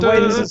way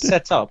this is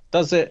set up,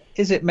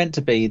 is it meant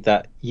to be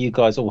that you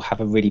guys all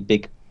have a really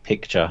big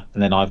picture,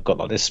 and then I've got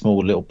like this small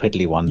little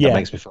piddly one that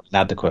makes me feel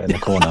inadequate in the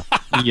corner?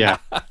 Yeah.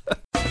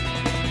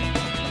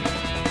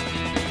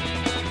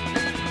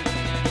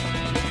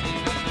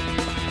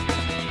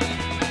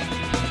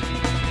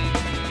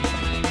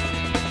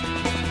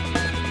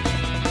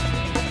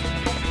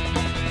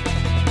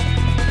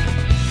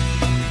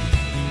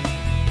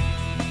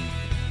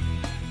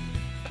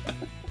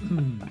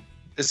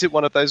 Is it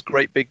one of those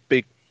great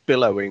big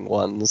billowing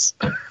ones?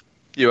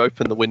 You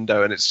open the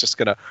window and it's just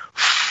going to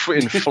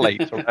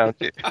inflate around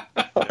you.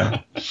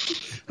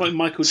 Like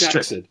Michael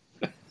Jackson.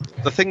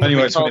 The thing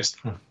Anyway, it's when it's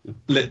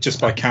lit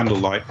just by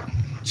candlelight.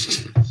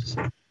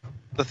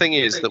 The thing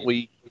is that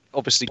we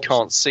obviously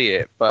can't see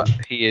it, but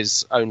he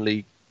is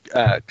only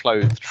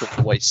clothed from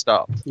the waist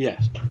up. Yeah.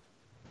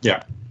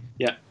 Yeah.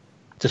 Yeah.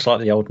 Just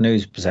like the old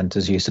news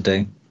presenters used to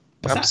do.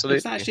 Absolutely.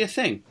 Is that actually a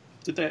thing?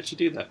 Did they actually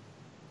do that?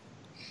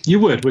 You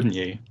would, wouldn't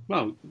you?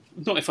 Well,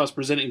 not if I was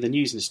presenting the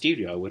news in the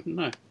studio, I wouldn't,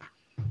 no.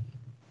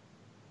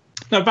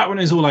 No, back when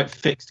it was all like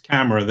fixed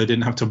camera, they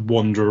didn't have to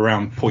wander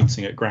around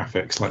pointing at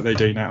graphics like they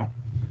do now.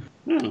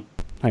 Oh.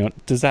 Hang on,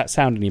 does that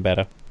sound any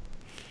better?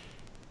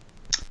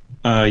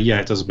 Yeah,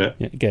 it does a bit.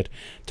 Yeah, good.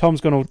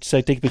 Tom's gone to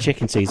say Digby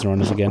chicken season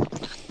on us again.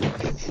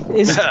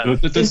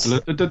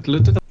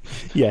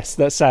 Yes,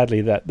 that's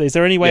sadly that. Is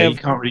there any way of... You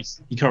can't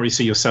really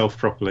see yourself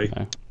properly.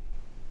 No.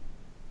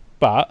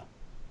 But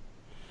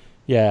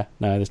yeah,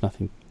 no, there's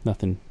nothing.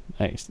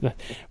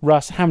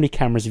 Russ, how many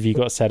cameras have you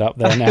got set up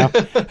there now?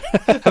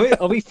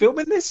 Are we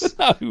filming this?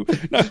 No,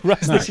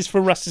 Russ. No. This is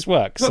for Russ's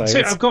work.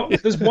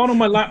 There's one on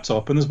my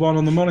laptop and there's one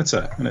on the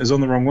monitor, and it was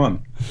on the wrong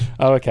one.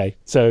 Oh, okay.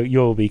 So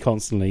you'll be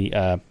constantly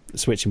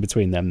switching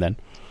between them then.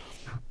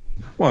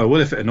 Well,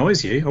 if it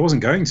annoys you, I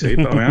wasn't going to,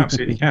 but I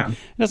absolutely can. It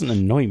doesn't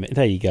annoy me.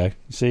 There you go.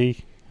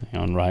 See,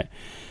 hang on, right.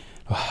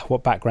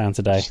 What background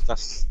today?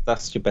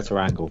 That's your better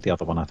angle. The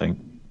other one, I think.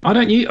 I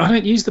don't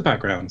use the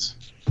backgrounds.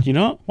 Do you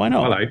not? Why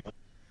not? Hello.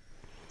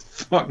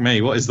 Fuck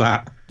me. What is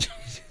that?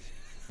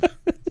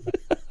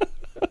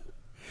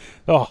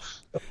 Oh,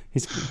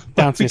 he's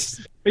down to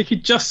his... We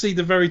could just see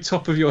the very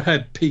top of your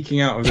head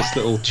peeking out of this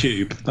little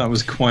tube. That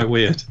was quite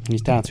weird.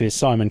 He's down to his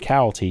Simon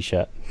Cowell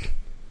t-shirt.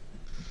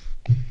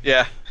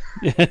 Yeah.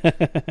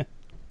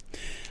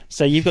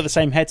 So you've got the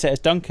same headset as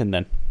Duncan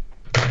then?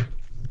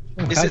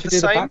 Is How it do you the do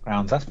same? the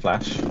backgrounds? That's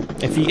Flash.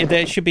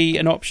 There should be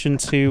an option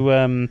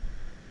to...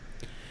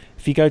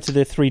 if you go to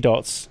the three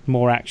dots,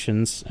 more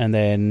actions, and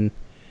then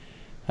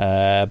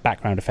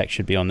background effects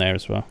should be on there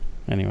as well.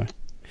 Anyway.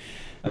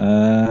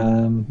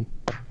 No.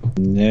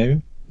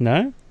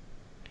 No?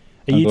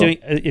 Are you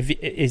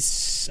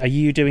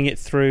doing it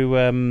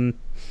through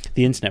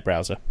the internet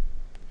browser?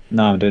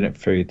 No, I'm doing it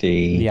through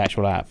The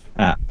actual app.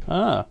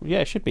 Ah, yeah,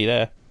 it should be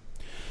there.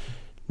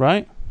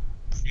 Right?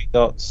 Three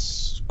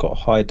dots, got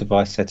hide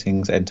device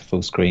settings, enter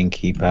full screen,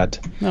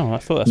 keypad. No, I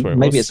thought that's where it was.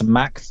 Maybe it's a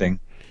Mac thing.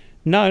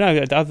 No,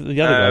 the other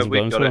guys have got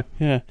them as well.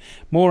 Yeah.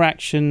 More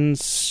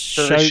actions,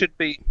 So there should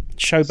be...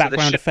 show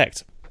background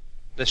effect.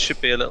 There should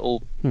be a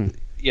little...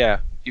 Yeah,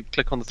 you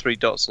click on the three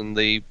dots and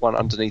the one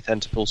underneath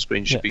enter full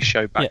screen should be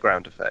show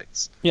background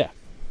effects. Yeah.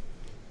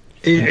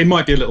 It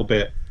might be a little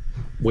bit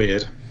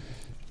weird.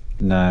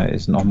 No,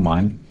 it's not on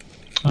mine.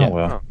 Yeah. Oh,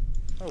 well.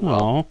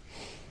 Aww.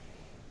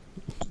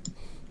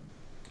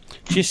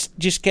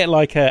 Just get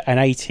like an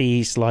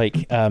 80s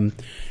like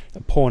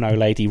porno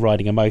lady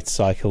riding a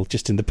motorcycle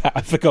just in the back.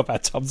 I forgot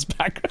about Tom's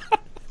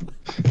background.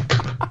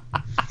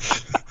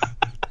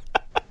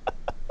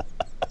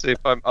 See, if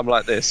I'm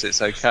like this,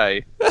 it's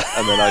okay,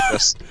 and then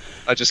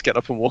I just get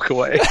up and walk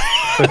away.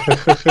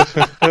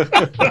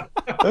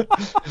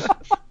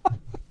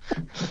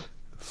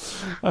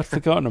 I'd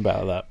forgotten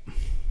about that.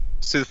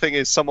 See, the thing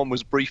is, someone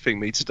was briefing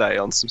me today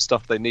on some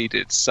stuff they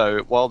needed, so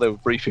while they were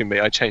briefing me,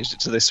 I changed it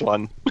to this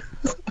one.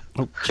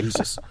 Oh,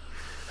 Jesus.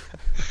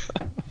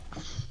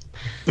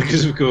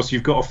 Because, of course,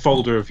 you've got a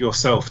folder of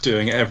yourself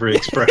doing every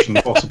expression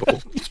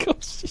possible,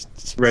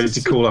 ready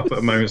to call up at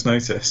a moment's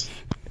notice.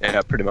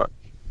 Yeah, pretty much.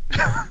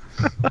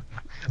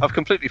 I've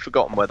completely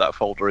forgotten where that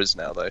folder is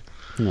now, though.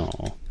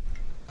 No.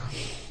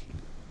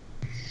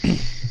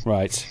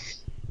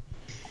 Right.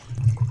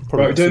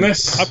 Right, we're doing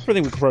this? I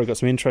think we've probably got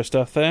some intro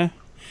stuff there.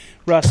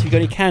 Russ, have you got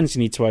any cans you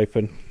need to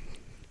open?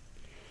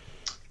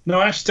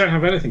 No, I actually don't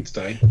have anything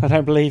today. I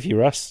don't believe you,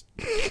 Russ.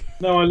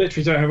 No, I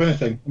literally don't have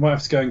anything. I might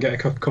have to go and get a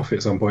cup of coffee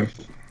at some point.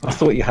 I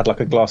thought you had like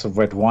a glass of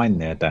red wine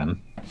there,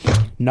 Dan.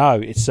 No,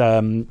 it's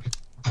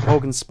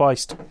Morgan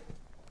Spiced.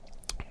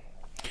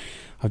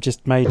 I've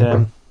just made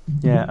a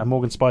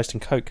Morgan Spiced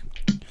and Coke.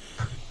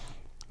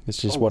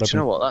 This is what do you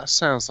know what? That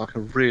sounds like a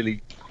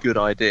really good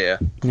idea.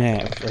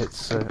 Yeah,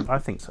 it's. I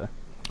think so.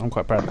 I'm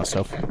quite proud of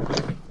myself.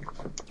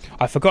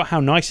 I forgot how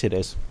nice it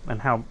is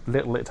and how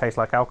little it tastes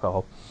like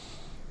alcohol.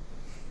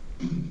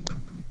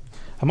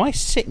 Am I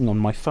sitting on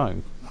my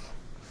phone?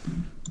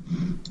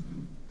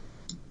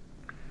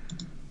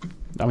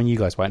 I mean, you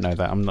guys won't know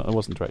that. I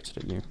wasn't directed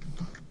at you.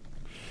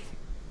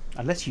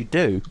 Unless you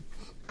do.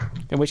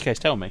 In which case,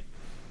 tell me.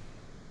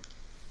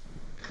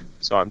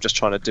 So I'm just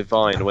trying to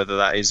divine whether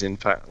that is in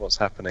fact what's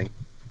happening.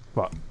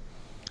 What?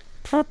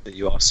 That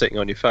you are sitting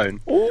on your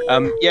phone.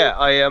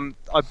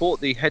 I bought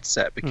the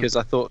headset because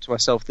I thought to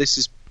myself, this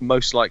is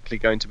most likely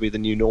going to be the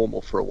new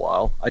normal for a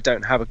while. I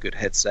don't have a good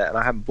headset, and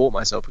I haven't bought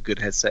myself a good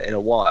headset in a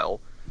while.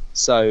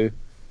 So,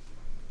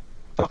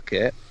 fuck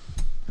it.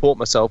 Bought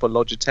myself a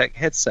Logitech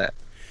headset.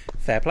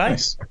 Fair play.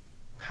 Nice.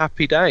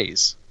 Happy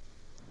days.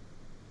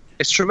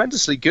 It's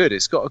tremendously good.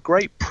 It's got a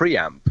great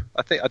preamp.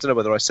 I don't know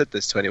whether I said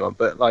this to anyone,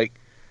 but like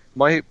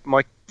my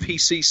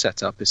PC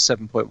setup is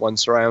 7.1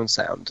 surround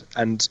sound,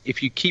 and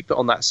if you keep it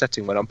on that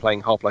setting when I'm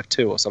playing Half-Life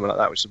 2 or something like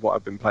that, which is what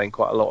I've been playing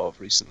quite a lot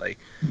of recently,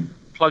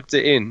 plugged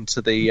it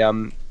into the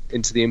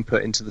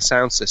input into the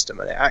sound system,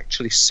 and it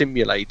actually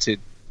simulated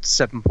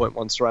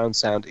 7.1 surround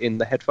sound in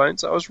the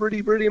headphones. I was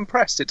really, really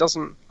impressed. It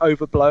doesn't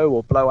overblow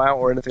or blow out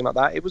or anything like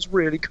that. It was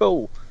really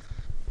cool.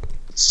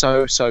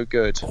 So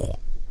good.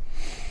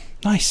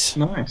 Nice.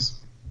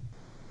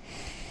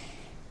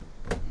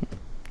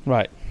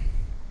 Right.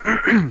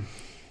 Let's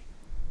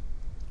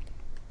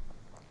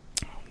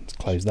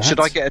close that. Should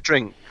I get a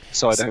drink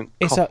so I don't?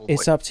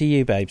 It's up to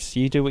you, babes.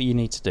 You do what you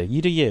need to do.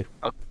 You do you.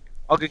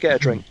 I'll go get a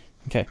drink.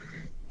 Okay.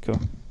 Cool.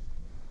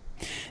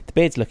 The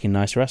beard's looking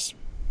nice, Russ.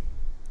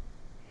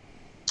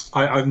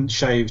 I haven't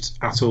shaved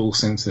at all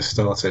since this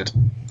started.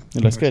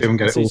 It looks good. I haven't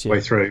get it all the way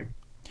through.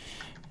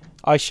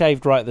 I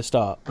shaved right at the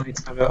start.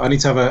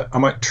 I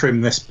might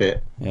trim this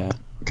bit. Yeah.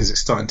 Because it's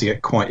starting to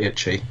get quite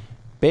itchy.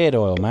 Beard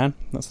oil, man.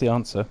 That's the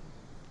answer.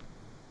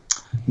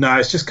 No,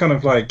 it's just kind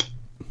of like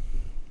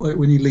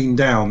when you lean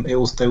down, they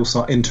all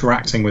start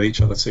interacting with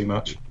each other too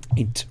much.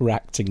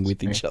 Interacting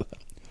with each other.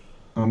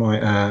 I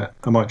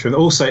might trim.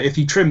 Also, if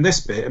you trim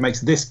this bit, it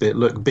makes this bit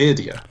look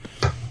beardier.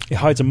 It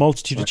hides a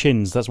multitude of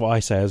chins. That's what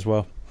I say as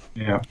well.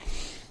 Yeah.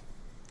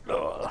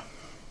 Ugh.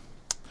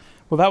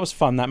 Well, that was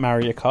fun, that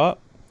Mario Kart,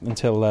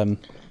 until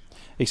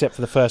except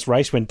for the first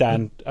race when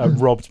Dan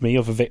robbed me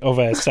of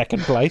a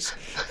second place,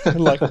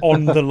 like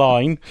on the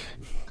line.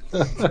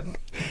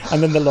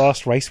 And then the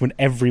last race when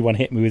everyone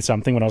hit me with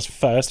something when I was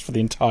first for the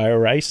entire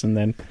race, and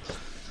then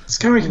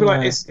Scary,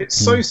 like it's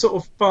so sort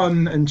of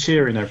fun and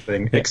cheery and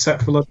everything,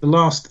 except for like the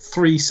last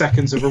 3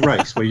 seconds of a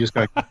race where you just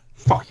go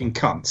fucking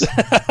cunt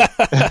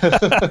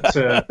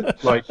to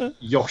like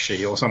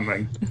Yoshi or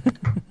something.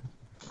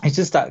 It's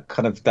just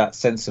that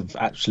sense of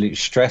absolute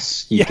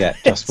stress you get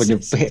just when you're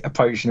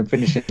approaching the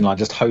finishing line,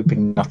 just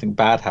hoping nothing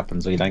bad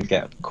happens or you don't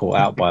get caught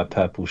out by a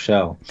purple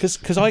shell.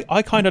 Because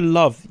I kind of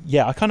love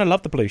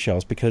the blue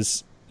shells,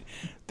 because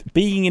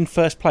being in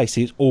first place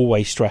is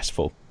always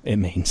stressful. It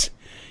means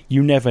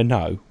you never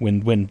know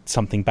when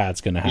something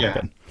bad's going to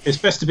happen. Yeah. It's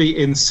best to be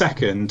in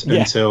second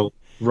until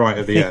right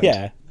at the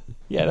end.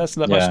 Yeah, that's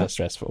much less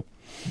stressful.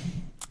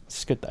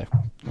 It's good though.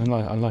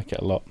 I like it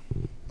a lot.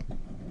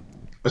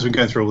 As we're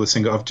going through all this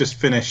thing, I've just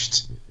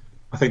finished,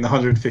 I think, the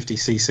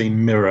 150cc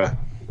mirror.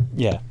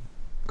 Yeah.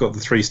 Got the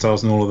 3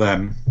 stars and all of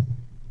them.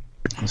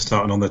 I'm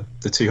starting on the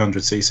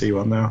 200cc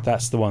one now.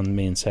 That's the one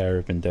me and Sarah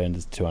have been doing,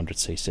 the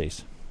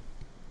 200cc's.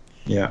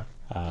 Yeah.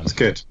 It's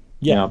good.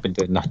 Yeah, I've been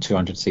doing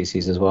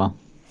 200cc's as well.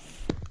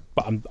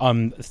 But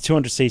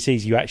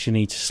 200cc's, you actually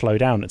need to slow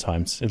down at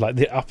times. Like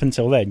up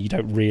until then, you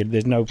don't really.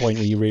 There's no point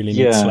where you really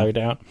need to slow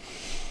down.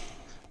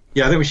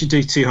 Yeah, I think we should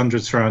do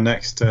 200s for our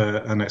next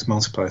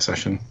multiplayer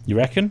session. You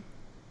reckon?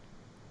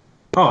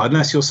 Oh,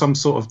 unless you're some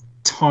sort of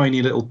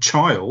tiny little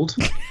child.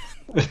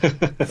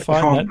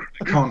 Fine,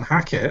 I can't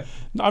hack it.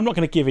 I'm not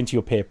going to give in to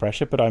your peer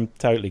pressure, but I'm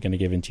totally going to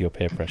give in to your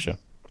peer pressure.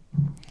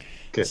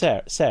 Good.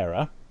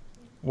 Sarah,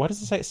 why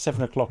does it say it's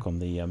 7 o'clock on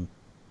the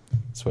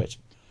Switch?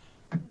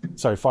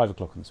 Sorry, 5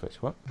 o'clock on the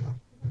Switch. What?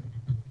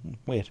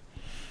 Weird.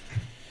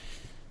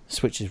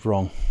 Switch is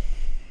wrong.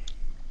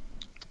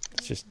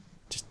 It's just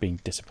being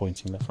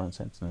disappointing left, right, and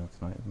centre now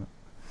tonight, isn't it?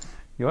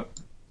 You up?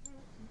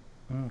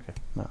 Oh, okay,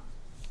 no.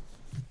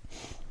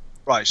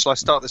 Right, shall I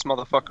start this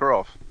motherfucker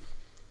off?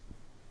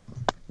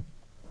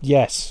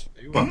 Yes.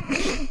 You are.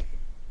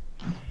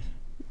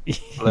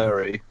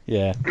 Blurry.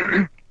 Yeah.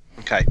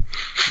 Okay.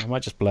 I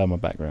might just blur my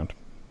background.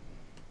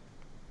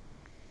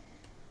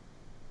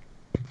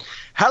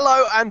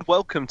 Hello and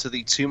welcome to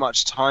the Too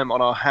Much Time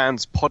on Our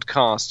Hands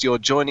podcast. You're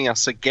joining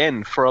us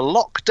again for a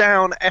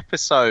lockdown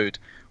episode.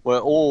 We're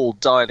all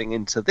dialing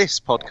into this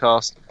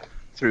podcast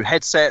through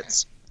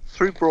headsets,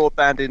 through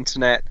broadband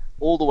internet,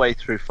 all the way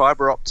through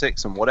fibre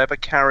optics and whatever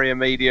carrier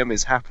medium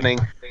is happening,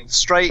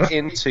 straight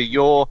into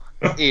your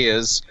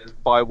ears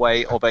by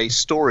way of a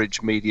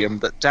storage medium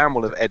that Dan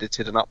will have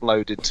edited and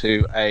uploaded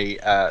to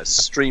a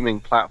streaming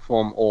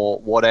platform or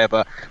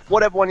whatever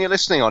one you're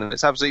listening on, and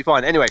it's absolutely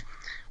fine. Anyway,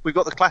 we've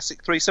got the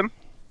classic threesome.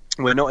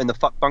 We're not in the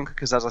fuck bunker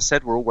because, as I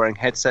said, we're all wearing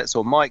headsets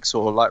or mics,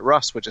 or like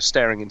Russ, we're just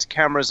staring into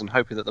cameras and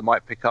hoping that the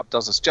mic pickup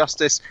does us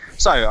justice.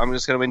 So I'm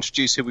just going to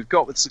introduce who we've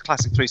got. With the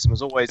classic threesome,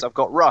 as always, I've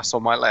got Russ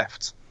on my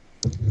left.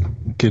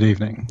 Good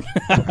evening.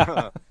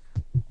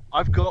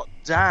 I've got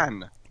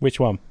Dan. Which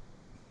one?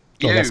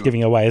 You. Oh, that's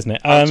giving away, isn't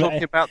it? I'm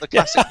talking about the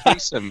classic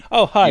threesome.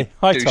 Oh, hi.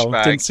 Hi, Tom.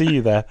 Douchebag. Didn't see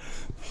you there.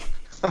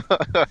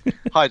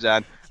 Hi,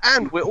 Dan.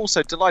 And we're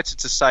also delighted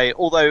to say,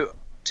 although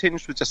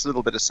tinged with just a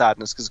little bit of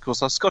sadness because, of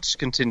course, our Scottish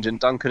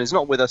contingent, Duncan, is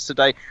not with us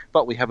today,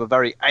 but we have a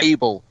very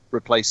able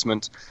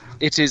replacement.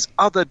 It is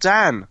Other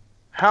Dan.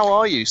 How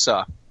are you,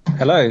 sir?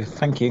 Hello,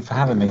 thank you for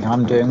having me.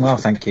 I'm doing well,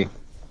 thank you.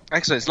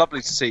 Excellent. It's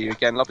lovely to see you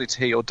again. Lovely to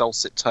hear your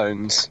dulcet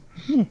tones.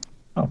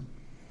 Oh,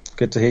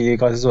 good to hear you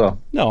guys as well.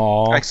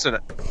 No.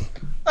 Excellent.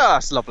 Ah,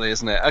 that's lovely,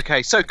 isn't it?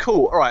 Okay, so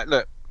cool. All right,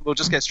 look, we'll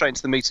just get straight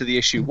into the meat of the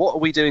issue. What are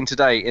we doing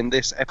today in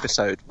this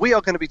episode? We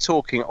are going to be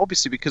talking,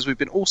 obviously, because we've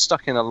been all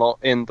stuck in the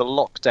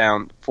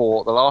lockdown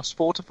for the last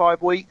 4 to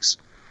 5 weeks.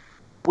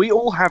 We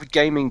all have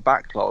gaming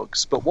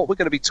backlogs, but what we're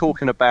going to be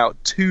talking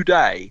about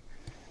today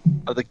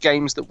are the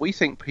games that we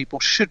think people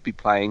should be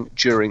playing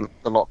during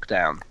the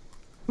lockdown.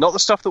 Not the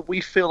stuff that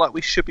we feel like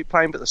we should be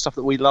playing, but the stuff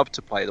that we love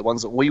to play, the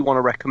ones that we want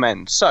to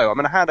recommend. So I'm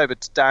going to hand over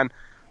to Dan,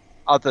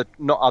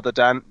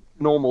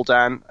 normal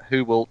Dan,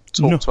 who will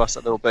talk to us a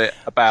little bit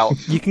about...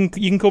 You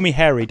can call me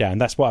Hairy Dan.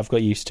 That's what I've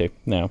got used to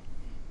now.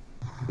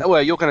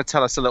 Well, you're going to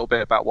tell us a little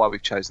bit about why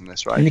we've chosen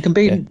this, right? And you can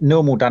be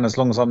normal Dan as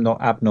long as I'm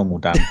not abnormal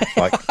Dan.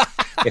 Like,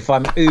 if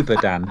I'm Uber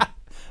Dan,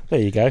 There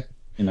you go.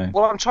 you know.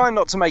 Well, I'm trying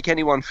not to make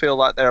anyone feel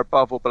like they're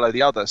above or below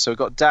the other. So we've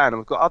got Dan and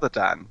we've got Other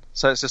Dan.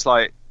 So it's just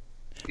like,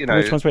 you know,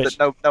 Which one's which?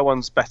 that no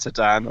one's better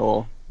Dan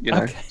or, you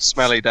know, Okay.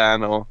 smelly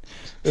Dan or...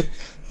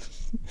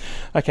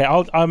 Okay,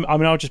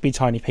 I'll just be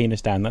Tiny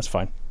Penis Dan. That's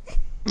fine.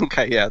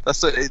 Okay, yeah,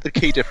 that's the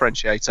key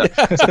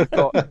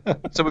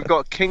differentiator. So we've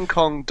got King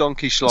Kong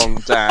Donkey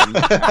Schlong Dan,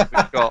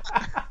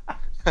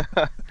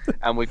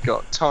 and we've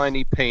got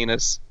Tiny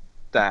Penis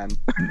Dan,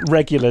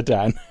 Regular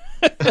Dan.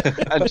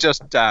 and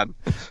just Dan.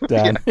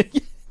 Dan.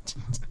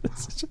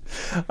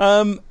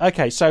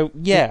 Okay, so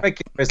yeah,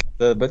 Regular is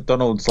the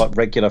McDonald's like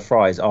regular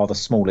fries are the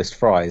smallest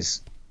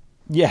fries.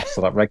 yeah,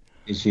 So like regular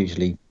is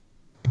usually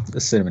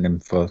the synonym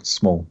for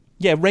small.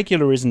 yeah.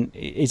 Regular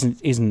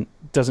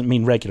doesn't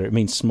mean regular. It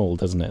means small,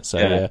 doesn't it? So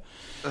Yeah.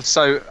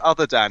 So,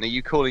 Other Dan, are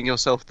you calling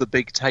yourself the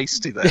Big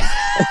Tasty then?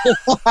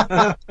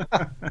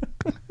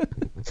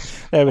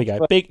 there we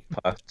go. Big.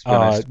 To be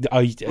honest.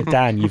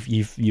 Dan,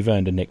 you've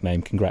earned a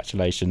nickname.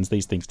 Congratulations.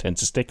 These things tend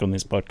to stick on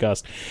this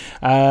podcast.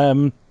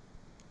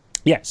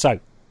 Yeah. So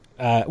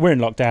we're in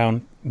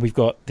lockdown. We've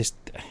got this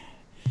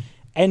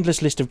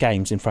endless list of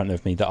games in front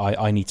of me that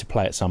I need to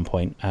play at some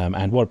point.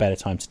 And what a better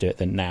time to do it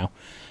than now?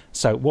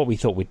 So what we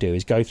thought we'd do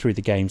is go through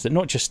the games that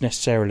not just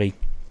necessarily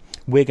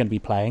we're going to be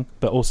playing,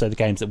 but also the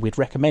games that we'd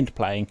recommend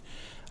playing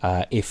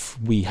if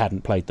we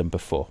hadn't played them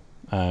before.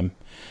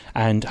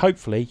 And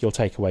hopefully you'll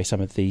take away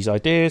some of these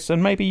ideas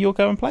and maybe you'll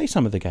go and play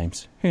some of the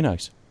games. Who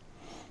knows?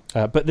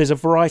 But there's a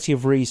variety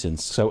of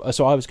reasons. So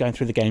I was going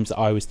through the games that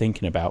I was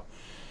thinking about,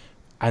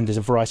 and there's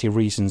a variety of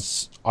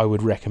reasons I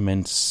would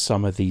recommend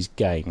some of these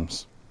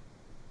games.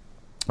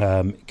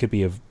 It could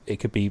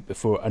be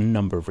for a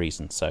number of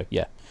reasons. So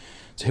yeah.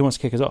 So who wants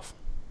to kick us off?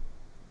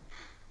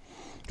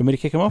 Want me to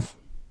kick him off?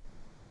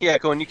 Yeah,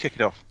 go on, you kick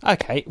it off.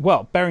 Okay.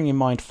 Well, bearing in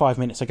mind 5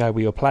 minutes ago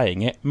we were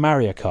playing it,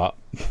 Mario Kart.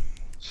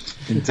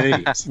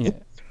 Indeed. Yeah.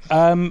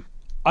 I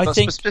But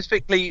think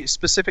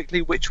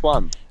specifically which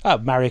one?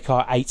 Mario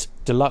Kart 8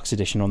 Deluxe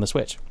Edition on the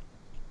Switch.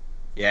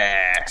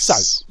 Yes. So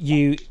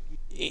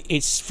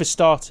it's for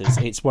starters,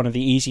 it's one of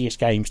the easiest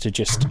games to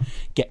just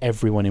get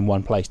everyone in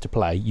one place to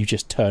play. You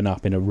just turn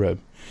up in a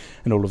room,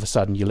 and all of a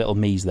sudden your little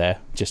me's there,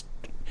 just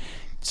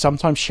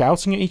sometimes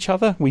shouting at each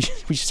other. We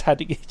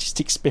just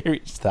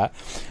experienced that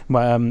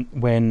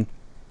when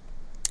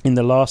in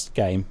the last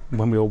game,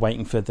 when we were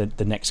waiting for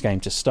the next game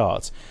to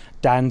start,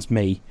 Dan's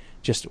me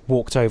just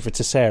walked over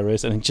to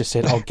Sarah's and just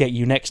said, "I'll get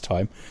you next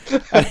time."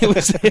 And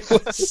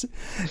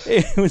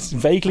it was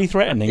vaguely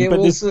threatening. It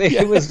but was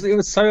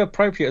so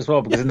appropriate as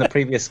well, because in the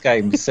previous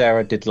game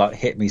Sarah did like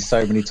hit me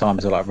so many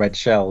times with like red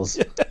shells.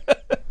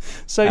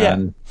 So yeah,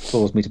 And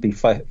caused me to be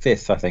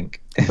fifth, I think,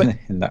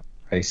 in that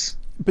race.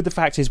 but the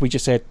fact is, we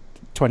just said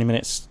 20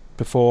 minutes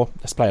before,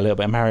 let's play a little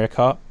bit of Mario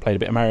Kart. Played a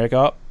bit of Mario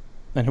Kart,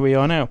 and here we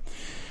are now.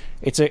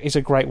 It's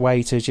a great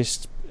way to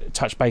just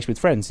touch base with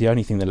friends. The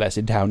only thing that lets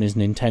it down is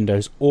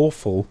Nintendo's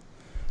awful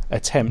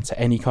attempt at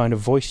any kind of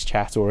voice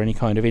chat or any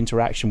kind of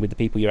interaction with the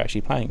people you're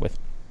actually playing with.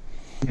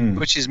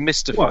 Which is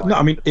mystifying. Well, no,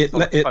 I mean, it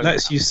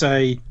lets you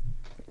say,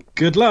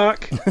 "Good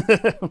luck."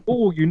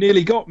 Oh, you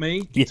nearly got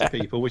me. Yeah. To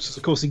people, which is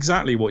of course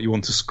exactly what you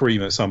want to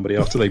scream at somebody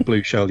after they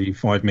blue shell you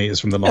 5 meters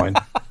from the line.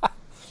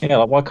 Yeah,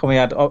 like why can't we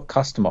add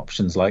custom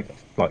options like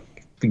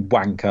be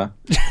wanker?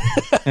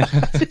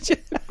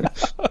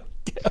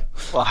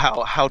 Well,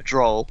 how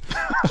droll.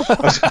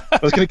 I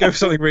was going to go for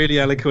something really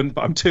eloquent,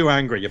 but I'm too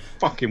angry. You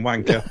fucking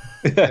wanker.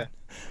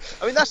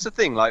 I mean, that's the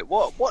thing. Like,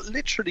 what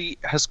literally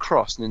has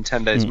crossed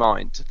Nintendo's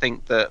mind to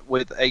think that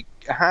with a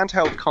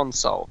handheld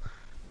console,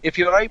 if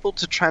you're able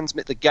to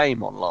transmit the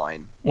game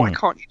online, why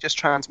can't you just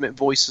transmit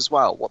voice as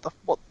well?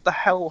 What the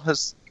hell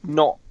has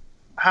not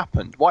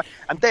happened? Why?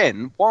 And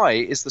then why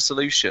is the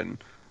solution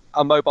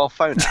a mobile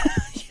phone app?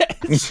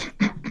 Yes.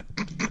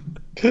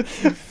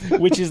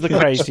 which is the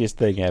craziest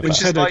thing ever.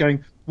 Nintendo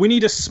going, we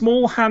need a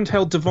small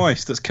handheld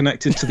device that's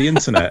connected to the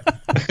internet.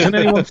 Can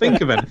anyone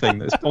think of anything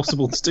that's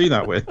possible to do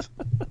that with?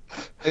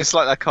 It's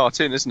like that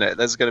cartoon, isn't it?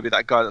 There's going to be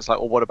that guy that's like,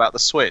 well, what about the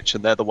Switch?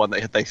 And they're the one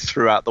that they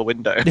threw out the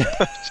window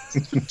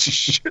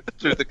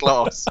through the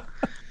glass.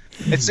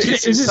 Is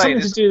it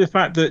something to do with the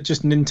fact that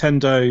just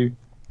Nintendo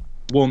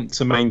want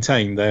to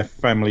maintain their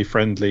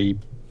family-friendly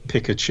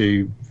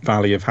Pikachu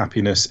Valley of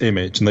Happiness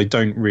image, and they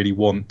don't really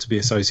want to be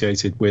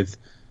associated with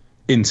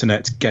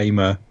internet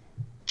gamer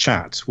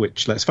chat,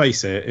 which, let's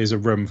face it, is a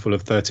room full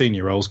of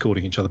 13-year-olds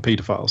calling each other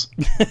paedophiles?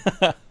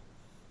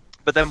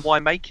 But then why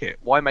make it?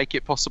 Why make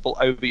it possible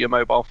over your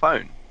mobile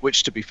phone?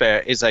 Which, to be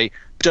fair, is a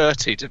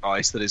dirty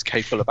device that is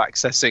capable of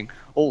accessing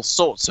all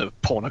sorts of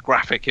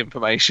pornographic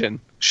information,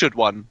 should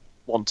one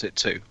want it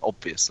to,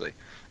 obviously.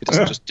 It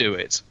doesn't just do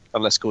it,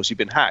 unless, of course, you've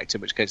been hacked,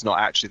 in which case not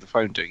actually the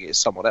phone doing it, it's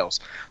someone else.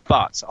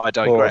 But I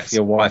digress. Or if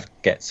your wife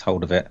gets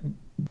hold of it.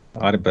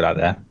 I'd have put that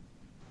there.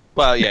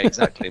 Well, yeah,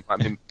 exactly. I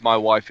mean, my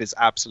wife is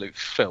absolute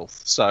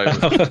filth, so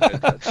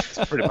that's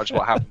pretty much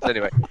what happens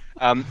anyway.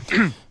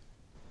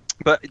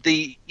 But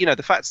the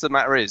fact of the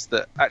matter is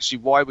that actually,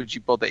 why would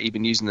you bother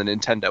even using the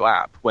Nintendo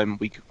app when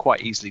we could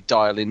quite easily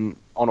dial in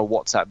on a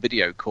WhatsApp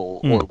video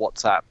call or a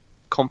WhatsApp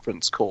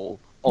conference call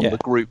on the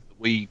group that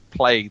we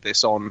play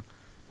this on?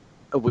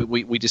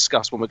 We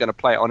discuss when we're going to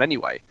play it on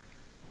anyway.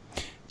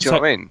 Do you know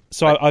what I mean?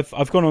 So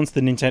I've gone onto the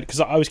Nintendo because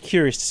I was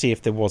curious to see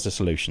if there was a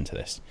solution to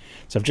this.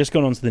 So I've just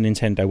gone onto the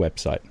Nintendo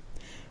website,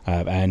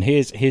 and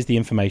here's the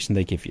information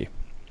they give you: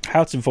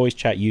 how to voice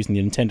chat using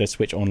the Nintendo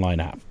Switch Online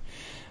app.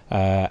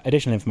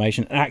 Additional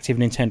information: an active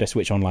Nintendo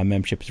Switch Online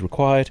membership is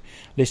required.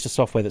 List of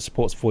software that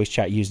supports voice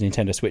chat using the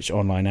Nintendo Switch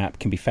Online app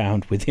can be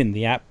found within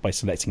the app by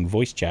selecting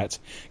voice chat.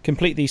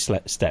 Complete these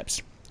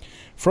steps.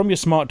 From your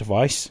smart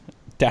device,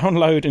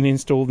 download and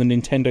install the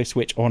Nintendo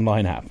Switch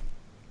Online app.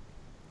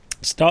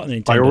 Start the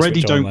Nintendo Switch. I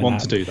already don't Online want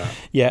app. to do that.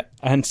 Yeah,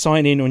 and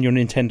sign in on your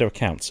Nintendo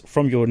accounts.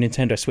 From your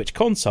Nintendo Switch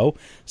console,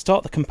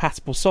 start the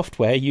compatible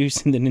software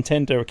using the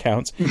Nintendo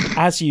accounts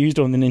as used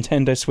on the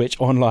Nintendo Switch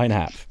Online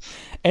app.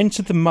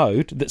 Enter the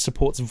mode that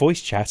supports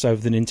voice chat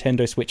over the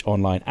Nintendo Switch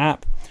Online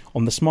app.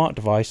 On the smart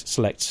device,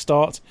 select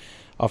Start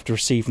after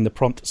receiving the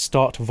prompt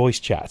Start Voice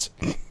Chat.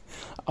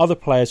 Other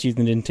players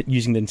using the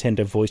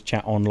Nintendo Voice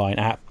Chat Online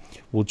app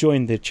will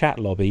join the chat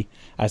lobby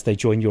as they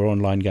join your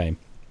online game.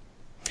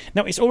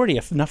 Now, it's already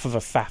enough of a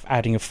faff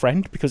adding a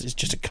friend because it's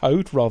just a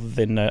code rather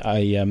than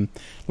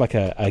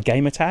a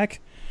gamer tag.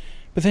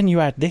 But then you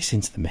add this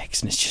into the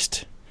mix, and it's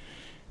just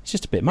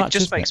a bit much. It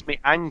just makes me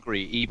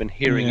angry even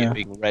hearing it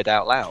being read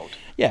out loud.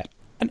 Yeah,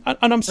 and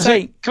I'm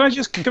saying, so, can I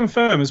just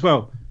confirm as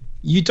well?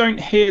 You don't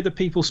hear the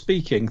people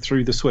speaking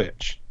through the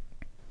Switch.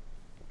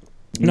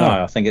 No,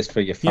 I think it's for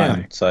your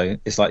phone. Yeah. So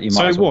it's like you might.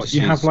 So as well what?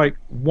 You have like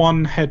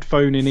one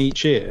headphone in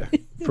each ear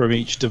from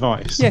each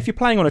device. Yeah, if you're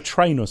playing on a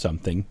train or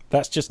something,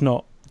 that's just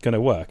not going to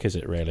work, is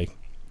it? Really?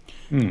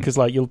 Because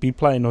like you'll be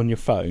playing on your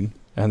phone,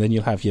 and then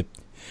you'll have your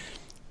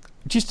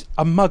just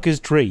a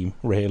mugger's dream,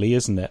 really,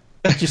 isn't it?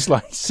 Just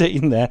like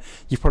sitting there,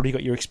 you've probably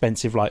got your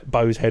expensive like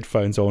Bose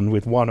headphones on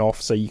with one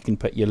off, so you can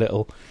put your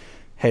little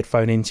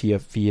headphone into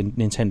for your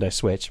Nintendo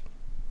Switch.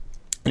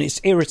 And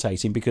it's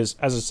irritating because,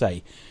 as I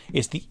say,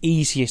 it's the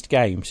easiest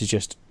game to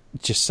just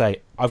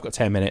say, I've got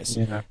 10 minutes.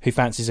 Yeah. Who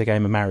fancies a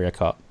game of Mario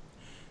Kart?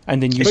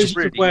 And then you just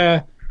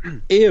wear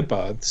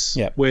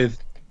earbuds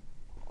with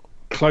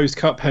closed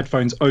cup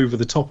headphones over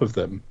the top of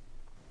them.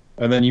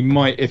 And then you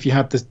might, if you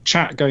had the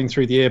chat going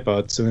through the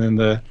earbuds and then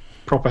the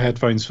proper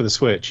headphones for the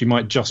Switch, you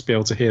might just be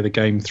able to hear the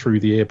game through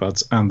the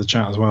earbuds and the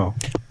chat as well.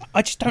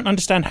 I just don't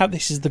understand how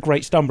this is the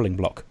great stumbling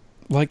block.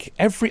 Like,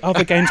 every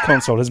other games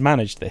console has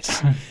managed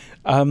this.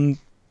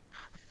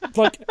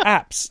 Like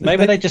apps.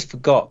 Maybe they just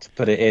forgot to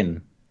put it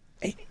in.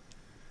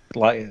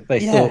 Like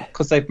they thought,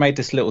 because they've made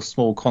this little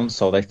small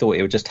console, they thought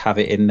it would just have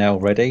it in there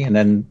already, and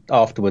then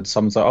afterwards,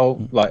 someone's like,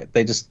 "Oh, like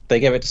they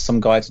gave it to some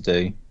guy to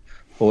do."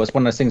 Or it's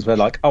one of those things where,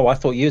 like, "Oh, I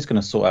thought you was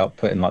going to sort out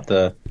putting like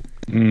the,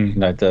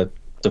 the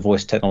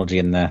voice technology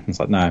in there." And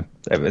it's like, no,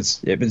 it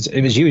was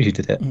you who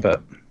did it,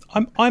 but.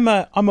 I'm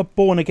a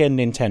born again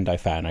Nintendo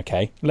fan.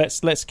 Okay,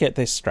 let's get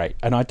this straight.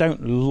 And I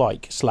don't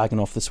like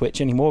slagging off the Switch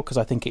anymore because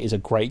I think it is a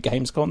great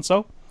games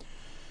console.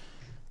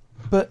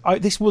 But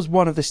this was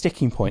one of the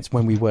sticking points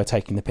when we were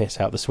taking the piss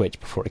out of the Switch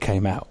before it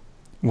came out.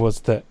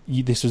 Was that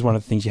this was one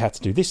of the things you had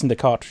to do. This and the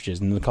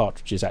cartridges, and the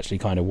cartridges actually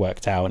kind of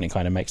worked out, and it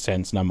kind of makes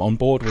sense, and I'm on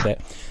board with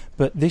it.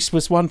 But this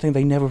was one thing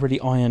they never really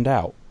ironed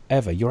out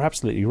ever. You're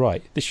absolutely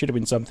right. This should have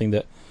been something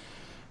that.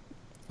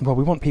 Well,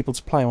 we want people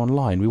to play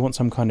online. We want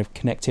some kind of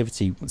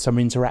connectivity, some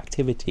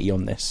interactivity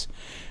on this.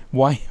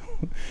 Why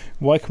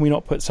can we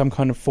not put some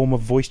kind of form of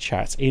voice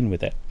chat in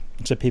with it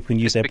so people can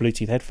use their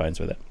Bluetooth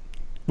headphones with it?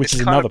 Which is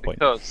another point.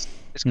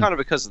 It's kind of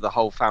because of the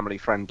whole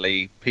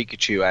family-friendly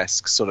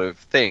Pikachu-esque sort of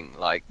thing.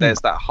 Like, there's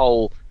that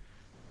whole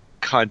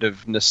kind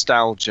of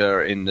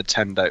nostalgia in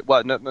Nintendo.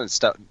 Well, not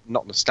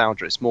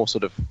nostalgia. It's more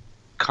sort of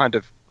kind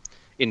of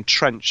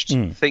entrenched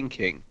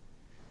thinking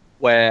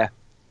where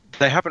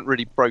they haven't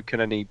really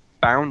broken any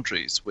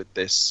boundaries with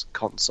this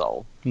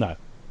console. No.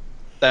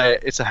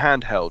 it's a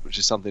handheld, which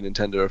is something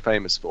Nintendo are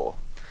famous for,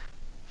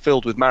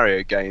 filled with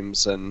Mario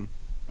games and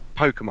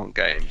Pokemon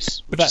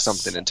games, which is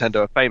something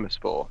Nintendo are famous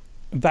for.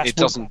 It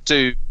doesn't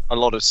do a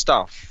lot of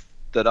stuff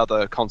that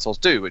other consoles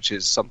do, which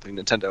is something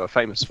Nintendo are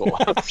famous for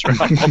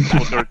throughout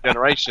multiple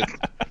generations.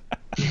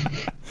 Do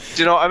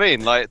you know what I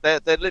mean? Like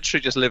they're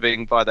literally just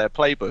living by their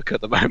playbook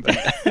at the moment.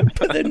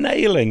 But they're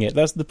nailing it.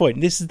 That's the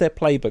point. This is their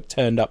playbook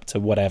turned up to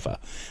whatever,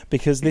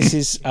 because this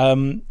is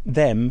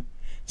them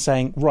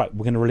saying, right,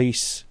 we're going to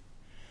release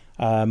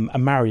a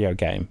Mario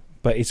game,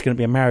 but it's going to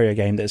be a Mario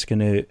game that's going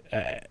to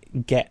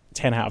get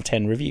 10 out of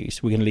 10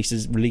 reviews. We're going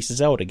to release a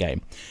Zelda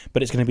game,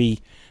 but it's going to be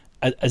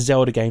a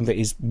Zelda game that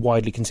is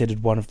widely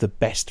considered one of the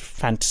best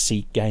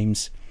fantasy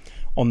games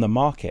on the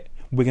market.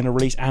 We're going to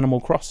release Animal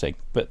Crossing,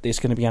 but it's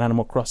going to be an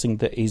Animal Crossing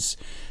that is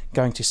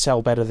going to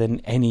sell better than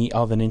any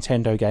other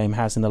Nintendo game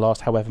has in the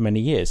last however many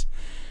years.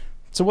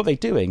 So what they're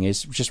doing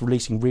is just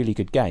releasing really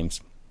good games.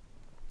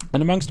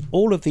 And amongst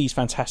all of these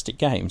fantastic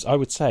games, I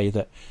would say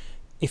that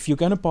if you're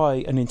going to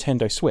buy a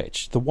Nintendo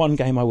Switch, the one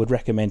game I would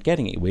recommend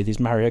getting it with is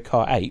Mario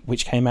Kart 8,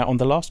 which came out on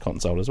the last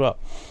console as well.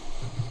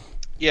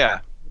 Yeah.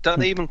 Don't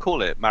they even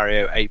call it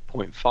Mario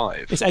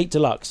 8.5? It's 8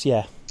 Deluxe,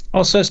 yeah.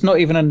 Oh, so it's not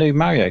even a new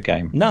Mario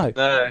game? No.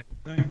 No.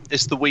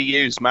 It's the Wii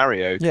U's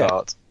Mario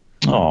Kart.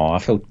 Oh, I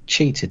feel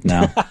cheated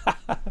now.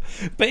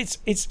 But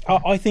it's.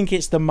 I think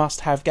it's the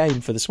must-have game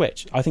for the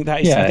Switch. I think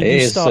that is. Yeah, it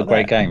is a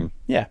great game.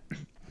 Yeah.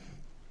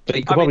 But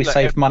you could probably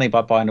save money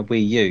by buying a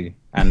Wii U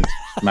and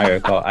Mario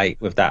Kart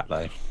 8 with that,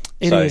 though.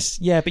 It is,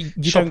 yeah, but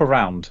you shop don't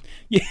around.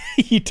 Yeah,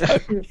 you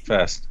don't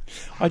first.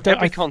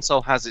 Every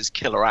console has its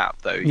killer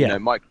app, though. You know,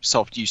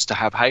 Microsoft used to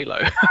have Halo,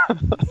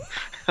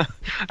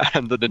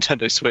 and the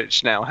Nintendo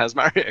Switch now has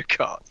Mario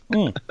Kart.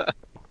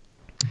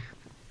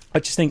 I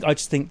just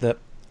think that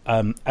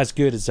as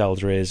good as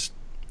Zelda is,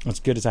 as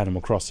good as Animal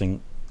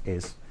Crossing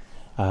is,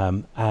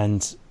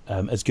 and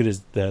as good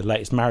as the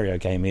latest Mario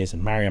game is,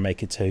 and Mario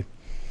Maker 2,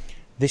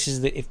 this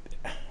is if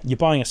you're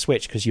buying a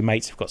Switch because your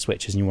mates have got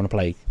Switches and you want to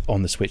play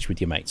on the Switch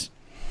with your mates,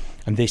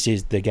 and this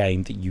is the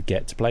game that you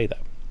get to play that.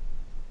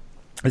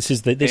 This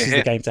is the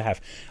game to have,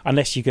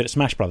 unless you're good at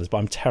Smash Brothers, but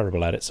I'm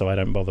terrible at it, so I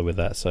don't bother with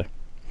that. So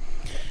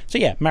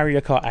yeah, Mario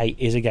Kart 8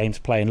 is a game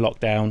to play in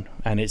lockdown,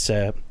 and it's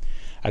a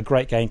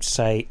great game to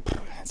say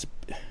it's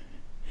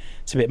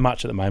a bit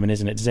much at the moment,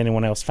 isn't it? Does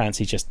anyone else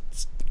fancy just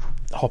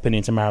hopping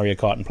into Mario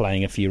Kart and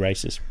playing a few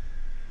races?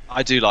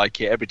 I do like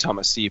it. Every time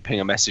I see you ping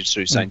a message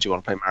through saying, do you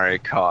want to play Mario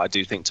Kart? I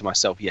do think to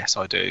myself, yes,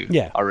 I do.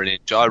 Yeah. I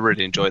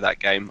really enjoy that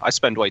game. I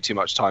spend way too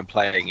much time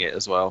playing it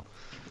as well.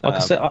 Like I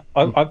said,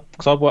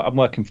 I'm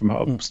working from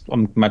home.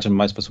 I imagine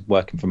most of us are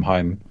working from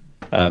home.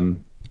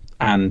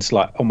 And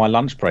like on my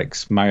lunch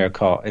breaks, Mario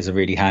Kart is a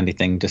really handy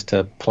thing just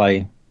to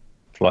play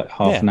for like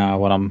half an hour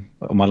when I'm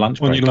on my lunch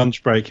break. On your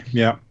lunch break,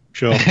 yeah,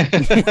 sure.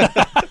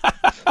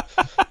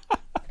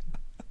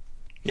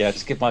 Yeah,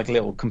 just give my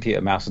little computer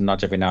mouse a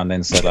nudge every now and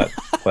then so like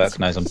work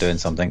knows I'm doing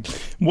something.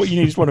 What you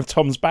need is one of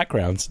Tom's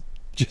backgrounds.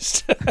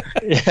 Just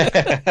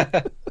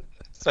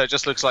So it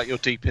just looks like you're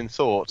deep in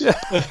thought. You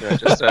know,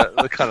 just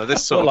kind of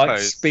this sort of like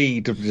pose.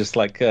 speed of just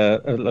like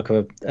a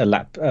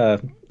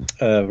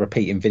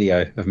repeating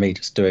video of me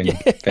just doing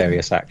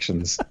various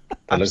actions.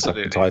 That looks like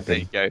I'm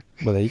typing. There you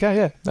go. Well, there you go.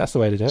 Yeah, that's the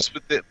way to do it. Just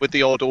with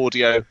the odd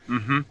audio.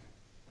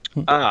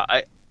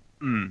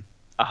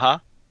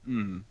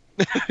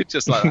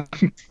 Just like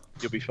that.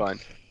 You'll be fine.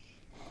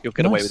 You'll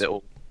get away with it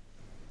all.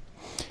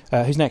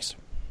 Who's next?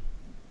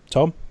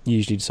 Tom? You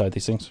usually decide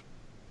these things.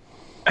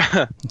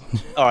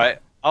 All right,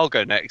 I'll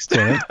go next.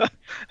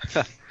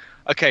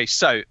 Okay,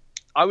 so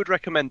I would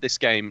recommend this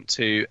game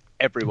to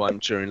everyone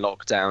during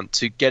lockdown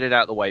to get it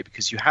out of the way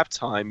because you have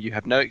time, you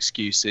have no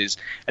excuses,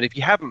 and if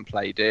you haven't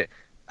played it,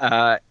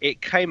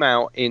 it came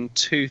out in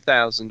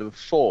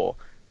 2004,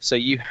 so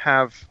you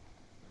have,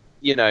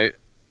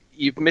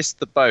 you've missed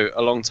the boat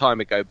a long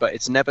time ago, but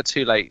it's never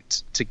too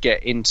late to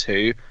get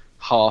into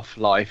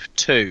Half-Life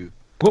 2.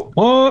 What?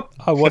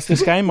 Oh, what's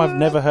this game? I've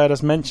never heard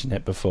us mention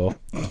it before.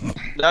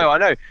 No, I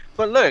know.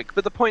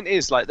 But the point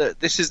is, like,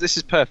 this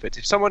is perfect.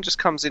 If someone just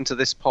comes into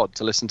this pod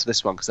to listen to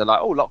this one because they're like,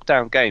 oh,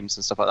 lockdown games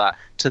and stuff like that,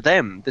 to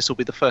them, this will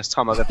be the first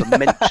time I've ever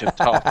mentioned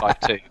Half-Life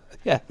 2.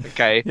 Yeah.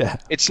 Okay? Yeah.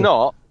 It's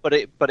not, but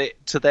it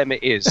to them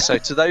it is. So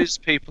to those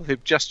people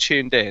who've just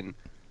tuned in,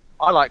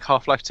 I like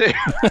Half-Life 2.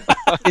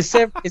 Is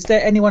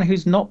there anyone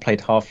who's not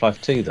played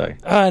Half-Life 2 though?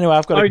 Anyway,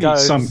 I've got to go.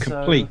 Some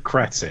complete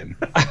cretin.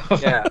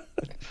 Yeah.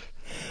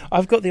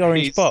 I've got the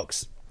orange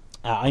box.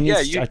 I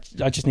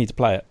just need to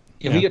play it.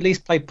 Have you at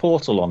least played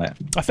Portal on it?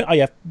 I think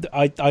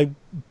I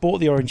bought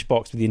the orange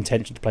box with the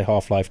intention to play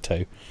Half-Life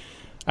 2,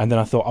 and then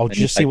I thought I'll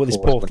just see what this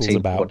Portal's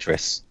about.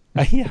 Fortress.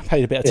 Yeah, I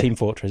played a bit of Team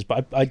Fortress,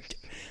 but I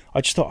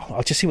just thought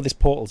I'll just see what this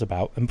Portal's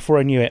about. And before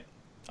I knew it,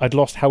 I'd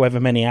lost however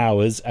many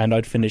hours, and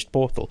I'd finished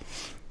Portal.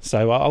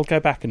 So I'll go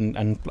back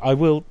and I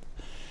will.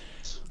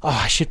 Oh,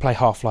 I should play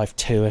Half-Life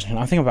 2, and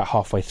I think I'm about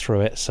halfway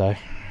through it. So,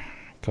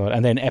 God,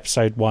 and then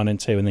episode 1 and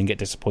 2, and then get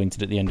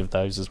disappointed at the end of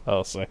those as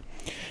well. So,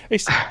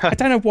 I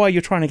don't know why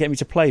you're trying to get me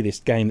to play this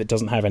game that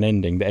doesn't have an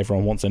ending that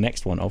everyone wants the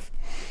next one of.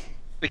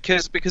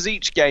 because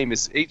each game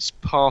is each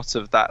part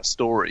of that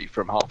story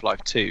from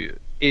Half-Life 2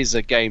 is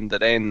a game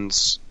that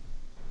ends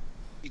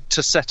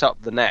to set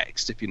up the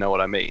next, if you know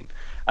what I mean.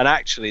 And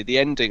actually, the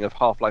ending of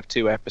Half-Life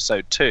 2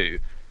 Episode 2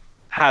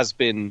 has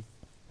been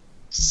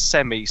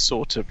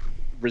sort of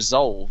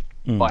resolved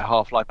by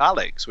Half-Life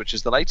Alyx, which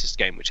is the latest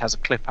game, which has a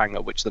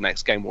cliffhanger which the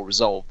next game will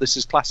resolve. This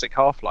is classic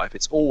Half-Life.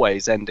 It's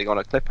always ending on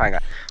a cliffhanger.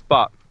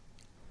 But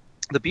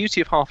the beauty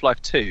of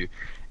Half-Life 2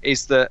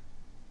 is that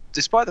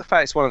despite the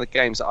fact it's one of the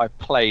games that I've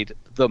played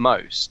the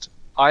most,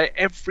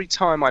 every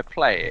time I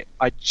play it,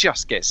 I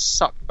just get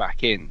sucked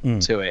back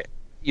into it.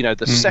 You know,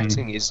 the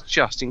setting is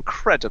just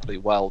incredibly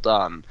well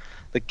done.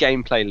 The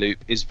gameplay loop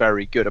is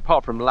very good,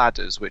 apart from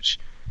ladders, which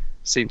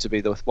seem to be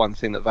the one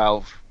thing that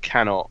Valve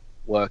cannot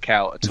work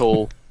out at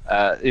all.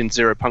 In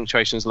Zero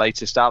Punctuation's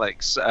latest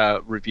Alyx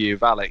review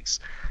of Alyx,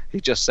 he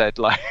just said,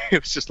 like,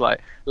 it was just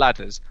like,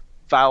 ladders,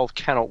 Valve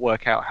cannot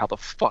work out how the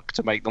fuck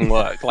to make them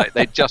work. Like,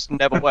 they just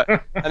never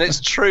work. And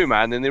it's true,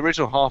 man. In the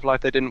original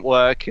Half-Life, they didn't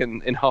work.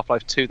 In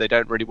Half-Life 2, they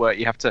don't really work.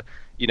 You have to,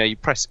 you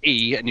press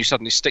E and you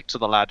suddenly stick to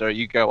the ladder.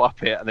 You go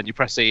up it and then you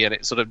press E and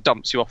it sort of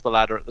dumps you off the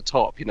ladder at the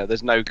top.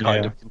 There's no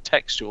kind of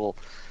contextual.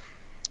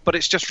 But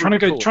it's just trying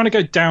to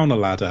go down a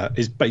ladder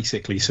is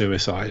basically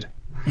suicide.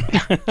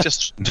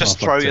 just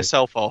throw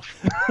yourself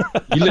off.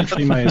 You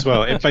literally may as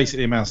well. It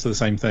basically amounts to the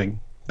same thing.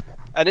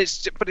 And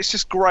it's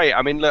just great.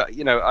 I mean, look,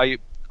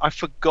 I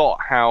forgot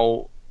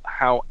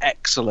how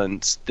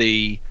excellent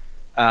the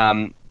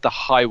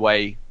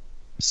highway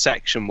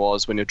section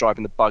was when you're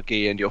driving the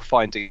buggy and you're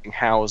finding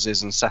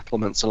houses and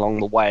settlements along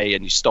the way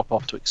and you stop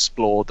off to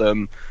explore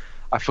them.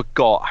 I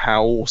forgot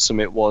how awesome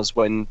it was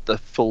when the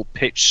full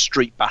pitch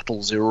street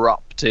battles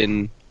erupt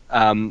in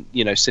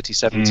City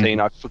 17.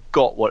 I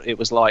forgot what it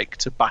was like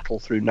to battle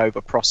through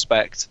Nova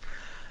Prospect.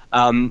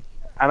 And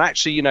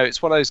actually,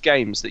 it's one of those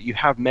games that you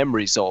have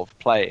memories of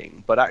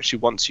playing, but actually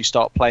once you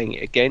start playing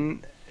it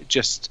again,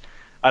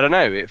 I don't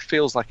know, it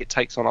feels like it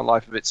takes on a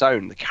life of its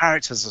own. The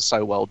characters are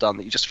so well done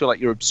that you just feel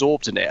like you're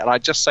absorbed in it. And I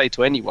just say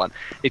to anyone,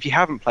 if you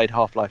haven't played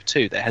Half-Life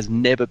 2, there has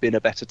never been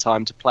a better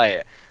time to play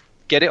it.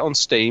 Get it on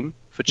Steam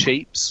for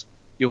cheaps.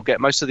 You'll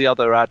get most of the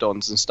other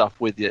add-ons and stuff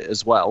with it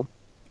as well.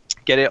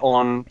 Get it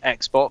on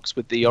Xbox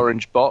with the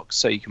orange box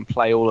so you can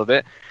play all of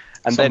it.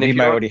 And Some then of you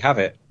may already have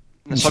it.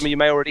 Some of you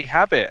may already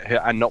have it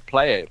and not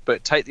play it,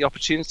 but take the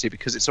opportunity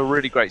because it's a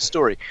really great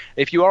story.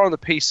 If you are on the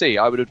PC,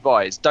 I would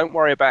advise, don't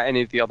worry about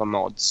any of the other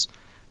mods.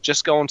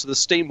 Just go onto the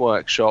Steam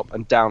Workshop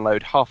and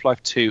download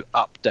Half-Life 2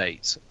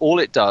 Update. All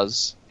it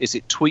does is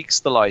it tweaks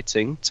the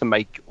lighting to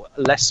make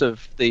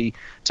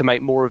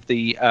more of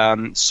the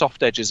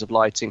soft edges of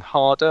lighting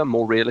harder,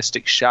 more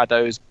realistic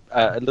shadows,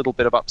 a little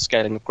bit of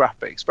upscaling of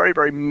graphics. Very,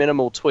 very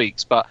minimal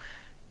tweaks, but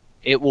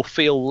it will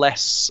feel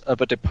less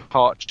of a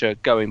departure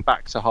going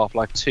back to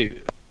Half-Life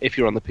 2 if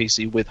you're on the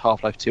PC with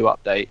Half-Life 2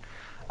 Update.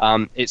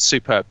 It's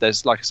superb.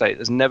 There's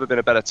never been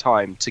a better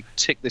time to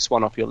tick this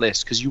one off your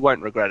list because you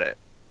won't regret it.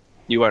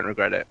 You won't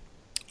regret it.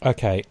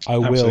 Okay, I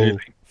will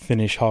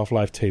finish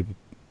Half-Life 2.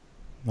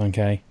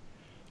 Okay,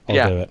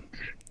 I'll do it.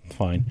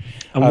 Fine.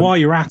 And while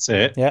you're at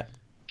it,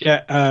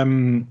 get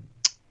the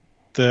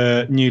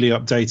newly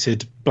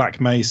updated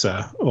Black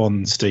Mesa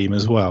on Steam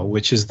as well,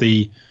 which is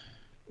the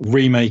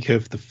remake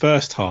of the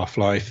first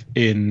Half-Life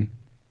in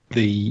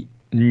the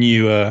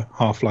newer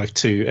Half-Life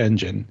 2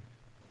 engine.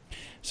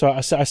 So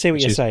I see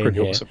what you're saying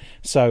here. Awesome.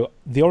 So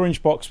the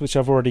orange box, which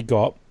I've already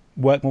got,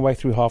 work my way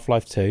through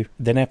Half-Life 2,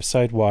 then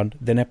Episode 1,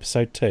 then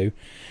Episode 2,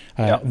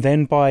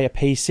 then buy a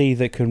PC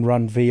that can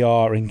run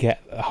VR and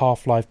get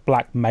Half-Life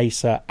Black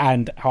Mesa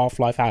and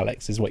Half-Life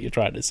Alyx, is what you're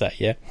trying to say,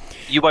 yeah?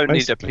 You won't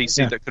need a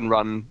PC that can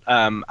run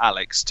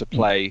Alyx to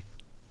play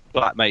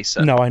Black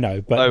Mesa. No, I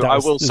know, but I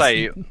will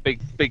say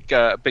big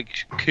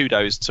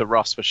kudos to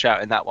Russ for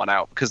shouting that one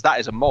out because that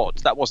is a mod.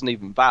 That wasn't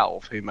even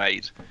Valve who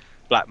made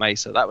Black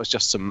Mesa. That was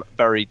just some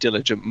very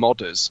diligent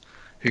modders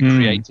who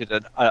created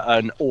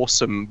an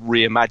awesome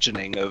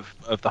reimagining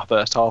of the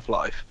first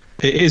Half-Life.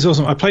 It is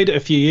awesome. I played it a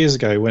few years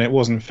ago when it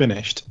wasn't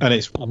finished, and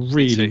it's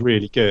really,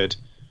 really good.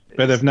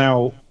 But they've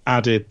now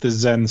added the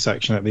Zen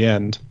section at the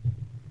end,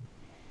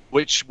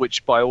 which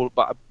from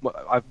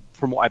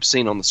what I've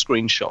seen on the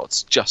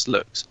screenshots, just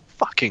looks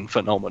fucking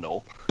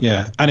phenomenal.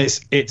 Yeah, and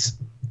it's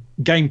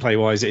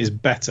gameplay-wise, it is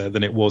better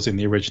than it was in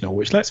the original.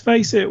 Which, let's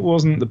face it,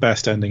 wasn't the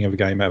best ending of a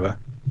game ever.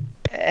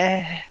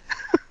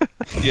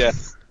 Yeah.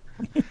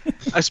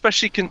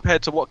 Especially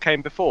compared to what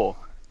came before.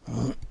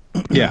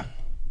 Yeah,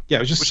 it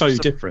was just so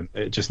different.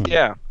 It just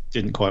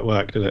didn't quite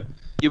work, did it?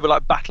 You were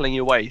like battling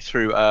your way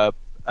through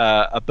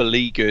a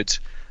beleaguered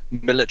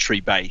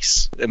military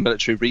base, a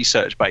military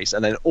research base,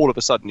 and then all of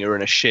a sudden you're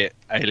in a shit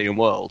alien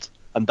world,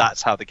 and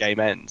that's how the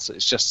game ends.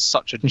 It's just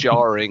such a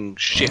jarring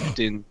shift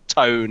in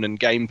tone and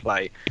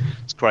gameplay.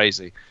 It's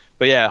crazy.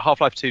 But yeah,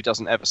 Half-Life 2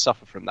 doesn't ever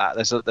suffer from that.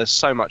 There's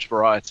so much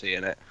variety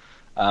in it.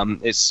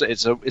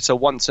 It's a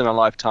once in a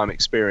lifetime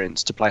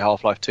experience to play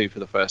Half-Life 2 for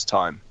the first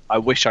time. I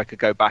wish I could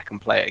go back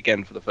and play it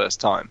again for the first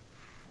time.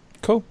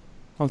 Cool.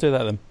 I'll do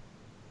that then.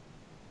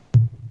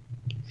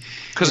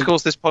 Because, of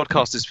course, this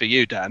podcast is for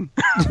you, Dan.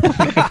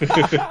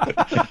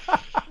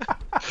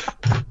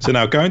 So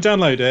now go and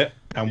download it,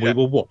 and we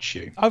will watch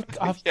you.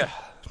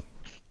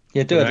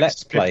 Yeah, do a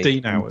let's play.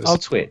 15 hours. I'll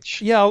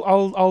Twitch. Yeah,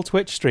 I'll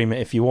Twitch stream it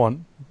if you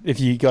want. If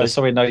you guys, Just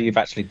so we know you've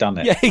actually done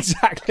it. yeah,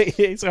 exactly.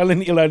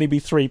 It'll only be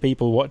 3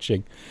 people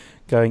watching,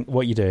 going,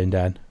 "What are you doing,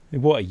 Dan?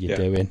 What are you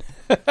doing?"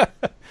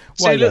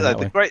 See, look, though,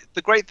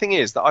 the great thing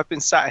is that I've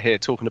been sat here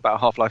talking about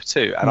Half-Life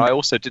 2, and I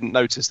also didn't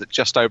notice that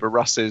just over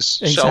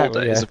Russ's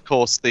shoulder is, of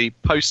course, the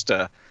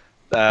poster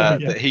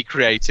that he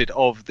created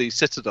of the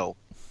Citadel,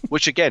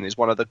 which again is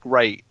one of the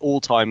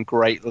all-time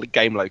great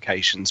game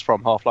locations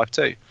from Half-Life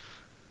 2.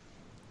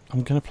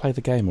 I'm going to play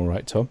the game, all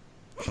right, Tom.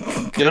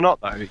 You're not,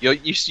 though.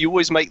 You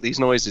always make these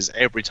noises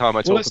every time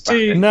I talk about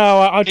it. No,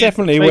 I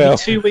definitely maybe will.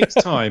 2 weeks'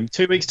 time.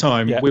 2 weeks'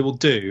 time, we will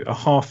do a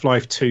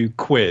Half-Life 2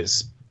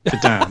 quiz for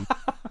Dan.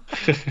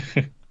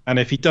 And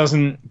if he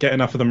doesn't get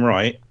enough of them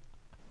right,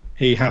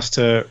 he has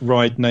to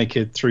ride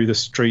naked through the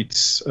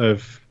streets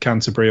of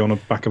Canterbury on the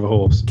back of a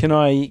horse. Can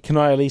I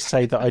at least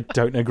say that I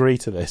don't agree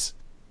to this?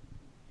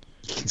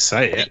 You can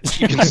say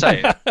it. You can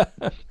say it.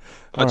 But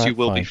Alright, you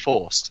will be fine.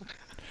 forced.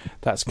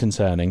 That's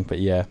concerning, but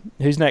yeah.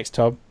 Who's next,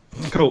 Tom?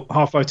 Cool.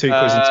 Half-Life 2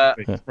 quiz and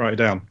TV. Write it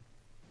down.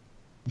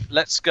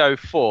 Let's go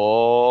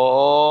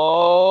for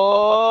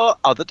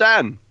Other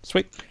Dan.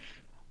 Sweet.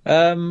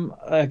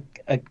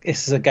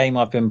 This is a game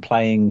I've been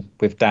playing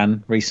with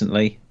Dan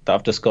recently that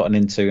I've just gotten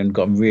into and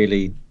gotten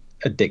really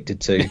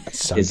addicted to.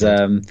 Is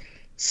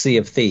Sea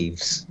of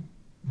Thieves.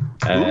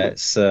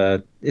 It's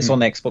on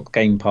Xbox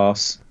Game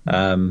Pass,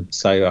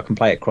 so I can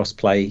play it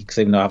cross-play, because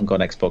even though I haven't got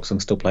an Xbox, I can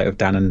still play it with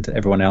Dan and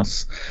everyone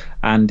else.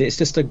 And it's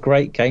just a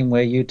great game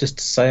where you just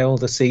sail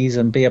the seas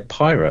and be a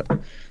pirate.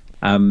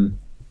 And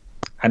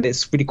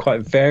it's really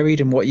quite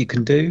varied in what you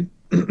can do,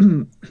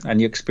 and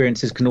your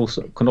experiences can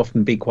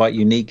often be quite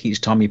unique each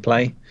time you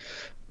play.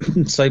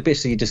 So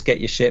basically, you just get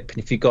your ship, and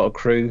if you've got a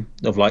crew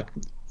of like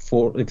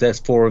 4, if there's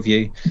 4 of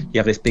you, you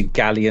have this big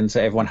galleon, so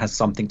everyone has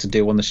something to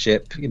do on the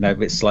ship. You know,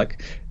 it's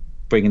like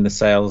bringing the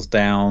sails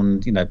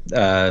down,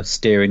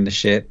 steering the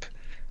ship.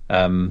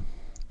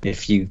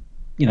 If you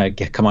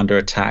come under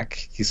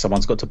attack,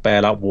 someone's got to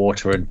bail out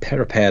water and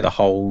repair the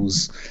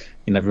holes.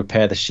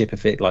 Repair the ship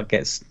if it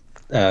gets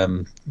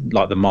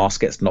like the mast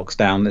gets knocked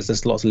down. There's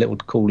just lots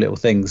of cool little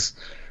things.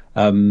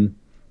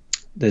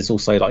 There's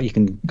also you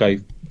can go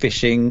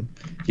fishing,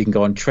 you can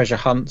go on treasure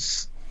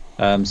hunts.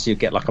 So you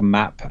get like a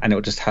map, and it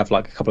will just have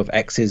like a couple of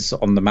X's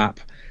on the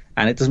map,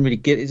 and it doesn't really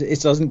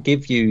doesn't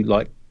give you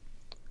like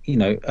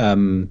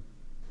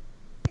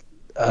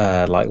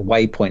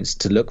waypoints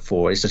to look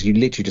for. It's just you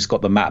literally just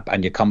got the map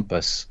and your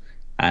compass,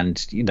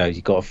 and you've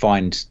got to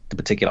find the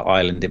particular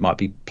island it might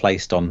be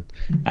placed on,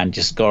 and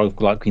just go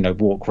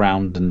walk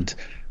around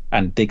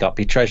and dig up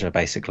your treasure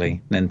basically,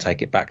 and then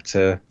take it back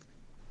to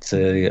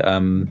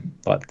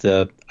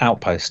the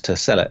outpost to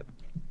sell it.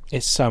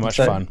 It's so much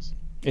fun.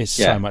 It's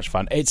so much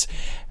fun. It's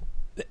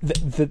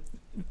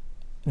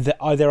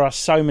there are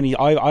so many.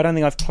 I don't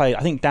think I've played.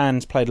 I think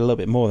Dan's played a little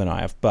bit more than I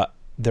have, but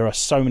there are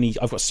so many.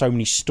 I've got so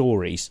many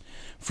stories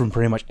from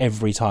pretty much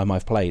every time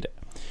I've played it.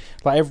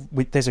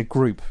 There's a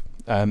group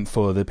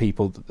for the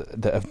people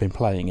that have been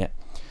playing it,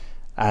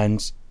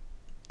 and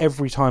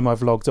every time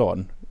I've logged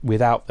on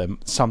without them,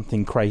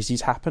 something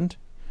crazy's happened.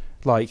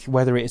 Like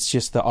whether it's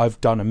just that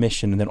I've done a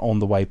mission and then on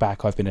the way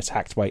back I've been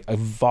attacked by a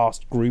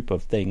vast group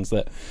of things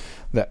that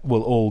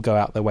will all go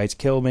out their way to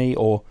kill me,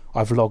 or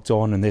I've logged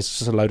on and there's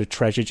just a load of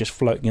treasure just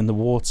floating in the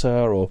water,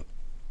 or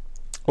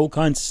all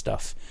kinds of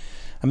stuff.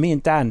 And me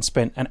and Dan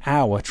spent an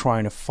hour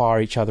trying to fire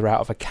each other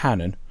out of a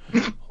cannon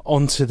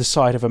onto the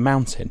side of a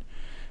mountain,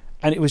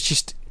 and it was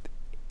just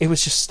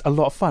a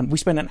lot of fun. We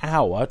spent an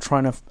hour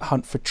trying to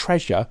hunt for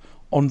treasure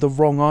on the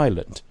wrong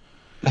island.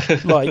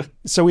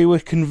 So we were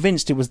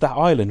convinced it was that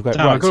island.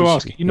 I've got to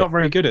ask, you're not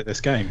very good at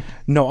this game.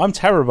 No, I'm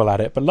terrible at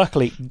it, but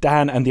luckily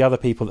Dan and the other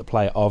people that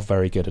play it are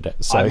very good at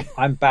it. So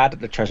I'm bad at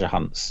the treasure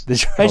hunts. The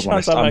treasure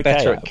hunts I'm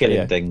better at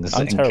killing things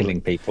and killing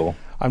people.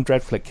 I'm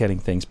dreadful at killing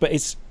things, but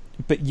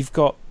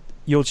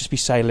you'll just be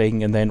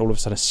sailing, and then all of a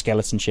sudden a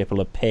skeleton ship will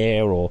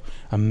appear, or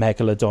a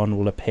megalodon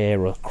will appear,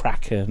 or a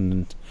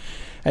kraken,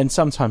 and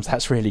sometimes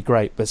that's really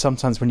great, but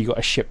sometimes when you've got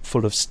a ship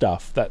full of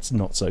stuff, that's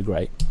not so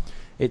great.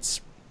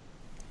 It's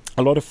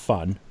a lot of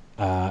fun.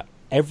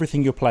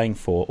 Everything you're playing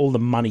for, all the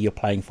money you're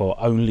playing for,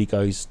 only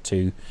goes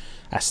to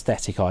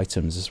aesthetic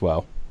items as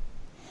well.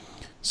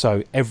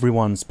 So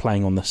everyone's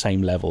playing on the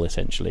same level,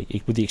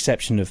 essentially, with the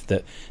exception of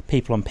that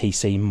people on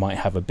PC might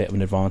have a bit of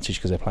an advantage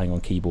because they're playing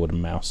on keyboard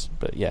and mouse.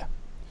 But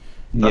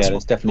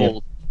that's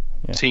definitely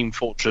Team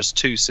Fortress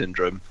 2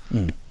 syndrome.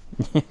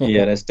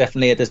 Yeah, there's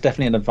definitely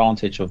an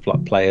advantage of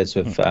players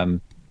with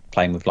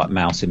playing with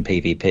mouse in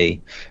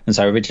PvP. And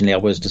so originally I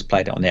was just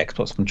played it on the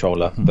Xbox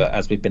controller, but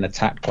as we've been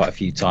attacked quite a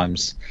few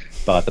times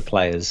by the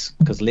players,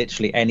 because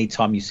literally any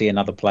time you see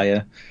another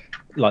player,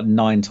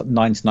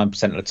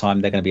 99% of the time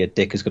they're going to be a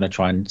dick who's going to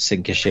try and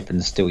sink your ship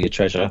and steal your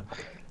treasure.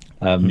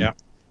 So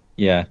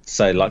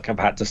I've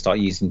had to start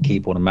using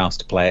keyboard and mouse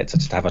to play it, to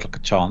just have a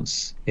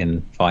chance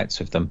in fights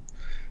with them.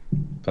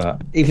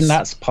 But even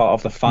that's part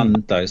of the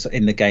fun, though. So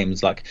in the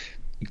games, like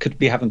you could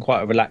be having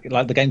quite a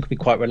like the game could be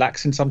quite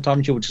relaxing.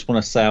 Sometimes you'll just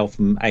want to sail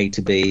from A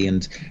to B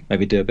and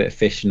maybe do a bit of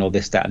fishing or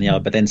this, that, and the other.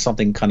 But then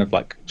something kind of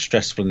like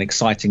stressful and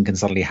exciting can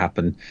suddenly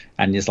happen,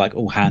 and it's like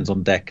all hands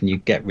on deck, and you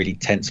get really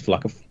tense for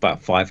like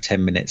about 5-10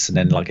 minutes, and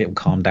then like it will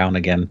calm down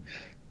again.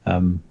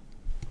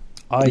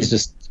 It's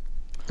just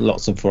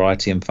lots of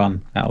variety and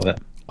fun out of it.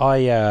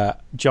 I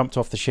jumped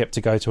off the ship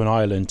to go to an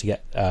island to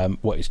get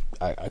what is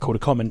called a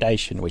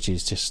commendation, which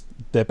is just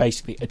they're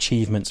basically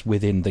achievements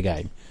within the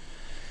game.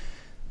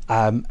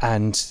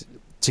 And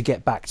to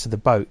get back to the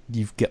boat,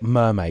 you get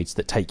mermaids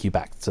that take you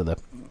back to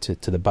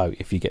the boat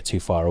if you get too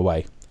far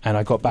away. And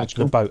I got back to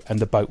the boat, and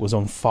the boat was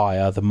on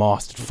fire. The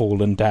mast had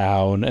fallen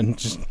down,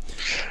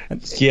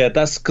 yeah,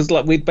 that's because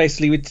like we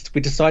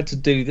decided to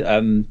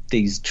do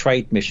these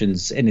trade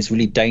missions in this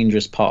really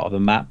dangerous part of the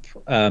map.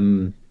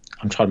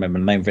 I'm trying to remember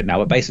the name of it now,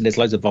 but basically there's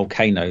loads of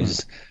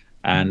volcanoes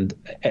and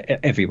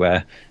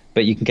everywhere,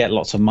 but you can get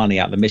lots of money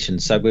out of the mission.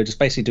 So we're just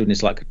basically doing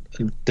this like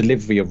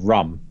delivery of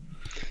rum.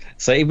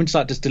 So even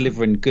just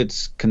delivering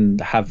goods can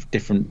have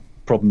different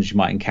problems you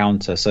might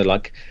encounter. So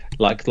like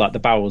the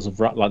barrels of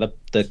rum, like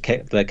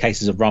the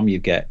cases of rum you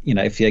get,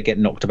 if they get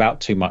knocked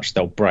about too much,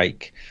 they'll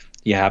break.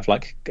 You have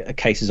like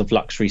cases of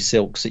luxury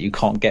silks that you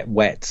can't get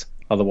wet,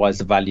 otherwise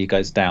the value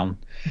goes down.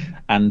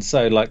 And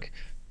so like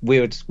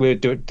we're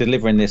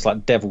delivering this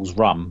like devil's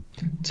rum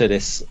to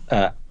this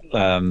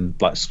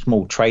like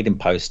small trading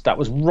post that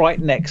was right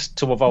next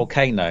to a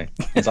volcano.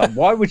 It's like,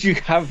 why would you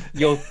have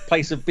your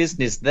place of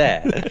business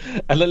there?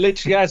 And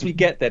literally as we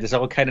get there, this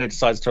volcano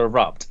decides to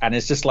erupt, and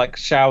it's just like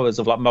showers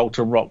of like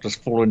molten rock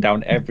just falling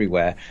down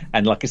everywhere.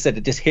 And like I said,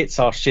 it just hits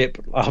our ship,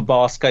 our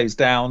mast goes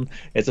down,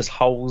 there's just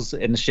holes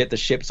in the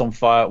ship's on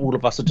fire. All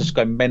of us are just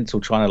going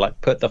mental trying to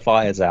like put the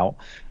fires out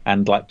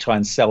and like try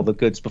and sell the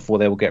goods before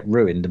they will get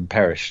ruined and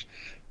perish.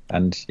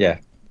 And yeah,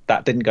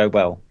 that didn't go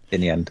well in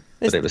the end,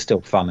 but it was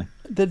still funny.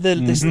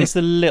 It's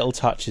the little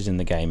touches in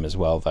the game as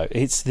well, though.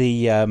 It's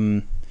the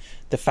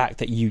fact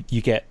that you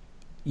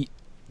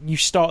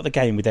start the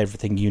game with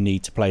everything you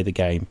need to play the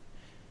game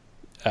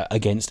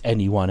against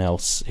anyone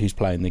else who's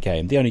playing the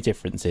game. The only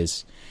difference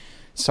is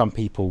some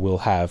people will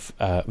have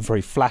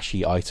very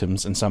flashy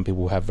items and some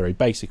people will have very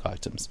basic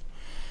items,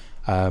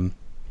 but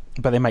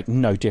they make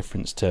no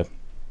difference to.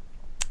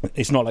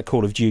 It's not like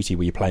Call of Duty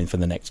where you're playing for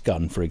the next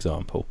gun, for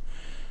example.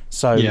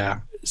 So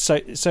yeah.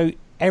 So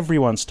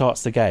everyone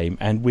starts the game,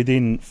 and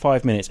within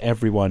 5 minutes,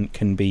 everyone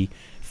can be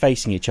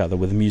facing each other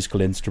with a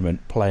musical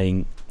instrument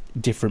playing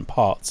different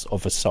parts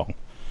of a song.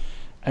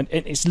 And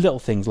it's little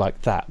things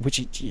like that,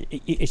 which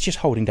it's just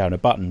holding down a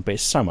button, but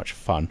it's so much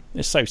fun.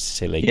 It's so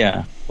silly.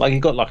 Yeah, like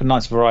you've got like a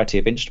nice variety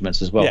of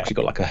instruments as well. Yeah. You've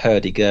got like a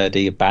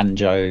hurdy-gurdy, a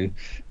banjo,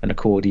 an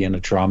accordion, a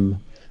drum.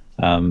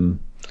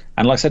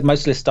 And like I said,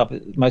 most of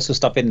the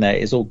stuff in there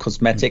is all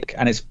cosmetic,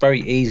 and it's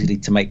very easy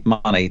to make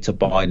money to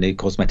buy new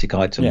cosmetic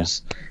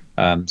items.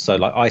 Yeah. So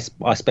like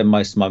I spend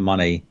most of my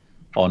money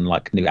on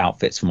like new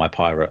outfits for my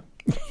pirate.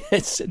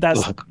 That's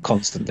like,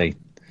 constantly.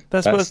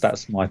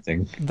 That's my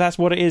thing. That's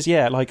what it is.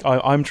 Yeah, like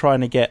I'm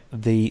trying to get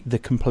the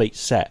complete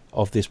set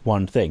of this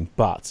one thing,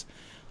 but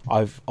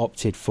I've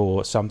opted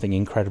for something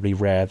incredibly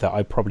rare that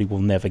I probably will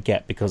never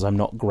get because I'm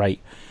not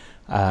great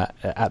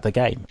at the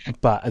game.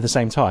 But at the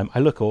same time, I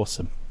look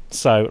awesome.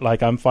 So,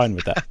 like, I'm fine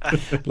with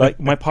that. Like,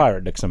 my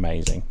pirate looks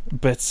amazing,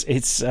 but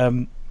it's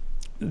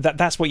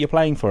that's what you're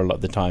playing for a lot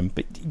of the time.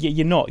 But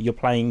you're not. You're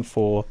playing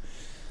for.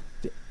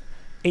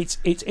 It's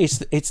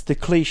the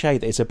cliche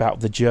that it's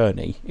about the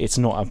journey. It's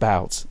not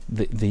about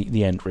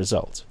the end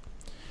result.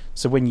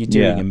 So when you're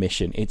doing a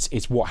mission,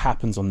 it's what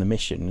happens on the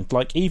mission.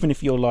 Like, even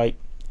if you're like,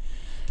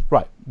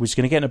 right, we're just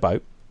going to get in a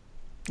boat,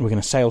 we're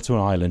going to sail to an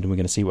island, and we're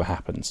going to see what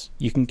happens.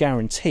 You can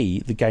guarantee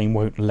the game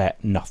won't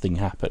let nothing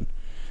happen.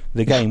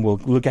 The game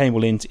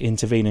will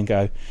intervene and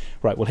go,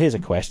 right, well, here's a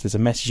quest. There's a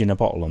message in a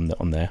bottle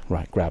on there.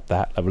 Right, grab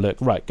that. Have a look.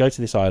 Right, go to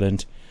this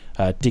island.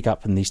 Dig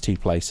up in these two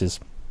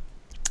places.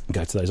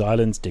 Go to those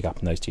islands. Dig up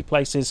in those two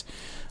places.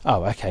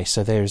 Oh, okay,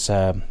 so there's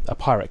a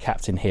pirate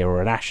captain here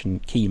or an ashen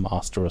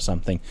keymaster or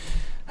something.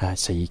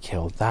 So you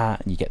kill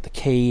that and you get the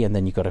key, and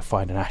then you've got to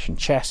find an ashen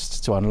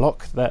chest to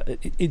unlock that.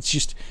 It's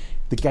just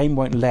the game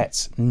won't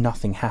let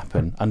nothing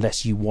happen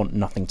unless you want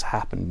nothing to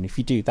happen. And if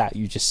you do that,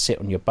 you just sit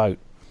on your boat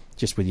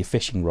just with your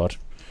fishing rod,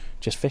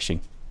 just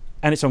fishing.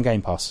 And it's on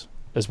Game Pass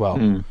as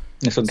well.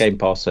 It's on Game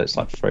Pass, so it's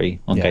like free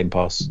on Game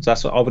Pass. So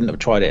that's what, I wouldn't have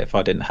tried it if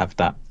I didn't have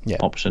that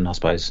option, I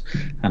suppose.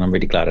 And I'm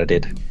really glad I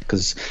did,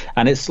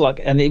 and it's like,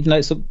 and even though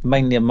it's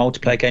mainly a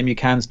multiplayer game, you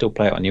can still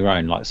play it on your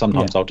own. Like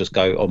sometimes I'll just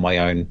go on my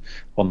own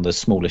on the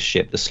smallest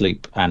ship, the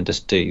sloop, and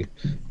just do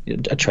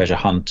a treasure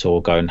hunt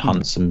or go and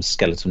hunt some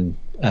skeleton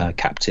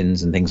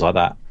captains and things like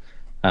that.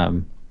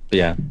 But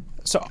yeah.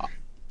 So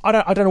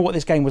I don't know what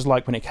this game was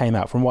like when it came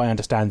out. From what I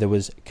understand, there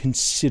was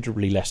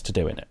considerably less to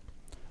do in it,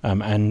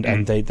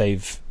 and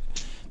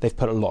they've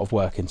put a lot of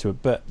work into it.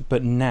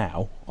 But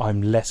now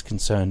I'm less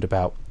concerned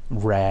about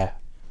Rare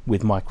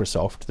with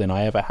Microsoft than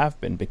I ever have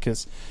been,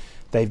 because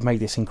they've made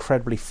this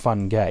incredibly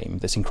fun game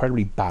that's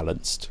incredibly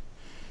balanced,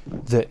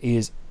 that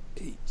is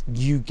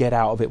you get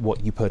out of it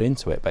what you put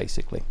into it.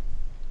 Basically,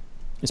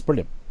 it's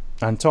brilliant.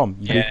 And Tom,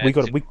 Yeah, we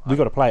got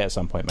to play it at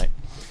some point, mate.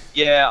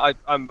 Yeah,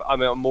 I'm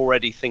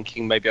already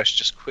thinking maybe I should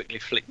just quickly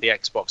flick the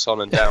Xbox on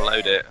and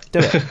download it. Do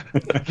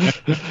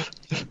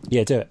it.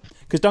 Yeah, do it.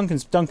 Because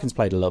Duncan's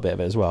played a little bit of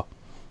it as well.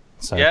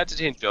 So Yeah, did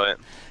he enjoy it?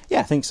 yeah,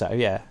 I think so.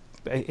 Yeah,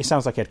 it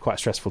sounds like he had quite a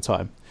stressful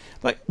time.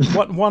 Like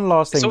one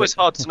last thing. It's always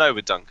hard to know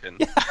with Duncan.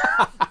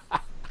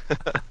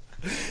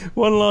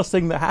 One last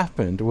thing that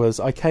happened was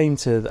I came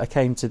to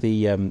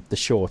the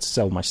shore to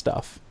sell my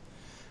stuff,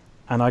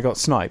 and I got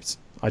sniped.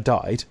 I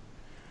died.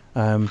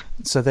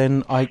 So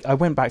then I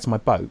went back to my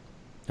boat,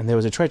 and there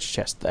was a treasure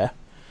chest there,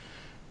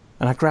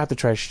 and I grabbed the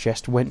treasure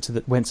chest, went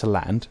to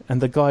land,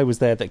 and the guy was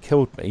there that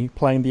killed me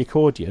playing the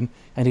accordion,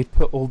 and he'd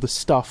put all the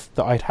stuff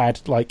that I'd had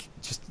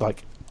just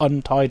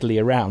untidily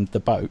around the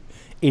boat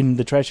in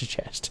the treasure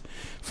chest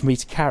for me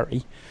to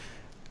carry,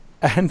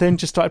 and then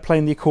just started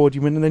playing the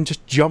accordion and then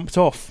just jumped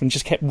off and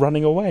just kept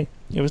running away.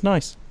 It was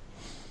nice.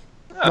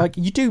 Like,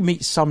 you do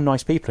meet some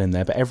nice people in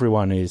there, but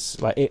everyone is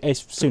like,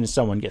 as soon as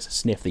someone gets a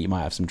sniff that you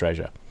might have some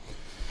treasure.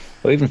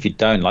 Or even if you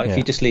don't, like Yeah. if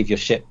you just leave your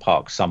ship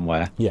parked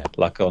somewhere, Yeah.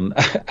 like on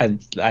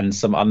and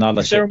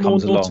another Is there a ship more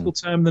comes nautical along.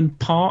 term than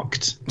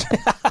parked?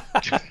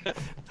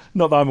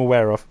 Not that I'm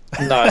aware of.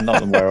 No,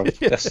 not aware of.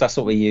 That's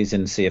what we use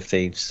in Sea of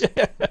Thieves.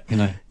 You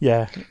know,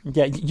 Yeah,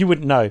 you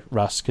wouldn't know,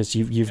 Russ, because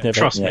you've never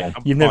Trust me, yeah.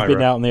 I'm you've never been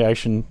pirate. out in the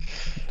ocean.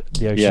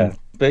 yeah.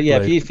 But yeah,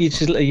 blue. if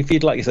you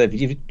like you said,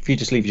 if you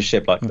just leave your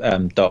ship like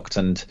docked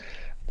and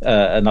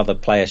another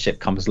player ship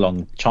comes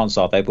along, chances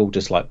are they will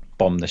just like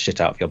bomb the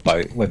shit out of your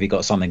boat, whether you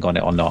got something on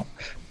it or not.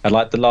 And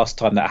like the last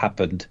time that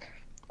happened,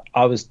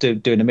 I was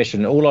doing a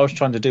mission, and all I was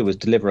trying to do was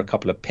deliver a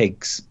couple of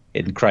pigs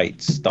in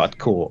crates that I'd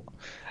caught.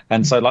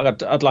 And so,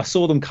 like, I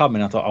saw them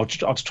coming. I thought, I'll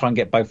just try and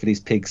get both of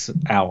these pigs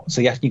out. So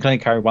yeah, you can only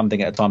carry one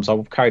thing at a time.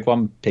 So I carried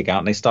one pig out,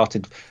 and they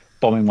started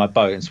bombing my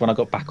boat. And so when I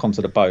got back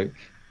onto the boat,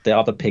 the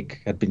other pig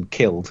had been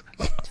killed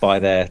by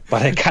their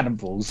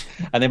cannonballs,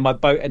 and then my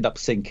boat ended up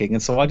sinking.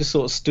 And so I just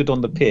sort of stood on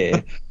the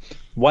pier,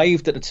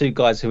 waved at the two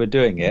guys who were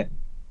doing it,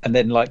 and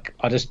then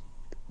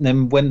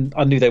then when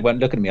I knew they weren't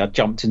looking at me, I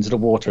jumped into the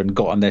water and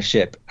got on their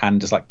ship and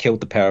just like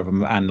killed the pair of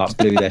them and like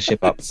blew their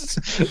ship up.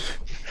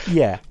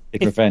 Yeah,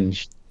 Big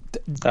revenge.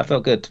 That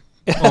felt good.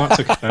 Oh, that's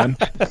a good turn.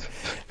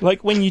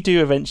 like when you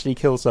do eventually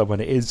kill someone,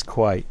 it is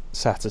quite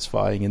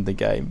satisfying in the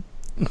game.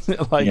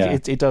 Like Yeah.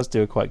 it does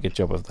do a quite good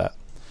job of that.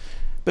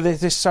 But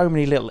there's so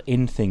many little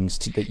in things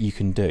that you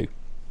can do.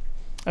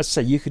 As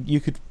I say, you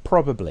could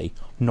probably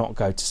not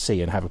go to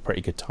sea and have a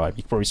pretty good time.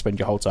 You could probably spend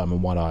your whole time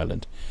on one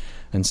island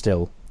and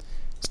still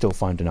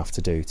find enough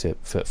to do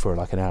for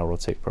like an hour or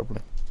two.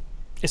 Probably,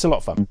 it's a lot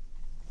of fun.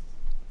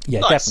 Yeah,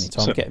 Nice. definitely,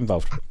 Tom, So- get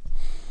involved.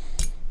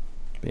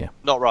 But yeah.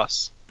 Not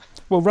Russ.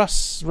 Well,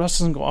 Russ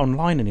hasn't got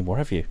online anymore,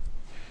 have you?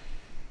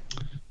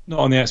 Not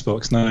on the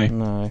Xbox, no.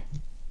 No.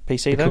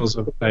 PC though? Because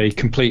of a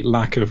complete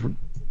lack of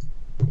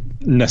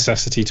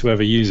necessity to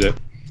ever use it.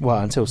 Well,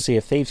 until Sea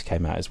of Thieves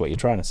came out is what you're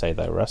trying to say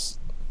though, Russ.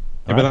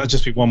 Yeah, but that'd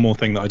just be one more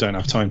thing that I don't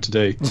have time to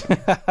do.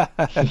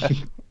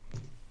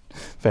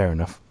 Fair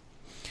enough.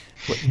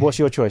 What's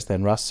your choice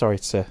then, Russ? Sorry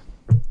to...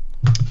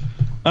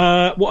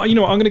 Well, you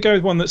know what? I'm going to go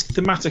with one that's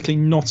thematically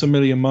not a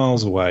million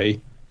miles away.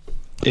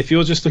 If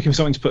you're just looking for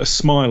something to put a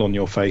smile on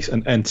your face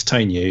and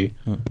entertain you,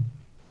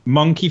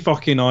 Monkey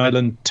Fucking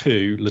Island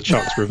 2: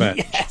 LeChuck's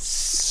Revenge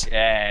Yes!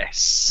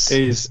 Yes.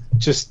 is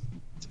just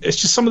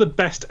some of the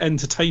best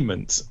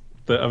entertainment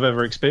that I've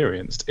ever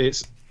experienced.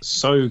 It's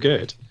so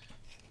good,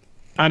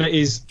 and it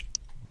is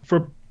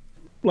for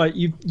like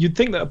you'd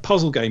think that a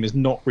puzzle game is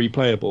not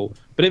replayable,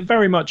 but it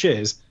very much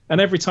is. And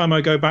every time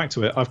I go back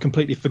to it, I've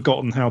completely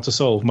forgotten how to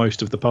solve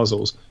most of the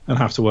puzzles and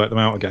have to work them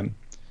out again.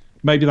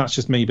 Maybe that's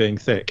just me being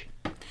thick.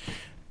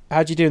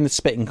 How'd you do in the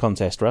spitting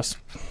contest, Russ?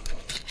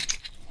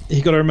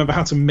 You got to remember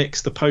how to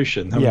mix the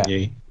potion, haven't Yeah.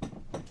 you?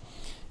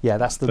 Yeah,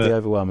 that's the But-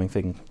 overwhelming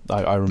thing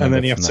I remember. And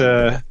then you from have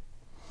that.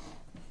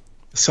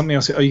 to something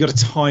else. Oh, you got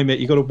to time it.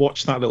 You got to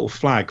watch that little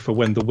flag for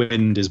when the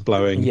wind is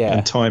blowing Yeah.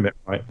 and time it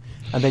right.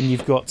 And then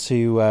you've got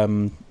to...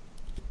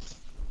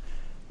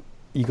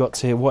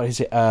 what is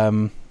it?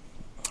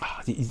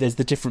 There's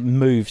the different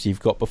moves you've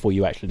got before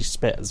you actually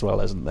spit as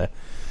well, isn't there?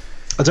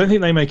 I don't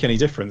think they make any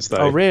difference though.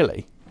 Oh,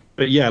 really?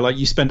 But yeah, like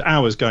you spend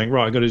hours going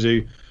right. I got to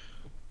do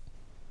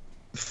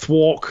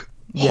thwark,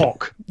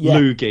 hock, Yeah.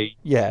 loogie.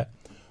 Yeah.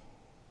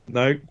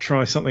 No,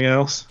 try something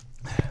else.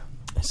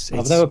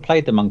 I've never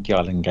played the Monkey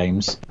Island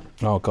games.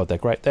 Oh god, they're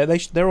great. They're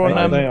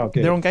on. They are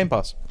good. They're on Game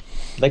Pass.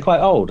 They're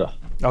quite old.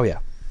 Oh yeah.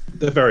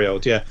 They're very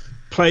old. Yeah,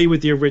 play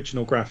with the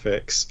original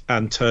graphics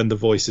and turn the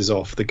voices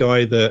off. The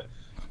guy that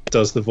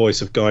does the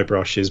voice of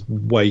Guybrush is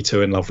way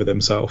too in love with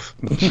himself.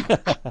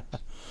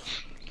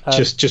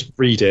 Just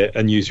read it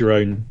and use your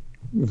own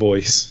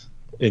voice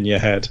in your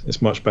head.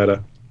 It's much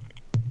better.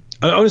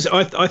 And honestly,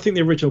 I think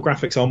the original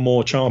graphics are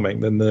more charming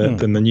than the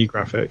new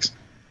graphics.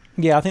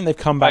 Yeah, I think they've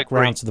come back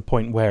agree. round to the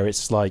point where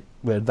it's like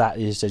where that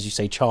is, as you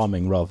say,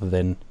 charming rather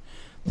than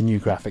the new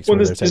graphics. Well,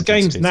 where there's they're attempting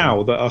games to do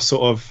now that are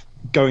sort of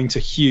going to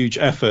huge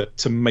effort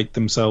to make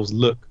themselves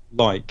look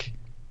like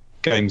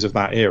games of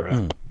that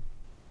era.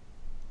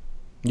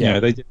 Yeah.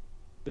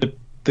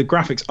 The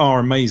graphics are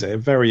amazing. They're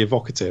very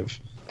evocative.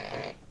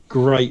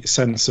 Great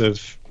sense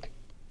of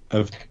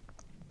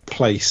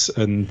place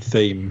and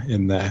theme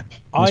in there.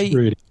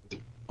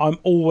 I'm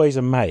always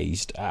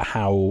amazed at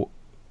how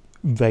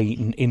they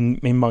in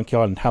Monkey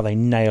Island how they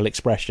nail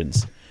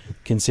expressions,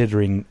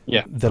 considering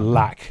the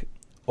lack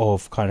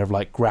of kind of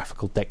like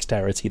graphical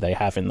dexterity they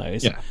have in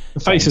those. Yeah, the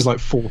face is like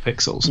 4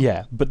 pixels.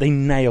 Yeah, but they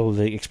nail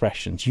the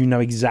expressions. You know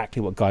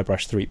exactly what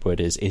Guybrush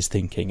Threepwood is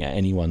thinking at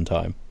any one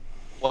time.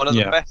 One of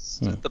the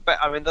best.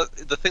 I mean,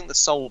 the thing that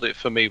sold it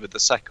for me with the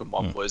second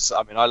one was,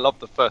 I mean, I loved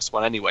the first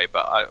one anyway,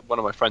 but one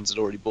of my friends had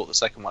already bought the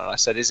second one, and I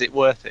said, "Is it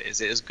worth it?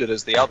 Is it as good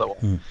as the other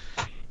one?"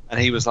 And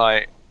he was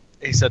like,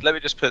 he said, "Let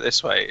me just put it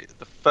this way: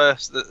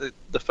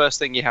 the first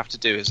thing you have to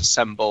do is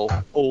assemble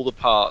all the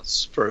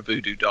parts for a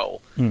voodoo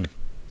doll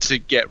to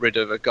get rid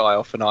of a guy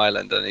off an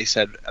island." And he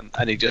said,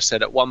 and he just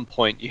said, at one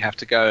point you have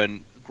to go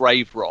and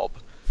grave rob,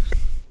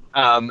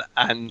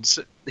 and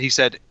he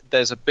said,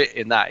 there's a bit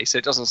in that. He said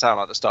it doesn't sound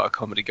like the start of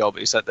Comedy Gold, but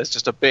he said there's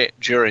just a bit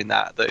during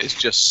that is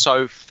just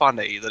so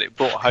funny that it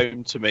brought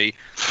home to me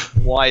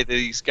why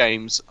these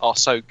games are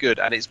so good,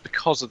 and it's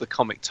because of the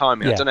comic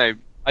timing. I don't know.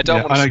 I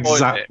don't want to spoil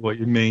exactly it. What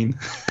you mean?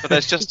 But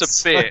there's just a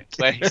bit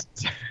where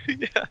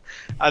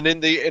and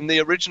in the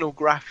original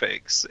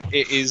graphics,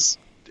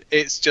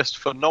 it's just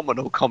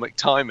phenomenal comic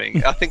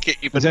timing. I think it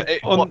even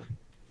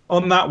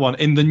on that one,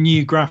 in the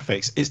new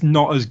graphics, it's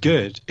not as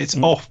good. It's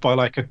off by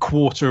like a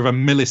quarter of a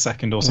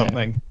millisecond or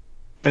something.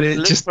 But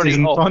it just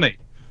isn't funny.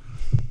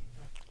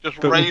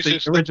 Just but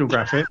raises the original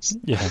graphics.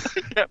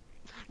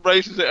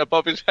 Raises it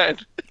above his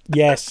head.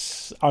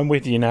 Yes, I'm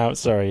with you now.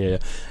 Sorry.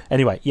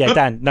 Anyway,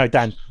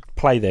 Dan,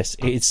 play this.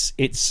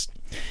 It's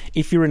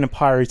if you're in a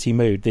piratey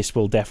mood, this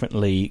will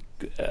definitely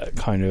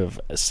kind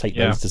of sate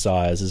those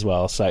desires as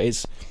well. So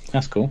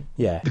that's cool.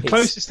 Yeah. The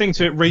closest thing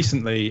to it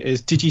recently is,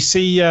 did you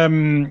see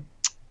that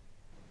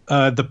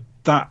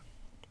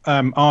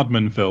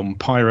Aardman film,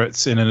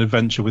 Pirates in an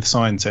Adventure with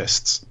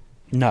Scientists?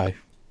 No.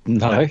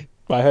 I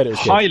heard it was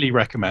highly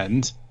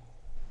recommend.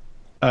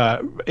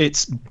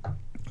 It's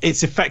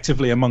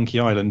effectively a Monkey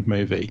Island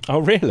movie. Oh,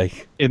 really?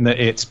 In that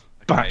it's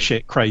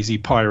batshit crazy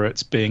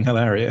pirates being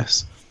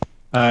hilarious.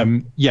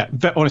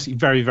 Honestly,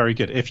 very, very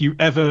good. If you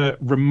ever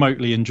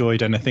remotely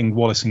enjoyed anything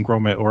Wallace and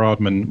Gromit or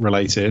Aardman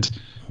related,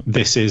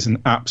 this is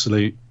an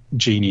absolute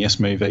genius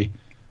movie.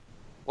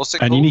 What's it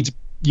called? And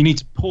you need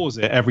to pause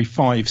it every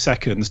 5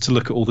 seconds to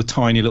look at all the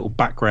tiny little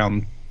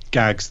background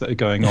gags that are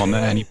going on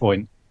at any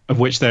point, of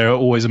which there are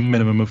always a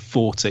minimum of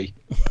 40.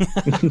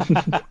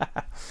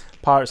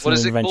 Pirates in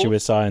an Adventure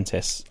with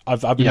Scientists.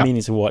 I've been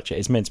meaning to watch it.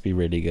 It's meant to be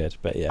really good,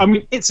 but yeah. I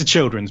mean, it's a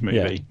children's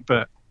movie,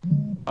 but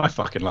I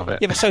fucking love it.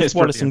 Yeah, but so is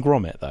Wallace and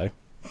Gromit, though.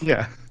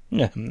 Yeah.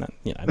 Yeah,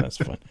 that's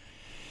fine.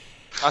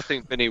 I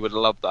think Vinny would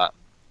love that.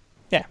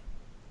 Yeah.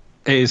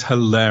 It is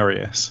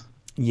hilarious.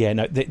 Yeah,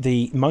 no,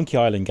 the Monkey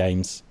Island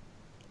games,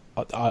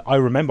 I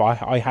remember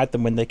I had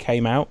them when they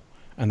came out,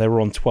 and they were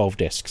on 12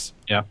 discs.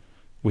 Yeah.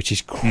 Which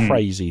is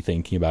crazy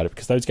thinking about it,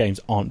 because those games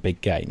aren't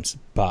big games,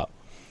 but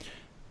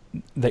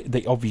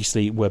they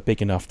obviously were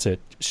big enough to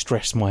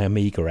stress my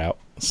Amiga out.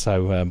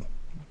 So,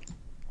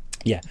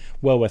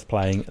 well worth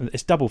playing.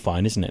 It's Double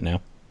Fine, isn't it,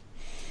 now?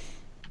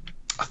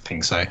 I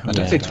think so. I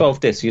don't think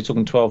 12 discs. You're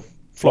talking 12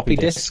 floppy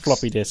discs?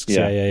 Floppy discs,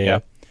 yeah.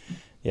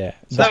 So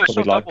that's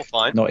probably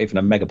like not even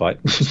a megabyte.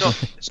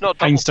 It's not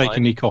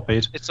painstakingly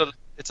copied. It's a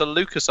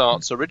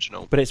LucasArts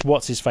original. But it's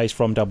what's his face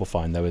from Double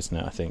Fine, though, isn't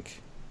it? I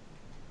think.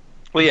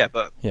 Well, yeah,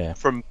 but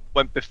from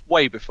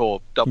way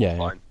before Double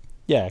Fine.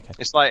 Yeah, okay.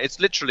 It's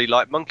literally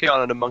like Monkey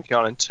Island and Monkey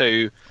Island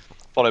 2,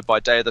 followed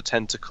by Day of the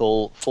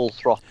Tentacle, Full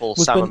Throttle,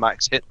 Sam and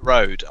Max Hit the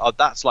Road.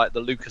 That's like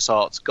the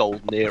LucasArts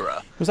golden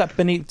era. Was that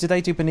Did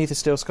they do Beneath the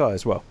Steel Sky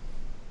as well?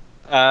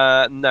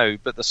 No,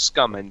 but the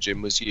Scum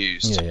engine was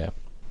used. Yeah.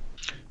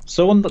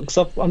 So I'm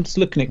just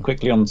looking at it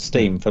quickly on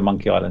Steam for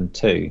Monkey Island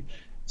 2.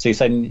 So you're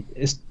saying,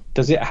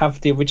 does it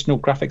have the original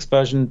graphics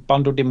version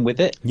bundled in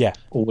with it? Yeah.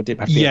 Or would it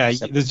have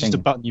there's just a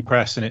button you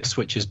press and it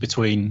switches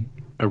between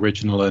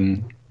original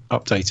and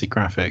updated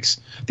graphics.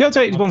 The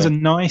updated ones are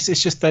nice.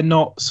 It's just they're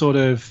not sort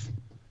of.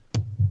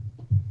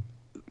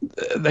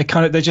 They're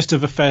just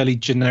of a fairly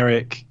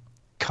generic,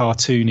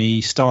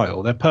 cartoony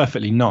style. They're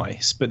perfectly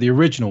nice, but the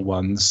original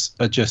ones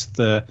are just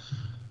the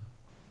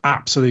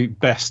absolute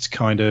best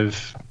kind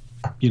of,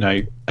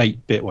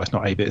 8-bit. Well, it's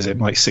not 8-bit, is it?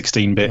 Like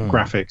 16-bit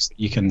graphics that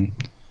you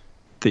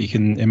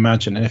can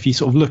imagine. And if you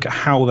sort of look at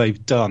how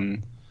they've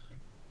done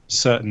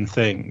certain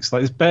things, like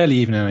there's barely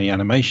even any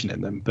animation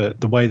in them, but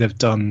the way they've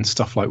done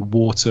stuff like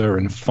water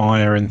and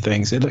fire and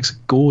things, it looks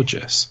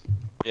gorgeous.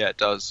 Yeah, it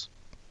does.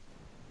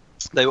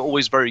 They were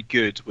always very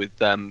good with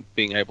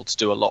being able to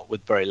do a lot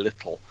with very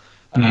little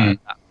at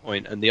that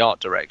point, and the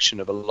art direction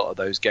of a lot of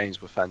those games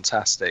were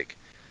fantastic.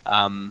 You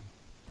can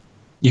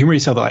really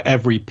tell that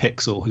every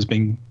pixel has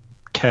been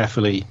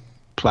carefully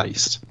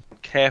placed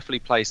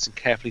and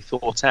carefully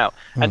thought out,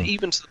 and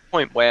even to the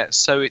point where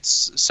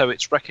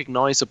it's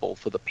recognizable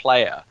for the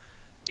player,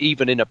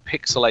 even in a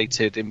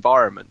pixelated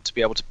environment, to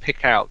be able to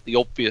pick out the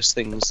obvious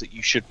things that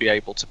you should be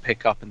able to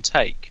pick up and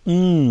take.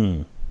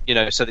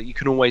 so that you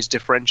can always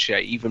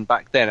differentiate even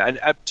back then. And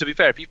to be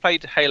fair, if you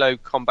played Halo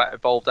Combat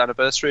Evolved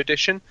Anniversary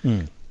Edition,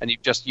 and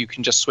you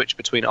can just switch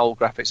between old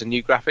graphics and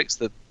new graphics,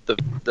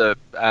 the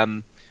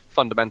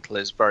fundamental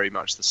is very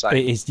much the same.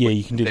 It is, yeah.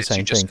 You can do the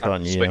same thing,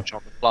 can't you? Switch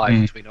on the fly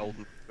between old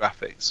and new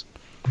graphics.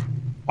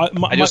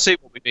 And you'll see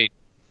what we mean.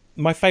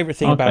 My favourite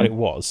thing about it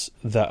was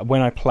that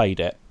when I played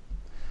it,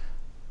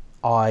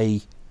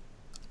 I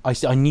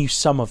knew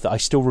some of that. I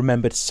still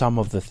remembered some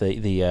of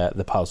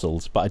the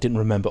puzzles, but I didn't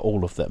remember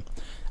all of them.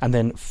 And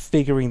then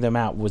figuring them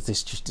out was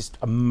this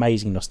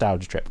amazing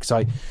nostalgia trip, because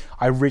I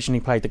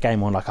originally played the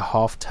game on like a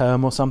half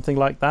term or something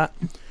like that,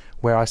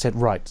 where I said,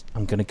 right,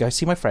 I'm going to go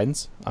see my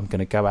friends, I'm going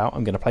to go out,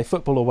 I'm going to play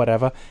football or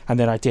whatever, and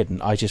then I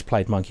didn't. I just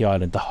played Monkey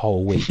Island the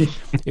whole week.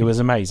 It was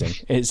amazing.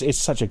 It's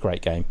such a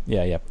great game.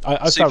 Yeah.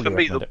 I thoroughly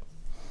recommend it.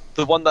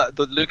 The one the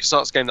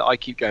LucasArts game that I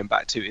keep going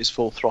back to is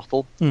Full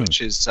Throttle,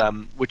 which is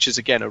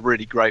again a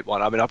really great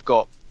one. I mean, I've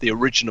got the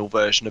original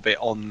version of it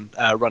on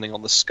running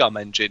on the Scum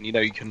engine.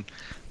 You can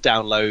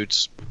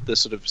download the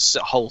sort of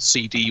whole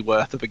CD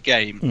worth of a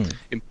game,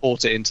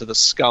 import it into the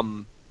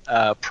Scum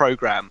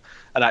program,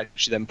 and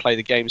actually then play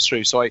the games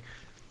through. So I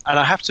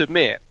have to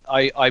admit,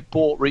 I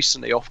bought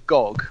recently off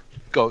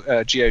GOG.com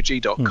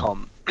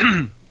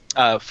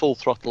Full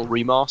Throttle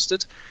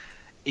Remastered.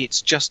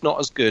 It's just not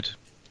as good.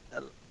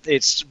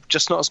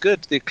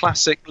 The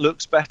classic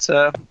looks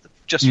better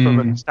just from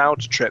a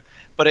nostalgia trip,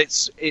 but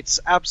it's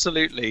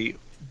absolutely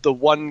the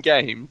one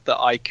game that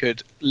I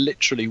could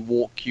literally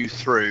walk you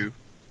through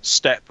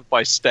step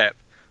by step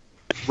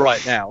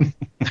right now.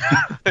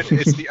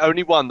 It's the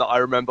only one that I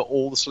remember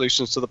all the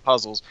solutions to the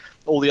puzzles.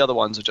 All the other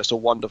ones are just a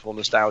wonderful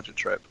nostalgia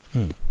trip.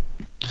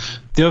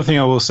 The other thing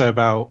I will say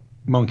about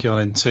Monkey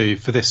Island 2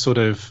 for this sort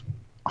of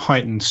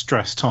heightened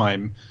stress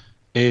time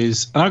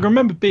is, and I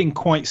remember being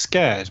quite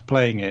scared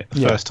playing it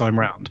the first time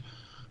round,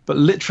 but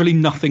literally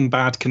nothing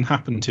bad can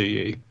happen to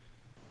you.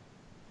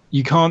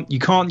 You can't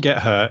get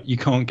hurt, you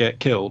can't get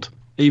killed,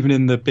 even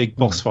in the big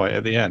boss fight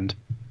at the end.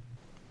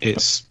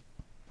 It's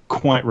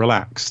quite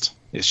relaxed.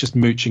 It's just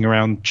mooching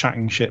around,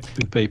 chatting shit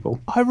with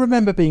people. I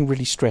remember being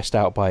really stressed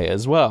out by it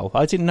as well.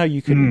 I didn't know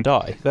you couldn't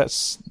die.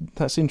 That's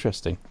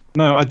interesting.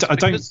 No, I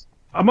don't.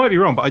 I might be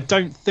wrong, but I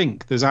don't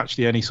think there's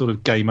actually any sort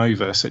of game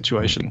over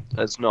situation.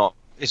 There's not.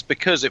 It's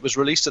because it was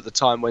released at the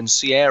time when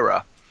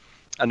Sierra,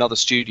 another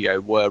studio,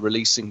 were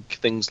releasing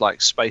things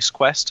like Space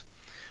Quest,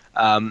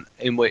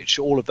 in which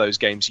all of those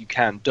games you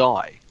can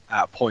die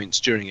at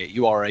points during it.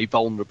 You are a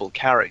vulnerable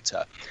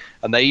character.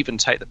 And they even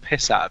take the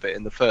piss out of it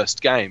in the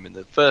first game. In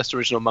the first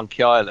original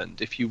Monkey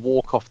Island, if you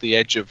walk off the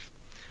edge of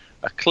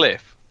a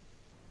cliff,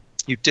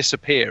 you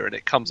disappear and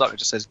it comes up and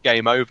just says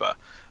game over,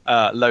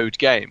 load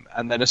game.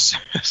 And then as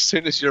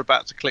soon as you're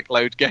about to click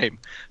load game,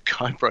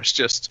 Guybrush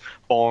just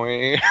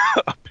boing,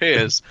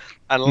 appears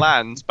and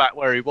lands back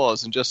where he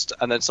was, and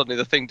then suddenly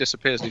the thing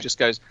disappears and he just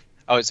goes,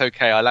 oh, it's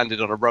okay, I landed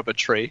on a rubber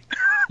tree.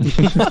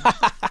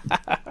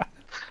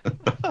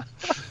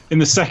 In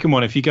the second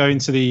one, if you go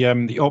into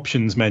the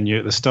options menu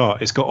at the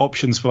start, it's got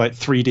options for like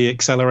 3D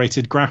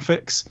accelerated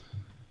graphics.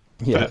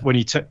 Yeah. But when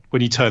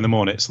you turn them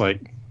on, it's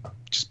like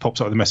just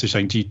pops up with a message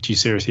saying, "Do you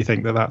seriously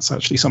think that that's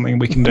actually something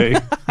we can do?"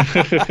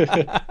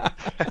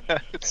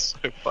 It's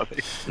so funny.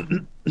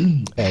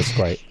 Yeah, it's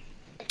great.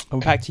 Well,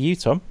 back to you,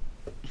 Tom.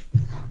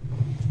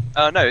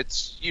 No,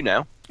 it's you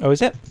now. Oh,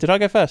 is it? Did I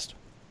go first?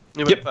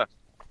 You went first.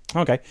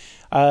 Okay.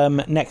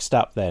 Next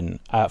up, then,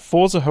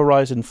 Forza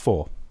Horizon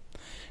 4.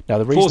 Now,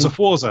 the reason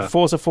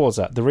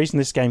Forza. The reason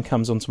this game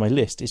comes onto my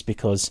list is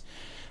because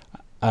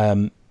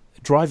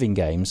driving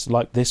games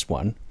like this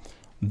one,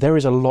 there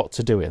is a lot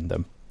to do in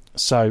them.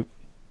 So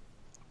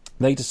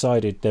they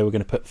decided they were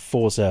going to put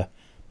Forza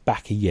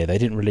back a year. They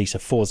didn't release a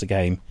Forza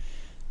game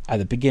at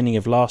the beginning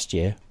of last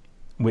year,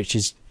 which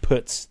has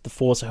put the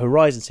Forza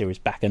Horizon series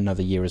back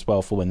another year as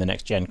well for when the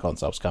next gen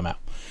consoles come out,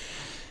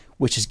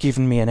 which has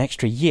given me an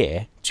extra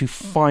year to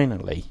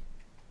finally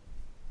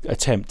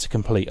attempt to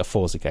complete a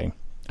Forza game.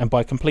 And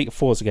by complete a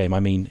Forza game, I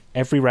mean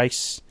every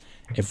race,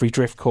 every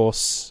drift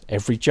course,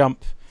 every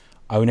jump,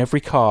 own every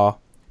car,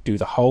 do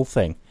the whole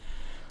thing.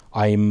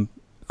 I'm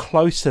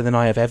closer than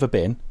I have ever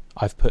been.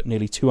 I've put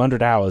nearly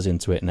 200 hours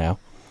into it now.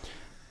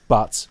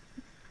 But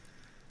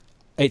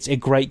it's a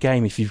great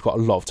game if you've got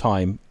a lot of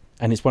time.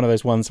 And it's one of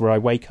those ones where I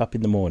wake up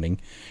in the morning,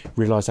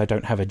 realise I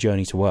don't have a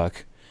journey to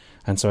work.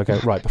 And so I go,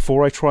 right,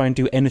 before I try and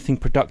do anything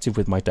productive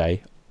with my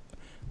day,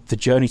 the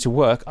journey to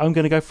work, I'm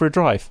going to go for a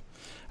drive.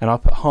 And I'll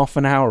put half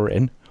an hour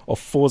in of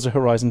Forza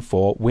Horizon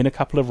 4, win a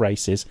couple of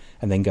races,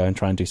 and then go and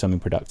try and do something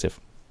productive.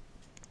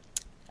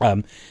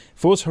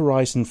 Forza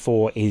Horizon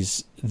 4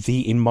 is,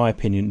 in my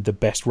opinion, the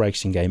best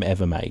racing game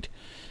ever made,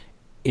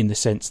 in the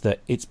sense that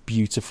it's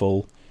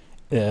beautiful.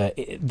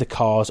 The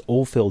cars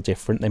all feel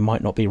different. They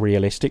might not be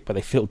realistic, but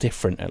they feel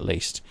different at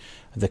least.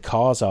 The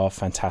cars are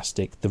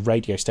fantastic. The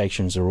radio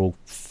stations are all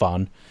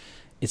fun.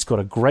 It's got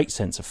a great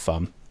sense of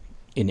fun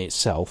in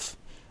itself.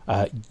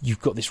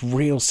 You've got this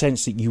real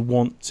sense that you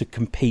want to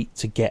compete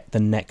to get the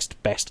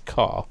next best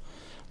car.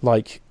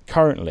 Like,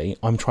 currently,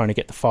 I'm trying to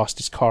get the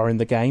fastest car in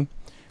the game,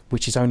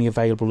 which is only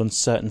available on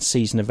certain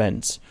season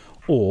events,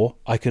 or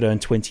I could earn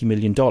 $20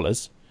 million,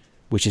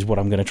 which is what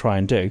I'm going to try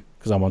and do,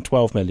 because I'm on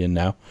 12 million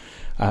now,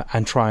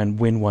 and try and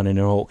win one in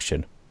an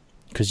auction,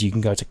 because you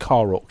can go to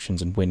car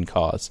auctions and win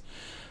cars.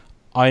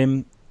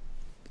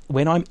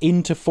 When I'm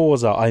into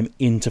Forza, I'm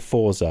into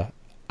Forza,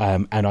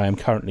 and I am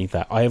currently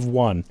that. I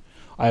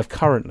have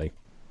currently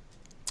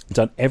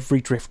done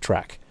every drift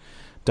track,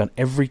 done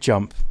every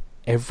jump,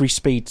 every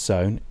speed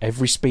zone,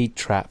 every speed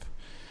trap.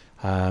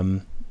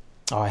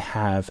 I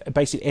have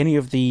basically any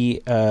of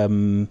the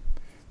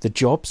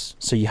jobs.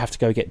 So you have to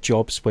go get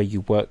jobs where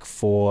you work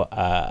for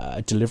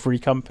a delivery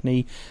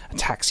company, a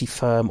taxi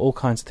firm, all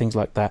kinds of things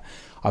like that.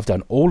 I've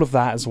done all of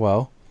that as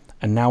well,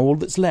 and now all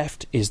that's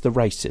left is the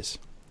races.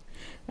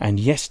 And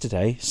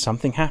yesterday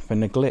something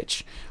happened, a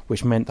glitch,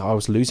 which meant that I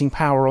was losing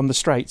power on the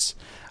straights,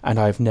 and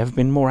I've never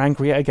been more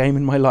angry at a game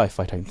in my life,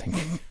 I don't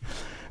think.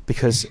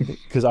 because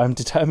I'm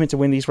determined to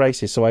win these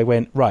races. So I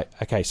went, right,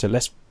 okay, so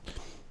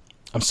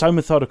I'm so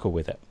methodical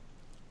with it.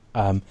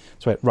 So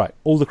right,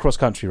 all the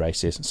cross-country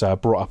races. So I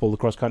brought up all the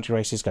cross-country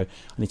races. I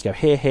need to go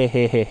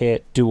here,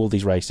 do all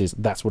these races.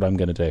 That's what I'm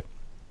going to do.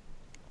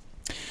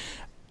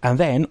 And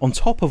then, on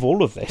top of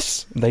all of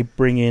this, they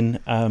bring in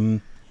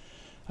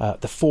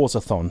the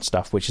Forzathon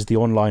stuff, which is the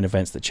online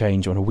events that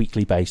change on a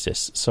weekly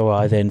basis. So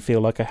I then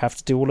feel like I have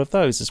to do all of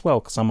those as well,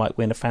 because I might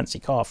win a fancy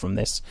car from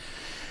this.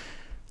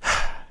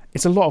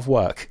 It's a lot of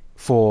work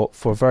for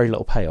very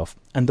little payoff.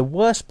 And the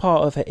worst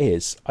part of it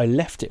is, I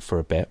left it for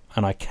a bit,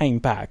 and I came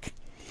back,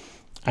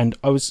 and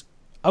I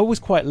always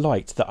quite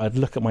liked that I'd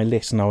look at my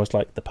list, and I was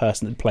like the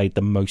person that played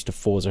the most of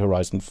Forza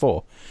Horizon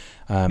 4.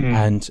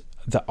 And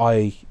that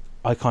I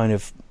kind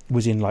of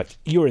was in, like,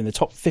 you're in the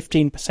top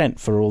 15%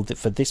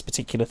 for this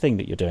particular thing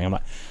that you're doing. I'm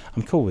like,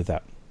 I'm cool with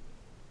that.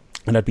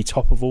 And I'd be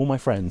top of all my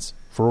friends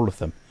for all of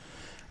them.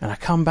 And I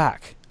come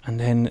back, and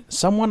then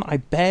someone I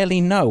barely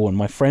know on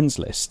my friends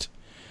list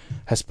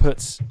has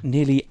put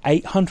nearly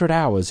 800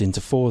 hours into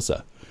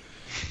Forza,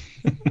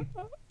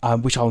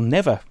 which I'll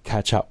never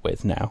catch up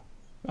with now,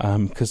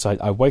 because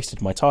I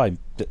wasted my time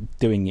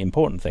doing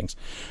important things,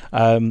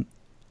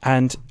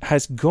 and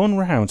has gone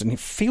round, and it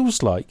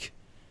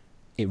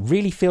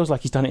really feels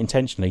like he's done it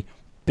intentionally,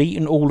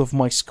 beaten all of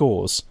my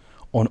scores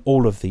on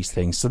all of these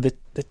things. So the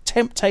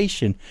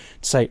temptation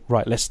to say,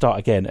 right, let's start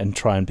again and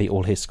try and beat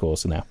all his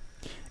scores now,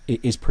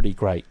 it is pretty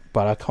great,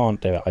 but I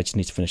can't do it. I just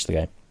need to finish the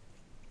game.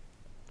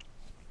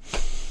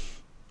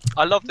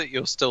 I love that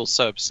you're still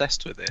so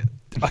obsessed with it.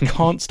 I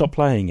can't stop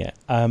playing it.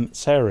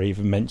 Sarah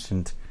even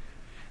mentioned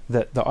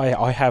that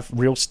I have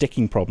real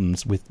sticking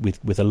problems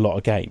with a lot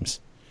of games,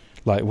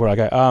 like where I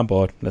go, I'm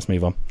bored, let's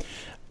move on.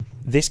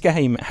 This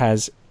game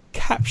has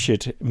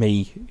captured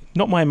me,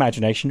 not my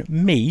imagination,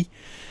 me,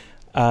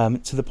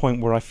 to the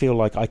point where I feel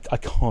like I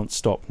can't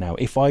stop now.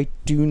 If I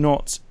do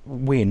not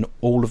win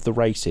all of the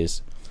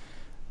races,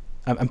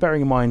 and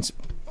bearing in mind,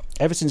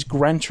 ever since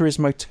Gran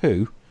Turismo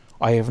 2,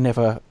 I have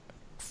never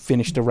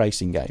finished a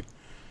racing game.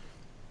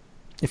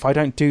 If I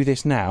don't do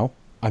this now,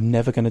 I'm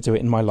never going to do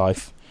it in my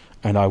life,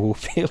 and I will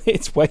feel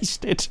it's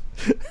wasted.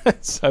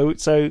 so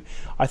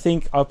I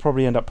think I'll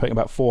probably end up putting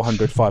about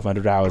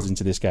 400-500 hours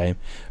into this game,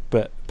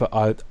 but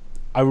I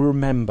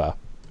remember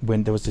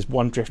when there was this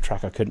one drift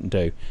track I couldn't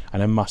do,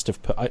 and I must have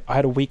I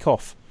had a week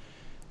off,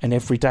 and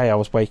every day I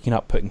was waking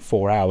up putting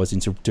 4 hours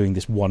into doing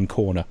this one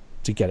corner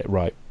to get it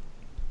right.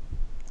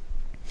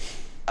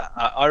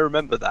 I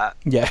remember that.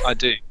 Yeah, I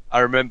do.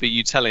 I remember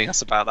you telling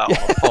us about that on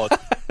the pod.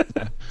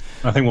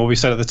 I think what we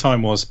said at the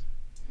time was,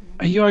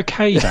 "Are you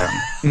okay, Dan?"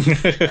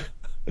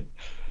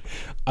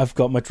 I've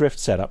got my drift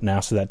set up now,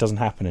 so that doesn't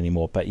happen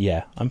anymore. But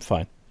yeah, I'm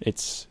fine.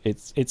 It's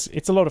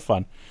a lot of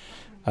fun.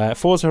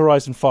 Forza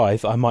Horizon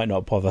 5, I might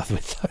not bother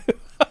with though.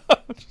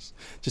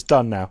 Just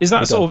done now. Is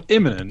that sort of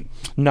imminent?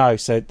 No,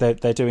 so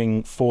they're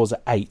doing Forza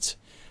 8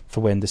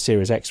 for when the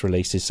Series X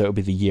releases, so it'll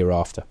be the year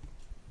after.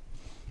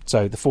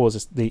 So the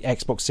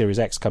Xbox Series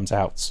X comes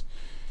out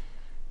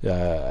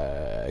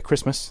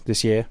Christmas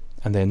this year,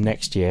 and then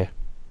next year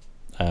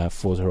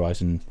Forza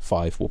Horizon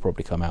 5 will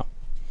probably come out.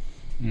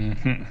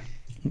 Mm-hmm.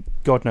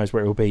 God knows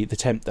where it will be.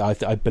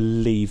 I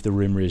believe the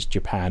rumour is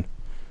Japan,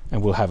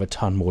 and we'll have a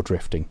ton more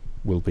drifting.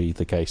 Will be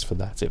the case for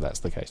that, if that's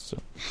the case.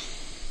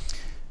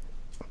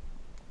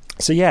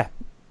 So yeah,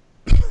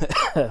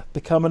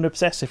 become an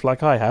obsessive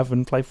like I have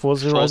and play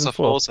Forza Horizon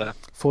 4.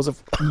 Forza.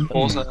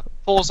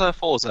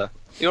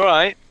 You all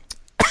right?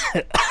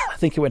 I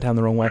think it went down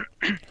the wrong way.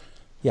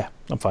 Yeah,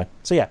 I'm fine.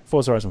 So yeah,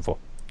 Forza Horizon 4.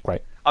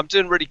 Great. I'm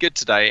doing really good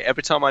today.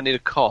 Every time I need a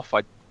cough,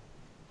 I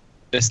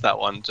missed that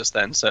one just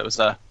then, so it was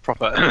a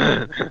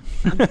proper...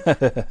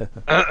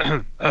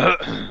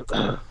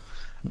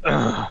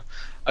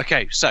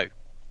 Okay, so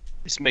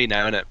it's me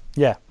now, isn't it?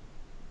 Yeah.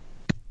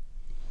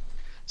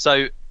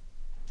 So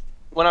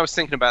when I was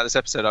thinking about this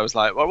episode, I was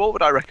like, well, what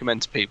would I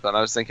recommend to people? And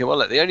I was thinking, well,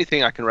 look, the only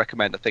thing I can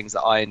recommend are things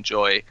that I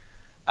enjoy.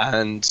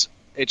 And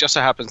it just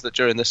so happens that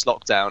during this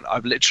lockdown,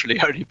 I've literally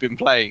only been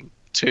playing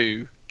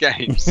 2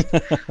 games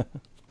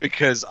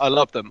because I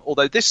love them.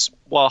 Although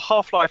while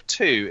Half-Life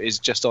 2 is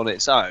just on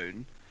its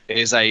own,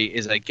 is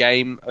a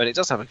game, and it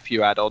does have a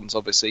few add-ons,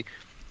 obviously.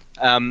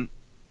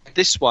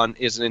 This one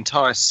is an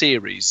entire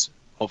series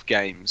of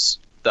games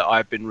that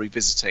I've been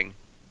revisiting,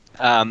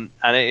 and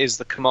it is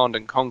the Command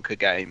and Conquer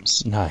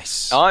games.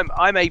 Nice.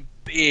 I'm a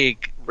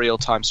big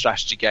real-time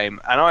strategy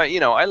game, and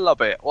I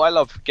love it. I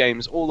love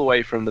games all the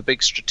way from the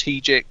big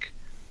strategic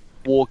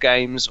war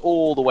games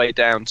all the way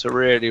down to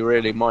really,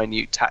 really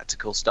minute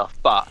tactical stuff.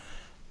 But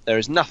there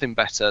is nothing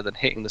better than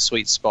hitting the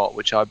sweet spot,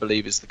 which I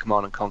believe is the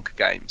Command and Conquer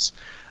games,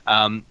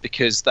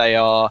 because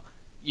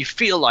you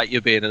feel like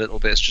you're being a little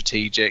bit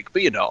strategic,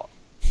 but you're not.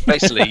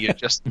 Basically, you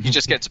just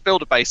get to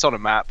build a base on a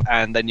map,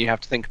 and then you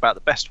have to think about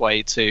the best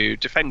way to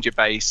defend your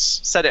base,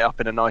 set it up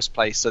in a nice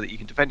place so that you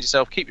can defend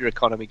yourself, keep your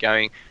economy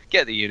going,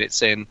 get the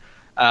units in,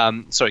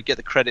 get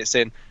the credits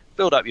in,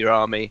 build up your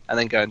army, and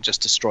then go and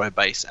just destroy a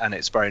base. And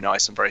it's very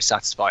nice and very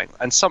satisfying.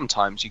 And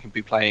sometimes you can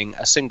be playing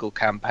a single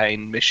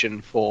campaign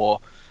mission for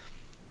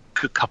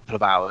a couple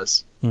of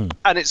hours,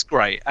 and it's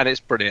great and it's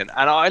brilliant,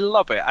 and I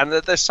love it. And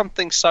there's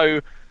something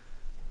so.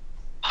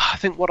 I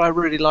think what I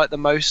really like the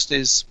most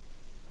is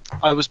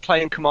I was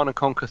playing Command and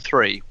Conquer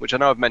 3, which I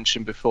know I've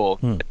mentioned before,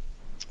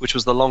 which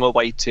was the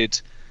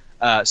long-awaited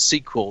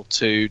sequel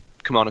to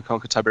Command and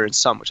Conquer Tiberian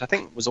Sun, which I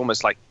think was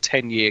almost like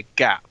 10-year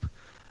gap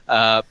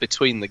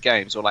between the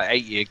games, or like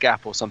 8-year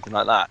gap or something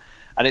like that.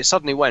 And it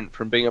suddenly went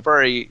from being a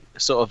very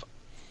sort of,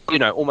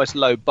 almost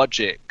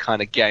low-budget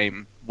kind of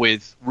game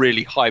with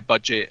really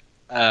high-budget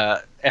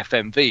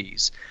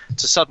FMVs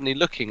to suddenly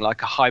looking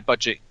like a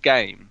high-budget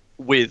game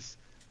with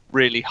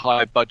really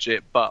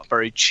high-budget but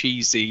very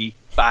cheesy,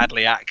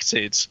 badly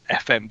acted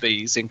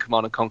FMVs in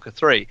Command and Conquer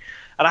 3.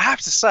 And I have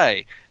to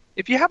say,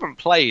 if you haven't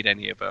played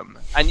any of them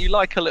and you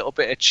like a little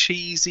bit of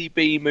cheesy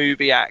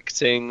B-movie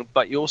acting,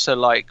 but you also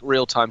like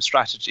real-time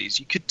strategies,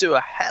 you could do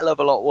a hell of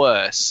a lot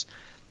worse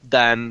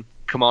than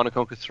Command and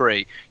Conquer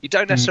 3. You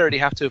don't necessarily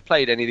have to have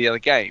played any of the other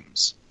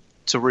games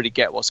to really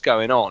get what's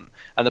going on.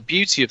 And the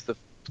beauty of the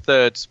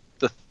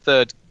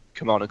third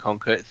Command and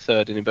Conquer,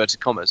 third in inverted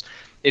commas,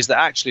 is that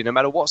actually no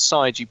matter what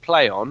side you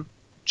play on,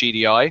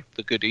 GDI,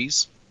 the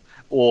goodies,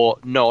 or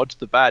Nod,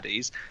 the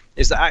baddies,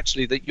 is that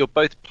actually that you're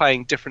both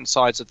playing different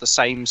sides of the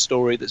same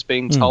story that's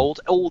being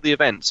told. All the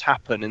events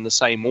happen in the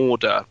same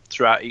order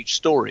throughout each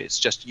story. It's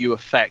just you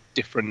affect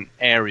different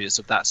areas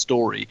of that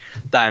story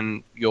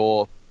than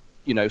your,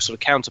 sort of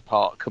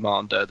counterpart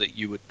commander that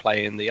you would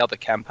play in the other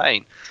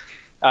campaign.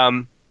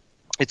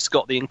 It's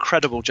got the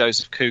incredible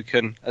Joseph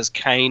Kuchen as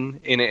Kane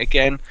in it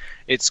again.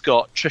 It's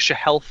got Trisha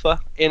Helfer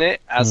in it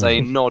as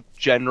a Nod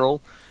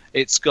general.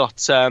 It's got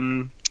Is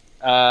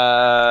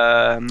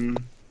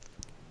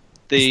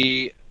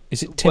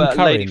it Tim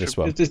Curry in this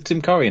one? Is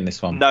Tim Curry in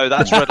this one? No,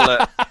 that's Red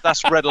Alert.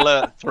 That's Red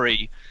Alert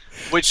 3,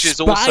 which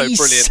is also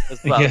brilliant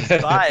as well.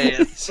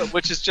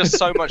 Which is just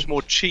so much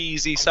more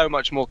cheesy, so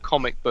much more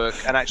comic book,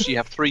 and actually you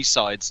have 3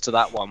 sides to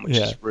that one, which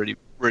is really,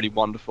 really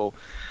wonderful.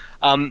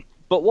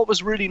 But what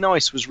was really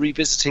nice was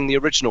revisiting the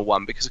original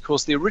one, because of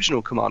course the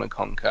original Command and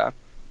Conquer,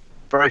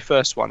 very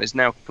first one, is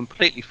now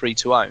completely free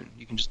to own.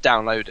 You can just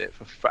download it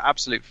for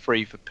absolute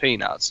free for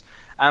peanuts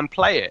and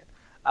play it.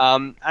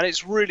 And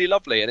it's really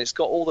lovely, and it's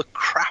got all the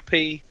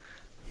crappy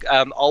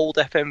old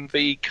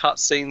FMV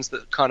cutscenes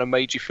that kind of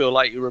made you feel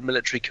like you were a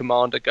military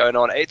commander going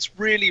on. It's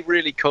really,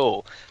 really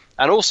cool.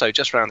 And also,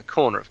 just around the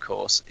corner, of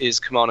course,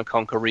 is Command &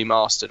 Conquer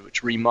Remastered,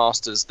 which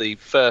remasters the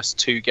first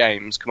 2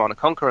 games, Command &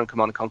 Conquer and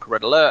Command & Conquer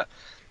Red Alert.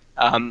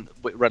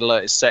 Red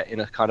Alert is set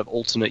in a kind of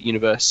alternate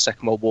universe,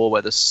 Second World War,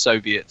 where the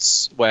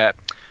Soviets, where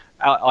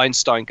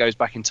Einstein goes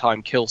back in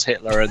time, kills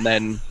Hitler, and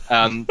then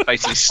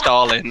basically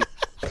Stalin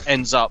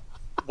ends up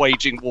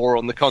waging war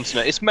on the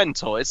continent. It's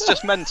mental. It's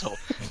just mental.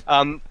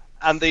 And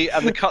the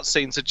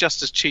cutscenes are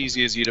just as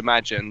cheesy as you'd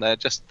imagine. They're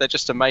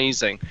just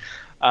amazing.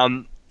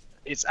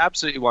 It's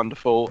absolutely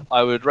wonderful.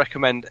 I would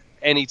recommend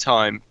any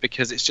time,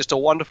 because it's just a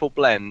wonderful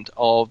blend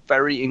of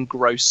very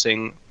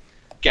engrossing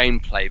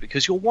gameplay,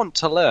 because you'll want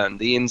to learn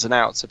the ins and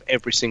outs of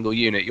every single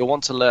unit. You'll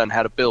want to learn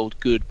how to build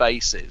good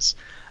bases.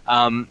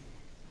 And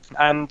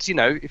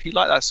if you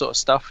like that sort of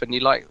stuff and you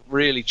like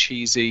really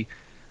cheesy,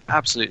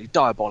 absolutely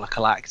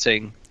diabolical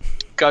acting,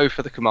 go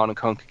for the Command &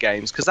 Conquer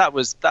games, because that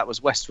was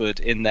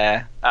Westwood at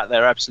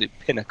their absolute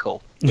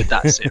pinnacle with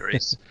that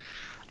series.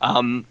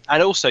 And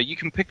also you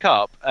can pick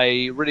up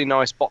a really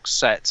nice box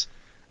set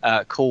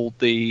called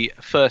the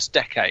First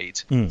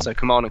Decade. So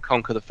Command &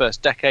 Conquer the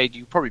First Decade,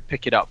 you probably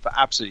pick it up for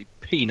absolutely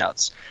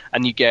peanuts,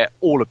 and you get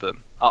all of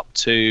them up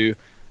to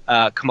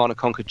Command &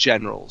 Conquer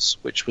Generals,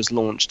 which was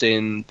launched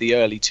in the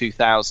early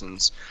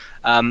 2000s.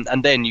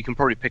 And then you can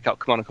probably pick up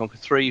Command & Conquer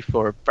 3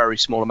 for a very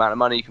small amount of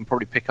money. You can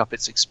probably pick up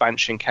its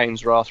expansion,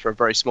 Kane's Wrath, for a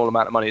very small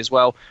amount of money as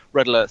well.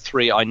 Red Alert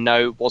 3, I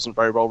know, wasn't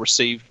very well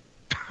received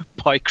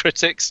by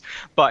critics,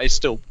 but it's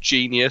still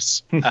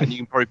genius, and you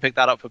can probably pick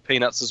that up for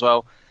peanuts as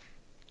well.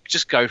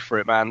 Just go for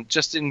it, man.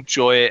 Just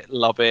enjoy it,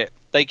 love it.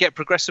 They get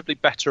progressively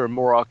better and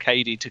more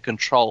arcadey to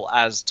control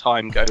as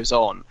time goes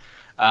on.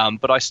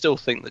 But I still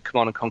think that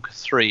Command & Conquer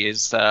 3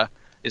 is a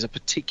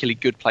particularly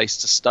good place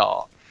to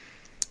start,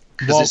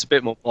 because it's a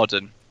bit more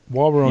modern.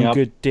 While we're on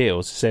good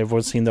deals, has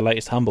everyone seen the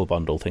latest Humble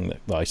Bundle thing that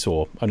I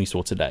only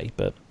saw today?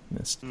 But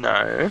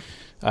no.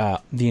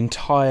 The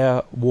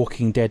entire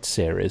Walking Dead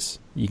series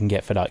you can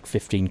get for like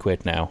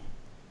 £15 now.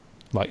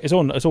 Like it's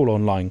all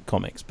online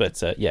comics, but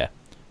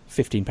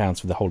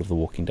 £15 for the whole of the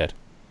Walking Dead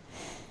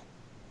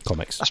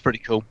comics. That's pretty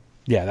cool.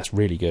 Yeah, that's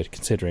really good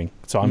considering.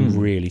 So I'm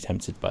really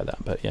tempted by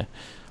that. But yeah,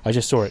 I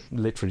just saw it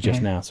literally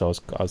just now, so I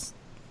was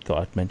thought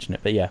I'd mention it.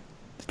 But yeah,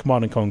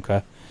 Command and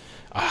Conquer.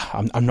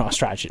 I'm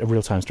not a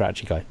real-time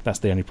strategy guy. That's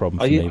the only problem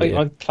for me.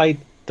 I played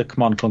the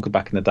Command and Conquer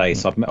back in the day,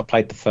 so I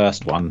played the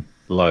first one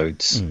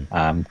loads,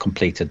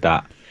 completed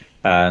that,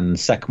 and the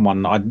second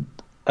one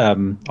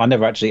I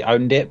never actually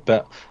owned it,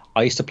 but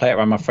I used to play it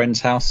around my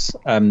friend's house.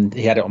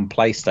 He had it on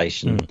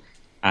PlayStation,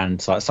 and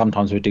so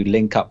sometimes we'd do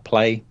link-up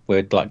play.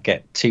 We'd like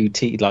get he'd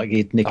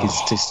nick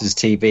his sister's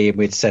TV, and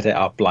we'd set it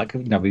up like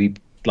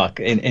we'd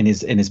like in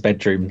his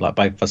bedroom, like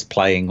both of us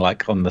playing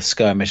like on the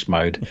skirmish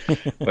mode,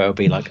 where it would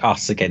be like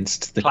us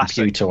against the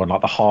computer on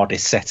like the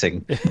hardest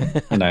setting,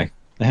 and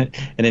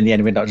in the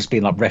end we ended up just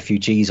being like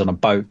refugees on a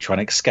boat trying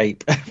to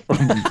escape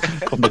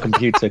from the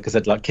computer because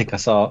they'd like kick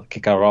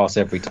our ass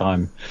every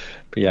time.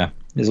 But yeah,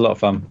 it was a lot of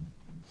fun.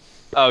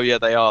 Oh yeah,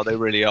 they are. They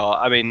really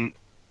are. I mean,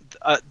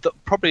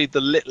 probably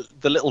the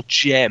little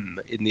gem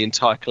in the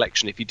entire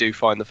collection, if you do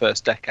find the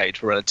first decade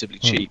for relatively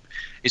cheap,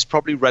 is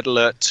probably Red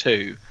Alert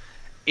 2.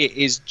 It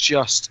is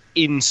just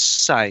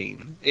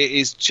insane. It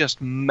is just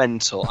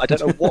mental. I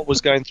don't know what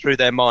was going through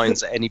their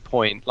minds at any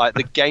point. Like,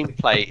 the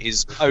gameplay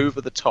is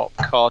over the top,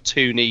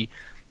 cartoony,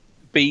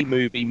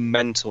 B-movie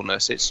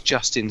mentalness. It's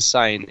just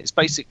insane. It's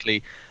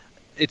basically,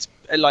 it's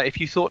like if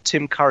you thought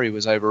Tim Curry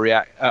was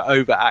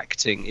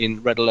overacting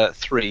in Red Alert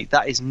 3,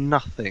 that is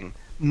nothing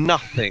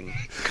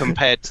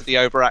compared to the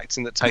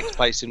overacting that takes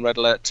place in Red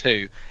Alert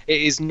 2.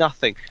 It is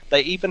nothing. They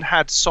even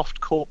had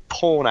softcore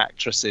porn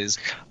actresses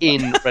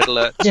in Red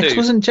Alert 2. Yes,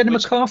 wasn't Jenny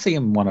McCarthy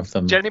in one of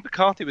them? Jenny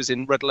McCarthy was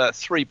in Red Alert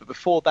 3, but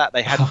before that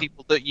they had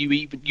people that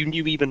you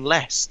knew even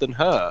less than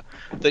her,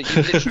 that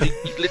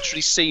you've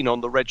literally seen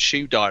on the Red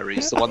Shoe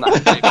Diaries, the one that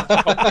had David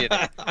Duchovny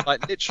in it.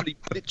 Like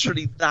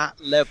literally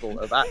that level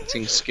of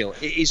acting skill.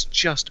 It is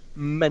just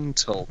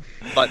mental.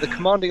 Like the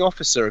commanding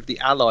officer of the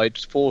Allied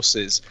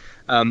forces,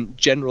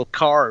 General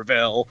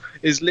Carville,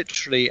 is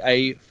literally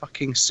a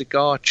fucking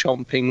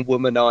cigar-chomping,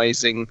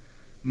 womanizing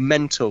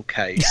mental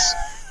case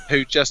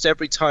who just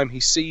every time he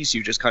sees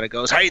you just kind of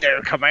goes, "Hey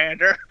there,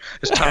 Commander,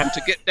 it's time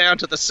to get down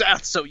to the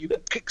south so you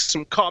can kick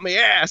some commie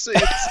ass."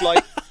 It's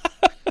like,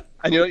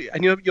 and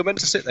you're meant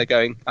to sit there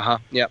going,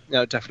 yeah,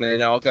 no, definitely,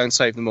 no, I'll go and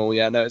save them all.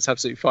 Yeah, no, it's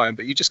absolutely fine.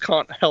 But you just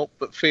can't help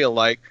but feel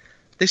like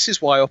this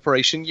is why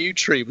Operation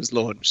U-Tree was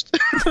launched.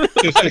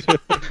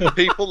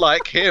 People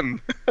like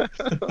him.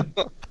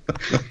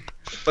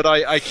 But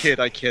I kid.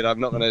 I'm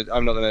not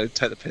gonna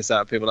take the piss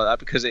out of people like that,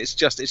 because it's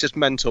just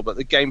mental. But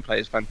the gameplay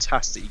is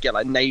fantastic. You get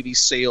like Navy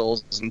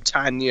SEALs and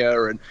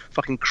Tanya and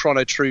fucking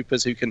chrono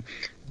troopers who can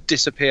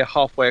disappear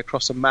halfway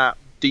across a map,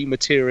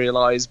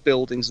 dematerialize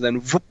buildings, and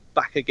then whoop,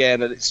 back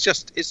again. And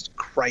it's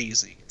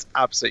crazy. It's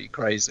absolutely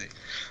crazy.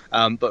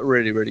 But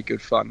really, really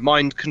good fun.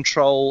 Mind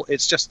control.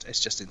 It's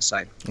just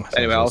insane.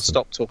 Anyway, I'll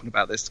stop talking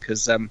about this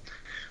because I've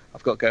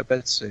got to go to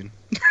bed soon.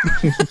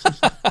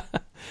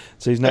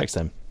 So who's next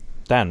then?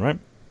 Dan, right?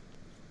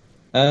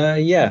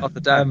 Yeah.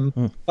 Dan.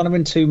 Kind of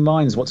in two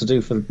minds what to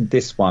do for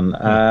this one.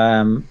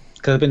 Because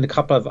there's been a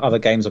couple of other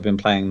games I've been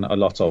playing a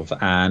lot of,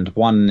 and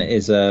one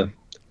is a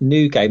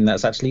new game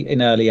that's actually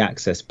in early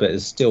access, but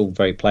is still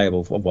very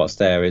playable for what's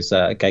there. Is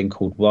a game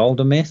called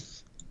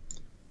Wildermyth,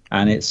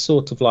 and it's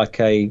sort of like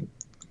a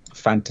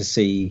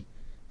fantasy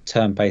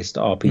turn-based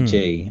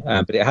RPG,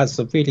 but it has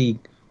a really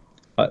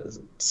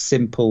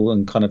simple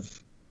and kind of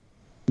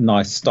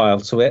nice style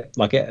to it.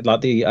 Like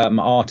the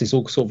art is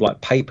all sort of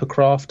like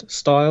papercraft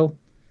style.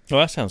 Oh,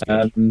 that sounds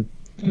good.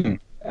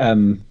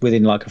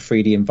 Within like a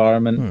 3D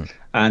environment,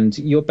 and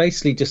you're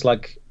basically just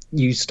like,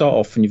 you start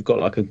off and you've got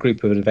like a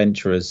group of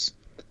adventurers.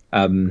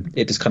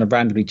 It just kind of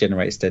randomly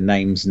generates their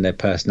names and their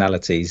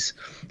personalities,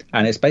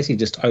 and it's basically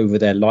just over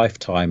their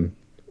lifetime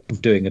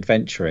of doing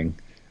adventuring.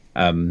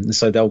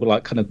 So they'll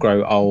like kind of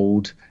grow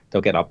old.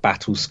 They'll get like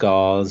battle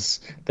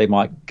scars. They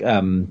might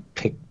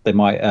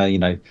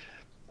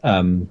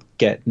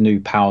get new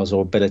powers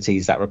or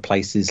abilities that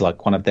replaces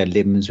like one of their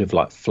limbs with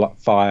like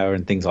fire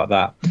and things like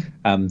that.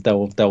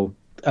 They'll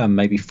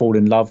maybe fall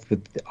in love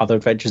with other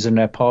adventurers in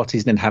their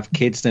parties, and then have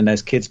kids, and then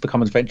those kids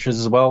become adventurers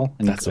as well,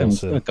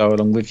 and go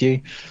along with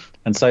you.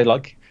 And so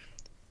like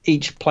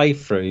each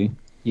playthrough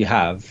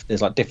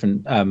there's like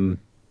different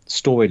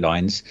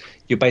storylines.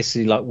 You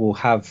basically like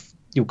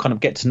you'll kind of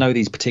get to know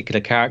these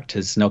particular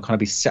characters, and they'll kind of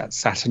be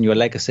sat in your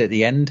legacy at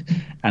the end,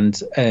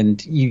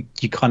 and you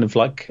kind of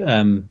like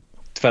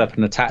develop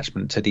an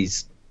attachment to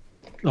these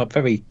like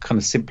very kind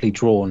of simply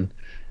drawn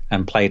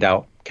and played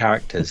out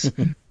characters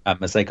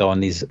as they go on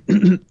these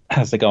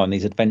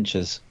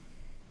adventures.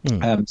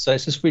 So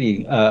it's just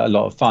really a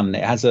lot of fun.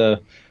 It has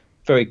a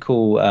very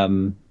cool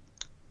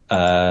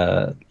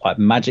like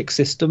magic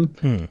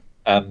system.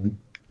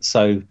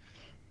 So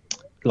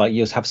like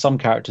you have some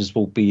characters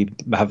will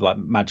have like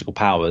magical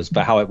powers,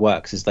 but how it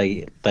works is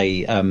they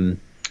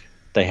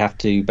have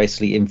to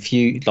basically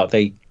infuse, like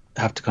they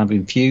have to kind of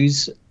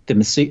infuse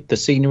the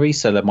scenery.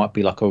 So there might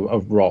be like a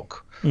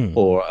rock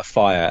or a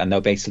fire, and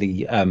they'll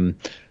basically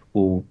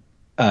will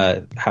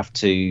have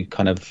to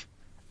kind of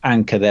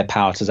anchor their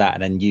power to that,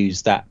 and then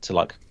use that to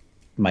like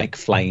make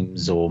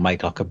flames or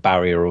make like a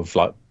barrier of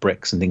like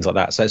bricks and things like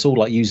that. So it's all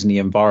like using the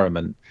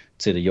environment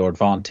to your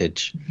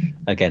advantage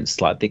against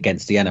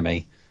the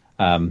enemy.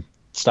 So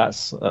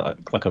that's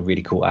like a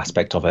really cool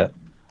aspect of it.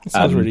 It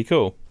sounds really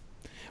cool.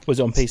 Was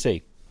it on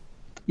PC?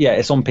 Yeah,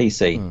 it's on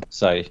PC.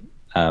 So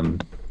I'm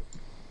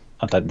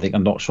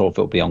not sure if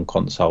it'll be on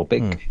console,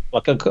 but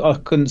like I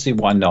couldn't see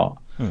why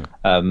not.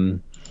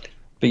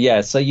 But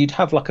yeah, so you'd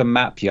have like a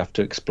map you have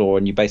to explore,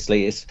 and you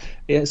basically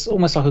it's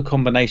almost like a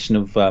combination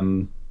of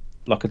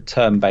like a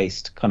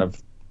turn-based kind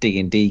of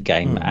D&D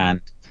game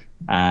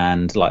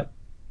and like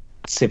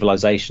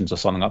Civilizations or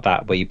something like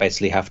that, where you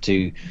basically have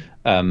to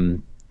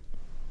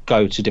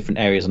go to different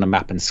areas on a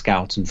map and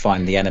scout and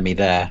find the enemy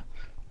there,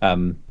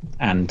 and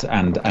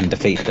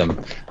defeat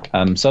them.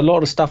 So a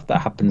lot of stuff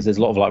that happens, there's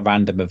a lot of like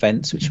random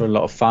events which are a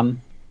lot of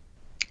fun.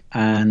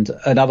 And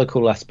another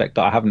cool aspect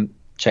that I haven't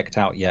checked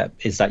out yet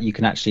is that you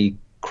can actually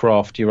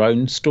craft your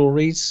own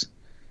stories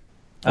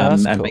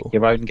and cool. make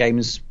your own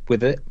games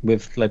with it.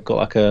 They've got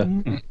like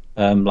a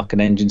like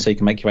an engine, so you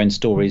can make your own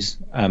stories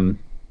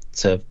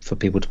for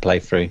people to play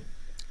through.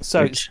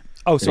 So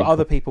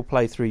other people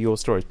play through your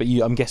stories, but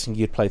I'm guessing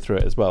you'd play through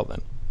it as well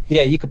then.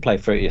 Yeah, you could play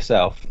through it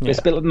yourself. Yeah. It's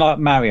a bit like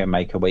Mario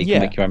Maker, where you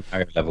can make your own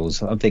Mario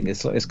levels. I think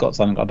it's got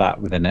something like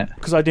that within it.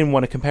 Because I didn't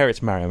want to compare it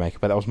to Mario Maker,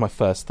 but that was my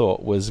first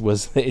thought.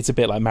 Was it's a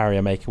bit like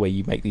Mario Maker, where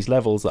you make these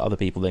levels that other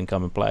people then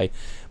come and play,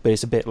 but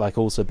it's a bit like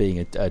also being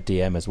a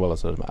DM as well,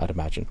 as I'd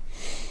imagine.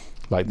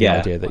 Like the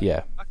idea that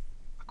I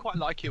quite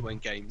like it when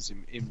games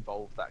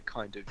involve that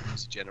kind of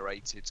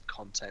user-generated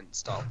content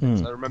style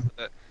things. I remember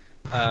that.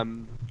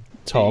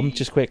 Tom,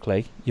 just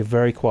quickly, you're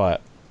very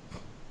quiet.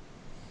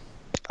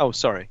 Oh,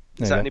 sorry.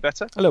 Is that any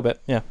better? A little bit,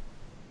 yeah.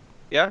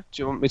 Yeah?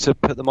 Do you want me to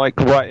put the mic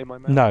right in my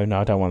mouth? No,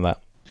 I don't want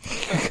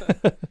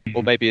that.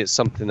 Or maybe it's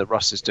something that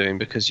Russ is doing,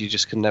 because you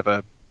just can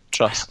never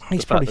trust He's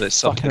the fact probably that it's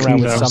fucking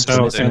something. around with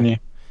something, isn't he? you?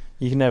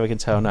 You can never can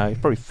tell now. He's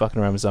probably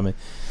fucking around with something.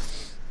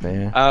 But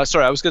yeah.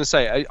 Sorry, I was going to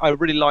say, I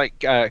really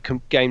like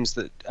games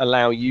that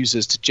allow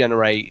users to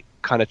generate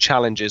kind of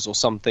challenges or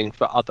something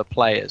for other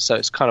players. So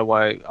it's kind of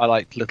why I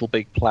like Little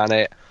Big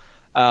Planet.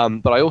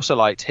 But I also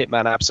liked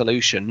Hitman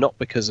Absolution, not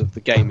because of the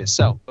game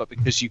itself, but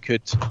because you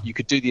could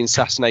do the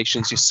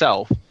assassinations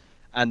yourself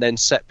and then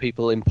set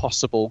people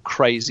impossible,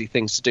 crazy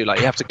things to do. Like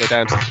you have to go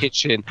down to the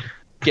kitchen,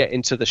 get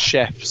into the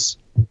chef's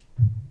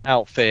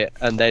outfit,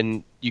 and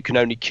then you can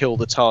only kill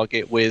the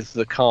target with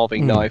the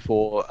carving knife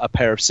or a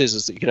pair of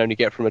scissors that you can only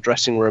get from a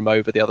dressing room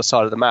over the other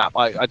side of the map.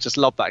 I just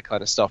love that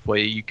kind of stuff where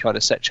you kind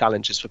of set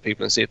challenges for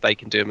people and see if they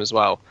can do them as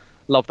well.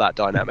 Love that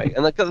dynamic.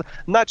 And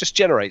that just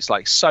generates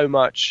like so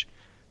much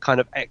kind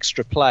of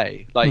extra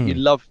play. Like you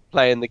love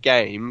playing the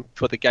game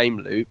for the game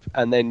loop,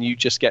 and then you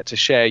just get to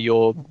share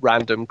your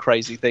random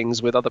crazy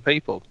things with other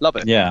people. Love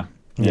it. Yeah.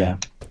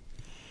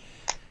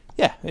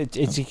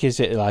 It gives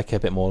it like a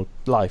bit more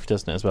life,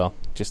 doesn't it, as well?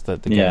 Just the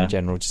game in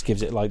general just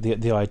gives it like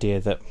the idea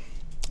that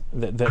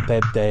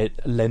they're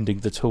lending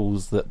the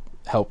tools that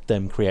help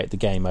them create the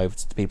game over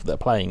to the people that are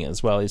playing it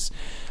as well. I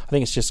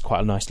think it's just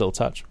quite a nice little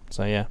touch.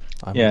 So so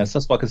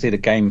that's why I can see the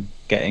game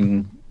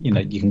getting,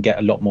 you can get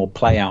a lot more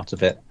play out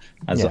of it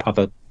as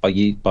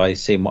by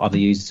seeing what other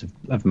users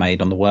have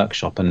made on the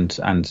workshop and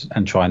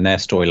trying their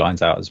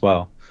storylines out as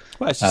well.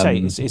 Well, as you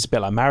say, it's a bit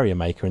like Mario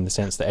Maker in the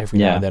sense that every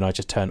now and then I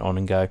just turn it on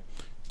and go,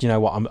 do you know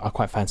what? I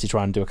quite fancy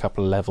trying to do a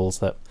couple of levels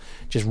that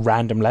just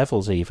random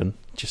levels, even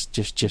just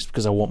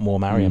because I want more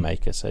Mario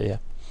Maker. So yeah.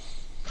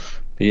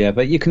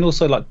 But you can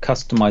also like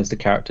customize the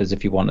characters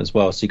if you want as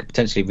well. So you could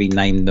potentially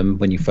rename them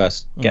when you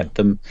first get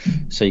them.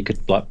 So you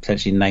could like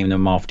potentially name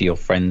them after your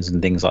friends and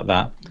things like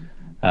that,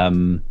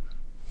 and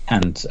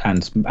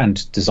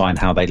design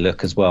how they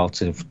look as well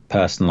to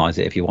personalize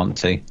it if you want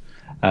to.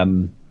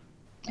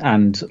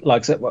 And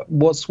like I said,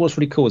 what's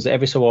really cool is that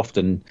every so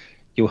often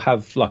you'll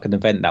have like an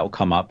event that will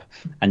come up,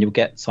 and you'll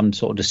get some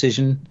sort of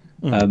decision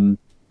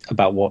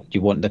about what you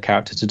want the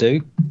character to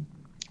do.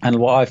 And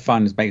what I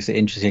find makes it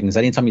interesting is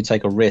anytime you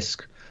take a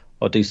risk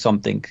or do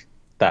something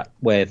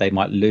where they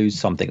might lose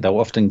something, they'll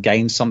often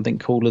gain something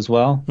cool as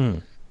well.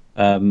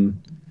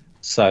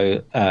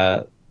 So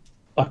I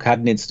had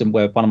an incident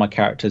where one of my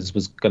characters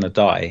was going to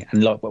die,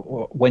 and like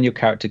when your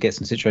character gets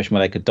in a situation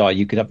where they could die,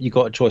 you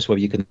got a choice whether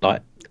you could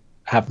like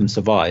have them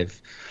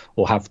survive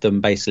or have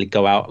them basically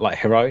go out like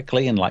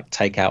heroically and like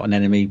take out an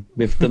enemy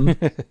with them,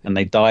 and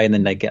they die, and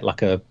then they get like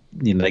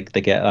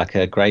they get like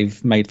a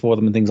grave made for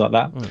them and things like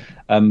that.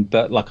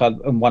 But like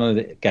in one of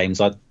the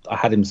games, I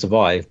had him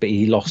survive, but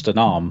he lost an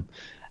arm,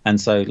 and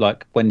so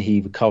like when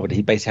he recovered,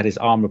 he basically had his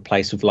arm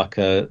replaced with like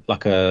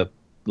a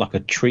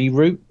tree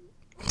root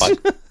like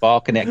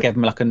bark, and it gave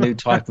him like a new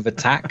type of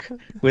attack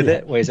with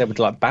it, where he's able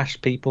to like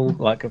bash people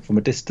like from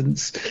a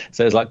distance.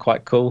 So it was like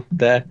quite cool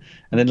there.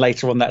 And then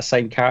later on, that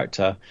same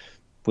character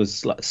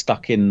was like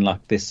stuck in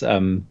like this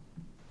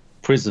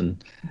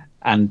prison,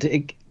 and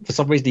for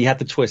some reason he had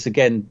the choice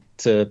again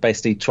to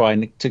basically try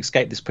and to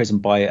escape this prison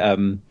by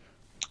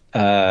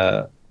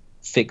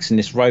fixing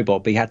this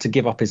robot, but he had to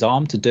give up his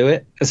arm to do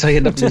it, so he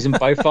ended up losing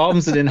both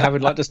arms and then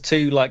having like just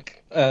two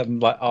like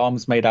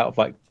arms made out of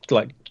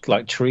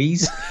like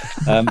trees,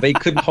 but he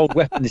couldn't hold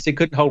weapons. He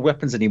couldn't hold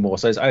weapons anymore,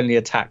 so his only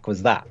attack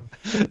was that.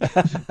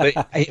 but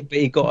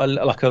he got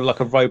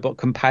a robot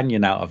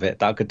companion out of it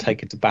that I could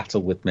take into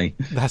battle with me.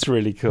 That's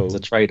really cool. It's a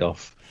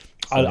trade-off.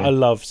 So, I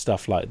love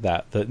stuff like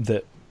that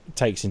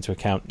takes into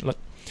account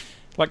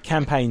like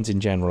campaigns in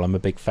general. I'm a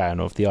big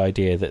fan of the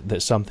idea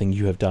that something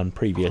you have done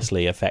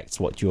previously affects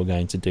what you're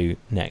going to do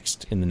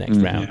next in the next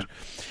round.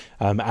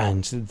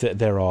 And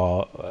there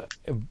are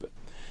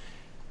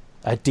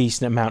a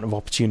decent amount of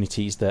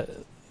opportunities that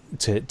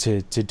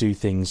to do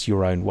things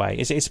your own way.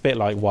 It's a bit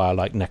like why I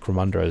like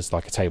Necromunda as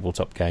like a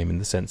tabletop game, in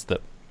the sense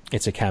that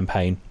it's a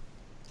campaign.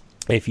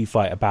 If you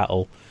fight a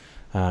battle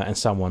and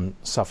someone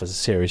suffers a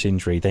serious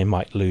injury, they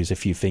might lose a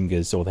few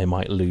fingers, or they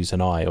might lose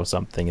an eye or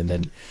something, and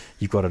then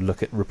you've got to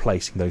look at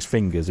replacing those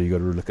fingers, or you've got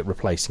to look at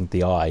replacing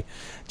the eye,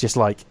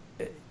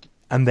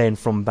 and then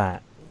from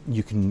that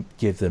you can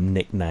give them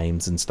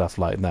nicknames and stuff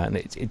like that. And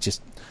it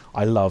just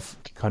I love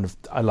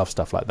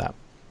stuff like that.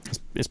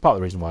 It's part of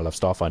the reason why I love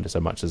Starfinder so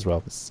much as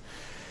well.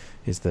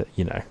 Is that,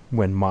 you know,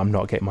 when I'm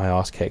not getting my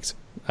ass kicked,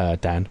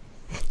 Dan,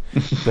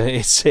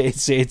 but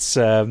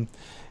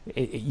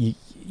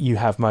you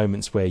have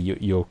moments where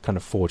you're kind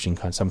of forging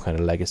some kind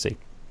of legacy,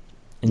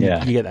 and you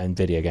get that in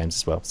video games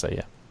as well. So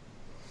yeah.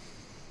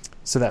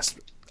 So that's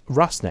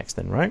Rust next,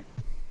 then, right?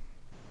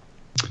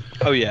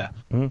 Oh yeah.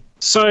 Mm-hmm.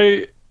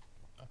 So,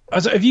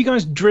 have you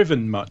guys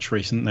driven much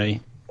recently?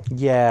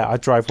 Yeah, I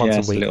drive once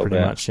a week, pretty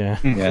much. Yeah,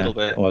 a little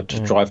bit. Or to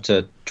drive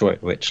to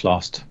Droitwich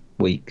last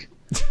week.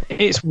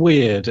 It's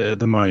weird at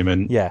the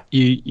moment. Yeah,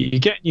 you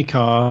get in your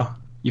car,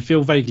 you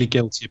feel vaguely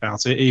guilty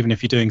about it, even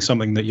if you're doing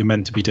something that you're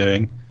meant to be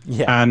doing.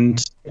 Yeah,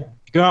 and you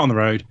go out on the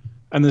road,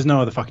 and there's no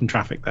other fucking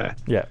traffic there.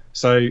 Yeah.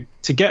 So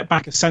to get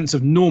back a sense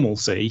of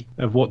normalcy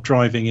of what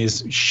driving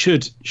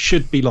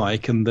should be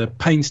like, and the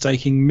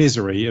painstaking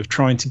misery of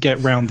trying to get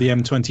round the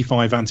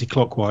M25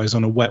 anti-clockwise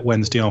on a wet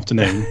Wednesday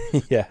afternoon.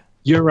 Yeah.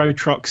 Euro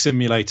Truck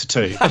Simulator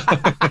 2.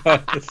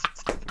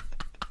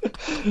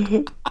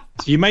 So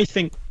you may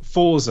think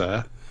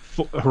Forza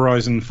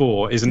Horizon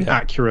 4 is an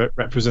accurate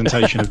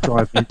representation of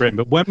driving in Britain,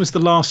 but when was the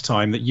last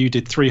time that you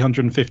did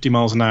 350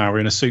 miles an hour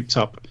in a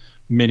souped-up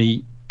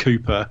Mini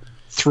Cooper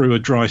through a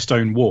dry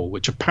stone wall,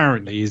 which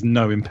apparently is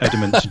no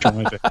impediment to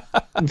driving?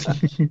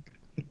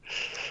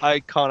 I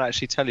can't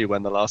actually tell you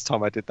when the last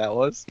time I did that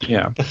was.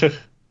 Yeah.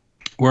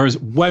 Whereas,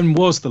 when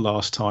was the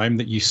last time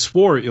that you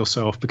swore at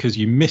yourself because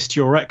you missed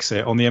your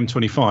exit on the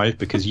M25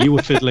 because you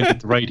were fiddling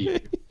with the radio?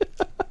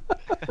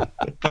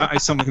 That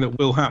is something that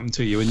will happen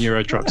to you in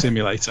Euro Truck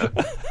Simulator.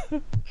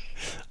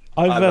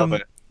 I love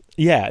it.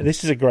 Yeah,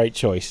 this is a great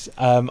choice.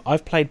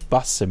 I've played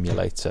Bus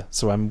Simulator,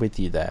 so I'm with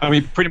you there. I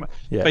mean, pretty much,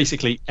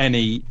 basically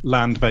any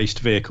land-based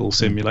vehicle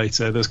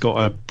simulator that's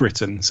got a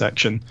Britain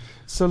section.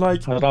 So,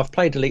 like, I've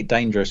played Elite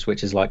Dangerous,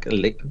 which is like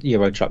a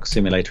Euro Truck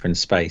Simulator in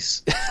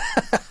space.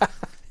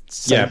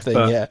 Same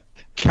thing.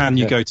 Can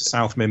you go to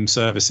South Mim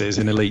services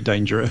in Elite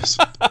Dangerous?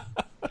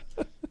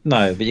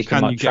 No, but you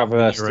can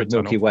traverse the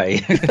Milky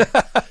Way.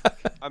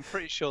 I'm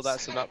pretty sure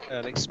that's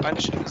an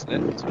expansion, isn't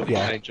it? To Elite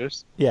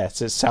Dangerous. Yeah,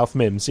 so it's South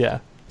Mims,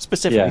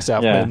 specifically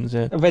South Mims.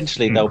 Yeah.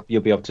 Eventually,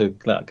 you'll be able to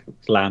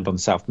land on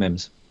South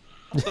Mims.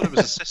 I thought it was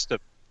a system.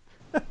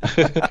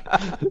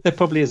 There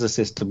probably is a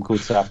system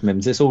called South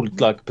Mims. It's all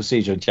like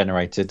procedure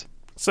generated.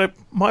 So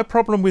my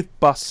problem with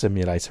Bus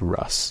Simulator,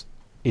 Russ,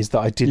 is that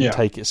I didn't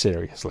take it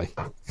seriously.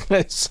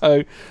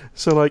 so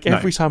like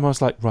every time I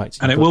was like, right,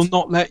 and it will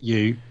not let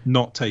you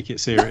not take it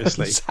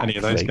seriously. Exactly. Any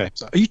of those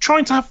games. Are you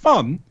trying to have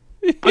fun?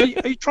 Are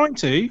you trying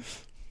to?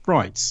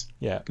 Right.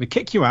 Yeah. I'm going to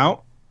kick you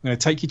out. I'm going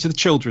to take you to the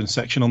children's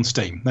section on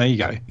Steam. There you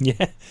go.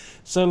 Yeah.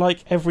 So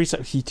like every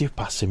time you do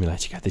Bus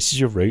Simulator, you go, this is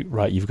your route,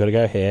 right? You've got to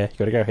go here. You've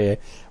got to go here.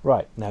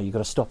 Right. Now you've got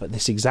to stop at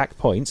this exact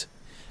point,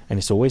 and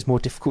it's always more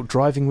difficult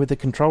driving with the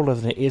controller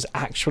than it is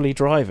actually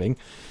driving.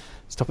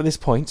 Stop at this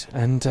point,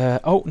 and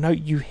oh no,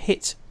 you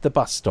hit the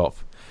bus stop,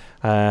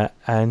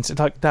 and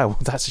like, no,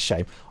 that's a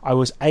shame. I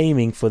was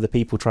aiming for the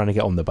people trying to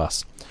get on the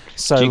bus.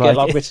 So do you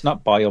get written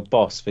up by your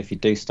boss if you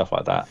do stuff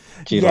like that?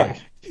 Do you get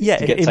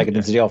taken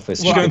into the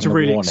office? You go into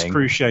really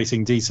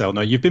excruciating detail.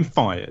 No, you've been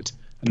fired,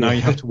 and now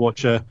you have to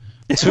watch a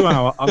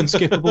 2-hour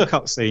unskippable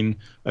cutscene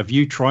of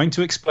you trying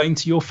to explain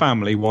to your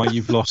family why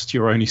you've lost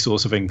your only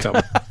source of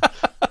income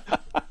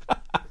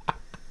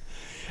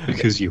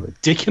because you were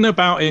dicking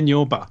about in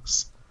your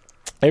bus.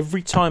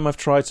 Every time I've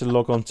tried to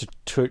log on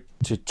to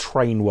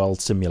Train World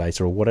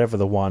Simulator or whatever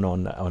the one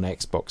on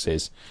Xbox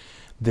is,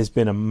 there's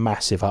been a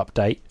massive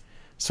update,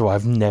 so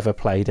I've never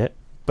played it.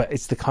 But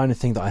it's the kind of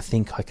thing that I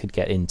think I could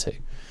get into.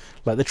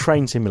 Like the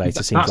train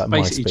simulator seems like my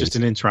That's basically speed. just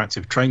an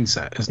interactive train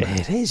set, isn't it?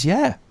 It is,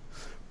 yeah.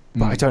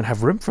 But I don't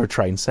have room for a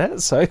train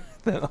set, so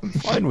I'm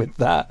fine with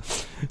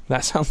that.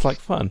 That sounds like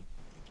fun.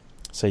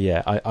 So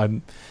yeah,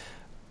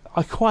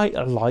 I quite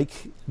like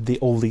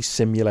all these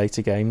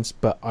simulator games,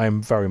 but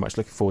I'm very much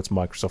looking forward to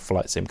Microsoft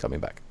Flight Sim coming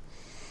back.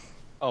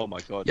 Oh my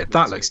god! Yeah,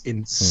 that looks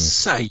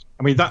insane.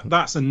 I mean,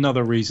 that's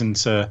another reason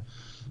to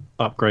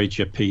upgrade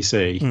your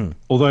PC.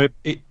 Although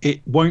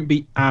it won't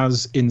be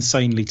as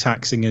insanely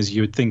taxing as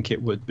you would think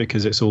it would,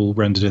 because it's all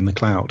rendered in the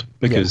cloud.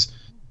 Because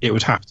it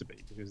would have to be,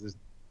 because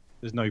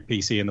there's no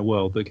PC in the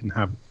world that can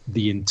have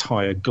the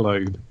entire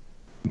globe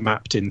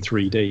mapped in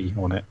 3D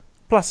on it.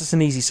 Plus, it's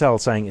an easy sell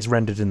saying it's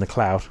rendered in the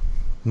cloud.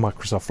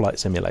 Microsoft Flight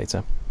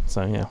Simulator.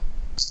 So yeah,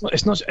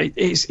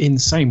 it's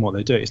insane what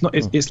they do. It's not.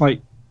 It's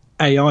like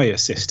AI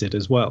assisted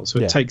as well. So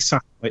it takes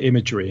satellite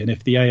imagery, and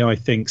if the AI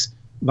thinks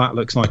that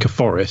looks like a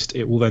forest,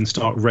 it will then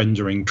start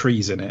rendering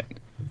trees in it.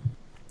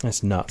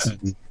 That's nuts.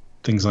 And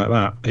things like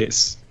that.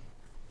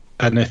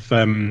 And if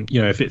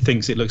if it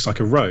thinks it looks like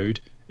a road,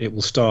 it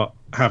will start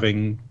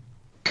having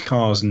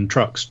cars and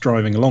trucks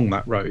driving along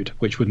that road,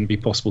 which wouldn't be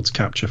possible to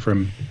capture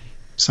from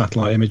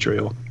satellite imagery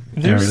or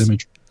aerial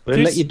imagery. Will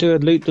it let you do a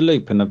loop the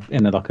loop in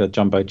a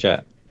jumbo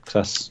jet?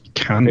 That's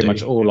pretty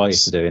much all I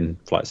used to do in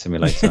Flight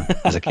Simulator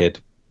as a kid.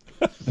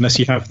 Unless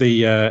you have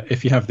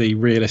if you have the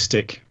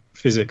realistic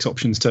physics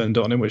options turned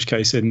on, in which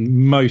case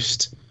in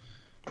most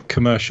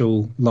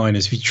commercial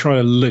liners, if you try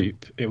a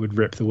loop, it would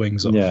rip the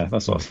wings off. Yeah,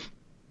 that's what.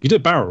 You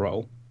did a barrel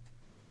roll.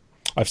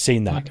 I've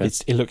seen that. Okay.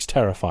 It looks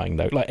terrifying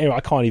though. Like I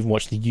can't even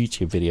watch the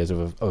YouTube videos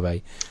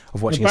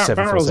of watching a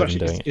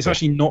 747 doing it. It's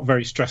actually not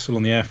very stressful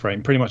on the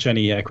airframe. Pretty much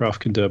any aircraft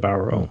can do a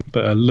barrel roll,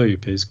 but a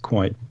loop is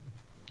quite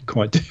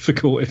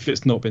difficult if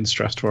it's not been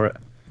stressed for it.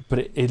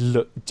 But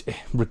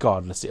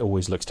regardless, it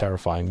always looks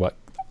terrifying. Like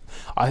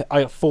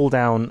I fall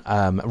down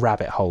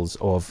rabbit holes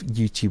of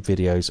YouTube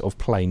videos of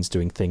planes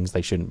doing things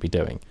they shouldn't be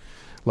doing.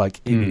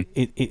 Like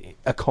it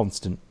a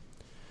constant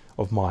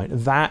of mine.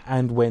 That,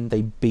 and when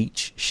they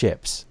beach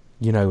ships,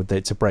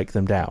 to break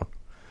them down.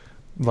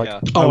 Like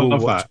I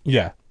love that.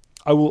 Yeah,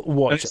 I will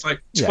watch. And it's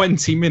like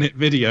 20-minute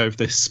video of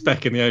this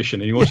speck in the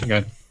ocean, and you're watching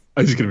going,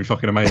 "Oh, this is going to be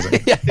fucking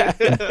amazing."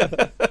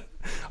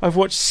 I've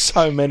watched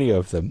so many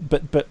of them,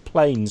 but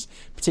planes,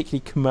 particularly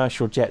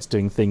commercial jets,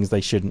 doing things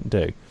they shouldn't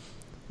do.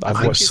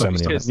 I've watched so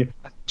many of them.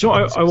 Do you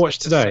know what I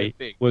watched today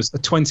was a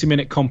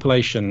 20-minute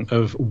compilation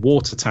of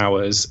water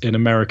towers in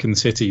American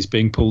cities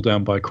being pulled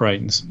down by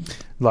cranes.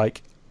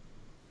 Like,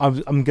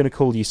 I'm going to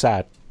call you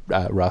sad,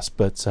 Russ,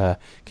 but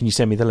can you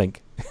send me the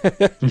link?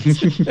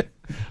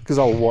 Because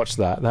I'll watch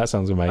that. That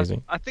sounds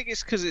amazing. I think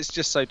it's because it's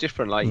just so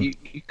different. Like you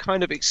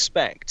kind of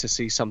expect to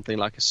see something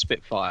like a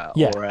Spitfire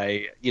or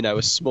a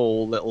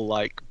small little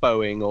like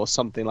Boeing or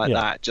something like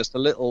that. Just a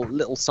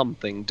little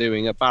something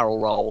doing a barrel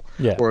roll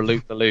or a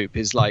loop the loop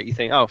is like you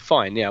think, oh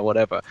fine,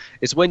 whatever.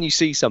 It's when you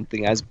see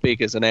something as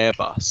big as an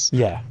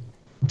Airbus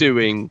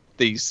doing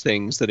these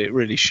things that it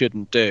really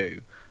shouldn't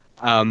do.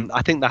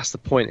 I think that's the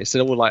point. It's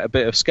all like a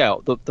bit of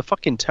scale. The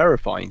fucking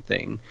terrifying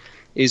thing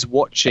is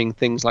watching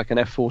things like an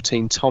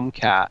F-14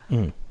 Tomcat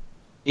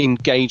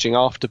engaging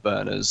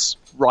afterburners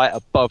right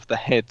above the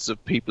heads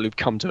of people who've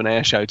come to an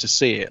air show to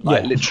see it,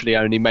 like literally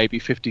only maybe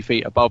 50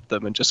 feet above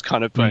them, and just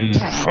kind of going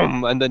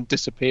and then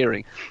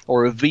disappearing.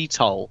 Or a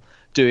VTOL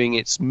doing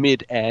its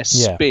mid-air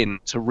spin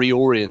to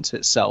reorient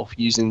itself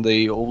using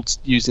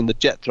the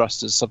jet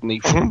thrusters suddenly,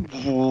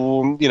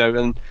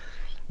 and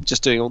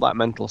just doing all that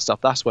mental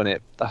stuff. That's when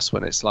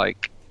it's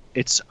like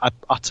it's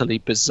utterly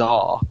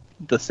bizarre,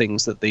 the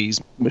things that these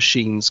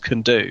machines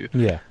can do.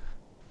 The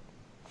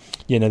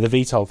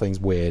VTOL thing's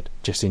weird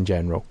just in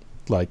general,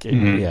 like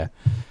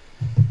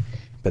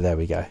but there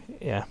we go.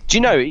 Do you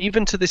know,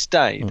 even to this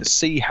day, the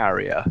Sea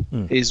Harrier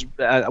is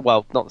not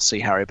the Sea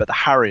Harrier, but the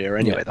Harrier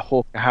anyway, the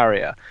Hawker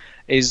Harrier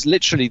is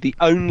literally the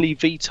only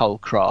VTOL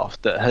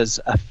craft that has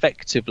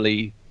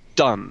effectively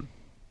done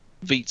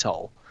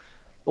VTOL.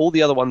 All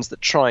the other ones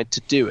that tried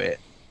to do it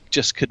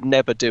just could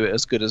never do it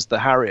as good as the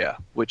Harrier,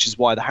 which is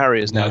why the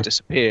Harrier's now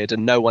disappeared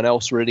and no one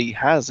else really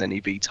has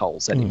any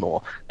VTOLs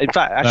anymore. In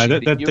fact, actually,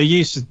 they're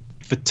used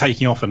for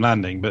taking off and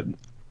landing, but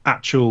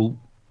actual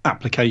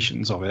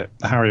applications of it,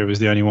 the Harrier was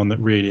the only one that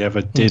really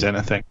ever did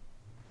anything.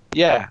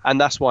 Yeah, and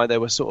that's why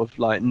there were sort of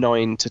like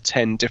 9 to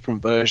 10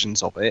 different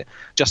versions of it,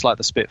 just like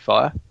the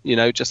Spitfire,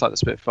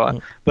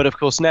 But of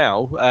course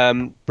now,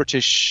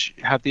 British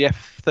have the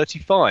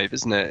F-35,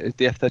 isn't it?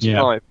 The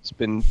F-35 has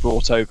been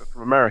brought over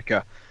from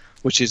America,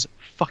 which is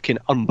fucking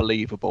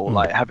unbelievable.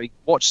 Like, having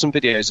watched some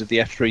videos of the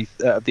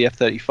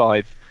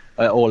F-35,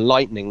 or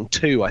Lightning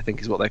 2, I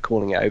think is what they're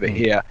calling it over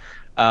here.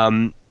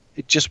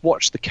 Just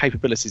watch the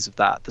capabilities of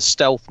that. The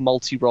stealth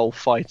multi-role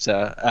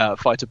fighter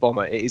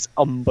bomber. It is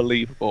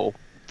unbelievable,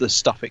 the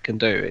stuff it can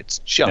do. It's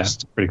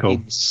just pretty cool.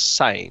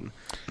 Insane.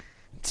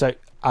 So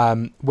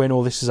when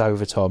all this is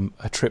over, Tom,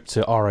 a trip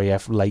to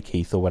RAF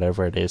Lakeheath or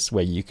whatever it is,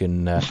 where you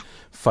can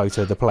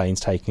photo the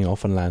planes taking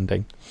off and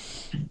landing.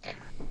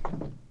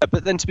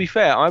 But then, to be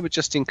fair, I would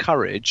just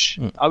encourage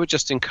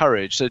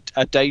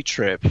a day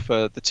trip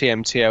for the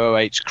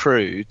TMTOOH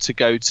crew to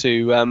go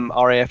to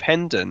RAF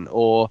Hendon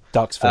or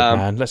Duxford,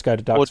 man. Let's go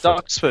to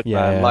Duxford.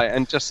 Man.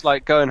 And just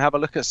go and have a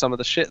look at some of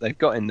the shit they've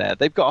got in there.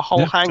 They've got a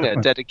whole hangar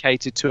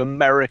dedicated to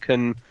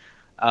American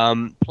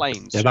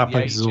planes. Yeah, that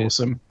place is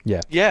awesome.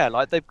 Yeah,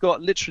 they've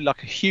got literally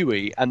a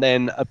Huey and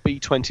then a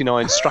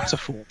B-29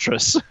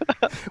 Stratofortress.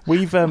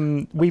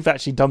 We've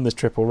actually done this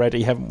trip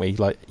already, haven't we?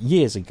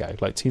 Years ago,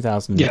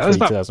 2003, yeah, it was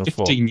about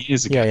 2004. 15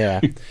 years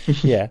ago.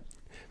 Yeah.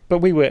 But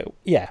we were,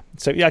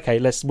 So okay,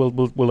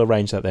 we'll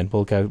arrange that then.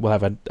 We'll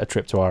have a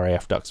trip to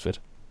RAF Duxford.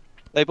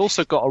 They've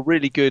also got a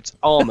really good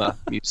armour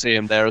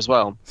museum there as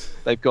well.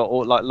 They've got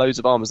loads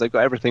of armours. They've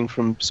got everything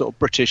from sort of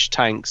British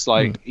tanks,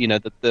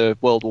 the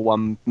World War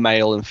I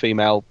male and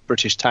female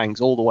British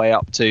tanks, all the way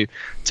up to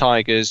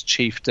Tigers,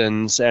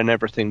 Chieftains, and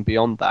everything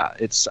beyond that.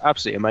 It's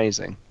absolutely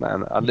amazing,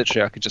 man. I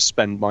could just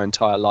spend my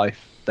entire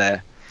life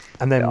there,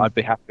 and then I'd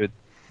be happy with.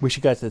 We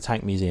should go to the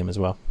tank museum as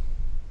well.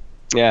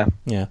 Yeah.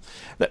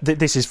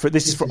 This is for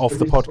off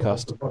the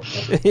podcast.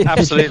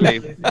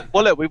 Absolutely.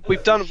 Well, look,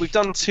 we've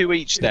done 2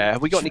 each there.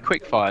 Have we got any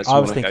quick fires? I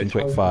was thinking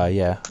quick fire.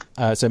 Yeah.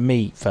 So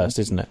me first,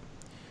 isn't it?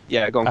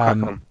 Yeah. Go on, crack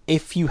on.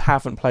 If you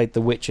haven't played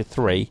The Witcher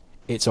 3,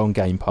 it's on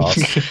Game Pass.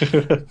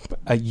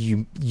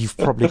 You've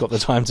probably got the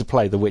time to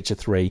play The Witcher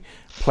 3.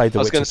 Play The Witcher 3.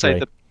 I was going to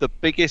say the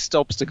biggest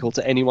obstacle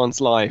to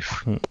anyone's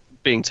life.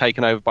 Being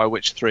taken over by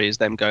Witcher 3 is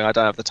them going, I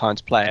don't have the time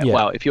to play it. Yeah.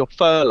 Well, if you're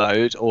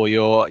furloughed or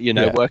you're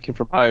working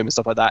from home and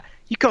stuff like that,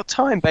 you've got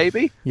time,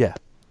 baby. Yeah.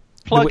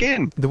 Plug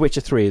in. The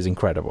Witcher 3 is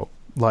incredible,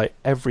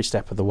 every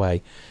step of the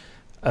way.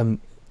 And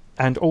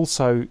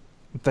also,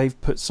 they've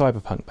put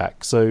Cyberpunk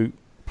back, so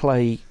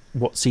play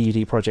what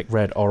CD Projekt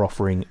Red are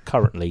offering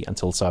currently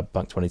until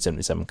Cyberpunk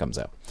 2077 comes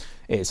out.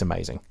 It's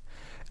amazing.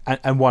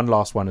 And one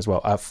last one as well,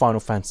 Final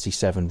Fantasy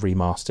VII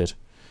Remastered.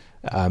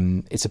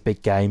 It's a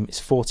big game. It's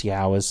 40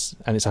 hours,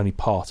 and it's only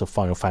part of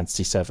Final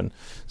Fantasy VII.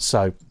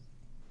 So,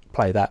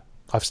 play that.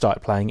 I've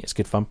started playing. It's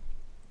good fun.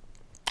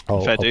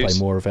 I'll play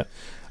more of it.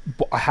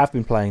 What I have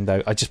been playing,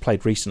 though, I just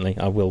played recently.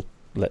 I will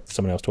let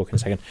someone else talk in a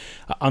second.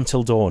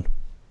 Until Dawn.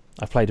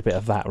 I played a bit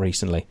of that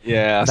recently.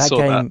 Yeah, I saw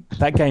that.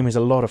 That game is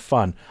a lot of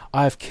fun.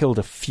 I have killed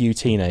a few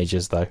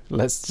teenagers, though.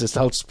 I'll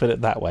just put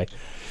it that way.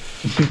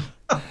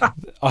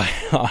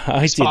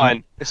 It's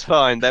fine. It's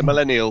fine. They're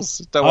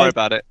millennials. Don't worry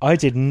about it. I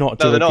did not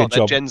do a good job.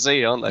 They're Gen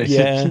Z, aren't they?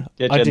 Yeah,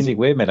 Gen Z.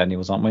 We're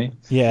millennials, aren't we?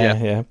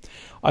 Yeah.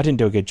 I didn't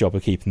do a good job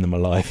of keeping them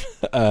alive.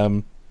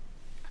 I'm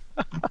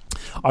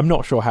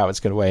not sure how it's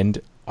going to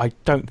end. I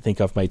don't think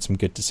I've made some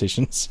good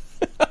decisions,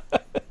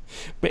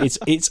 but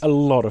it's a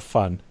lot of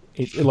fun.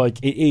 It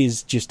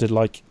is just it's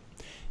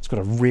got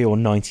a real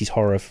 90s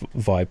horror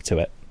vibe to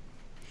it.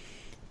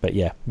 But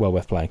yeah, well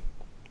worth playing.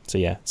 So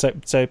yeah, so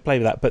play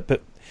with that.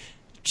 But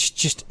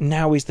just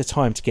now is the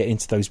time to get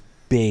into those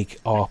big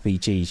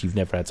RPGs you've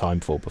never had time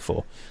for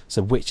before.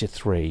 So Witcher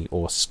 3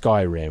 or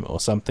Skyrim or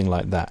something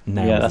like that.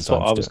 Now that's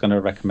what I was going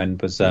to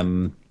recommend was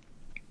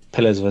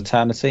Pillars of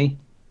Eternity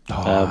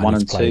 1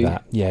 and 2.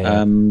 That.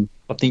 Yeah.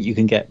 I think you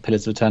can get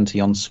Pillars of Eternity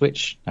on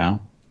Switch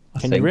now.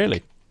 Can you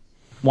really?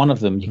 One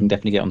of them you can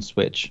definitely get on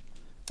Switch.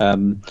 I've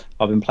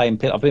been playing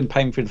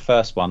through the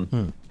first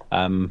one.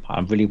 I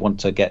really want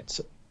to get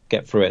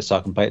through it so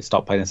I can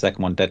start playing the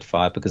second one,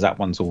 Deadfire, because that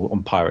one's all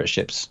on pirate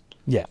ships.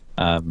 Yeah.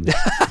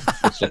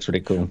 Which looks really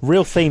cool.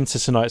 Real theme to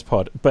tonight's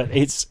pod, but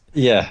it's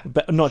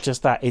but not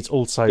just that. It's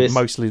also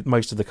most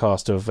of the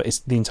cast of it's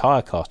the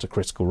entire cast of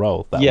Critical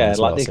Role.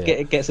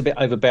 It gets a bit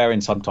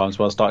overbearing sometimes.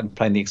 When I started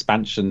playing the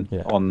expansion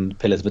on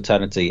Pillars of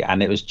Eternity,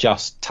 and it was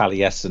just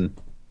Taliesin.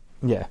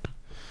 Yeah.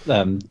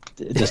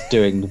 Just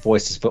doing the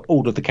voices for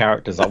all of the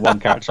characters, one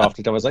character after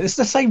another. I was like, it's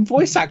the same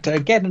voice actor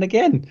again and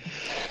again.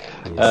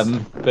 Yes.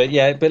 But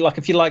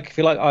if you like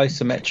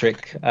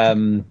isometric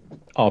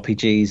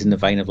RPGs in the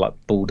vein of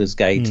Baldur's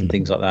Gate and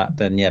things like that,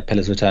 then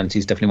Pillars of Eternity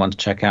is definitely one to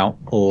check out.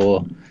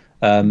 Or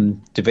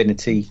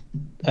Divinity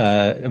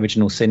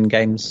Original Sin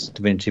games,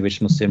 Divinity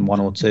Original Sin 1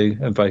 or 2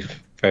 are both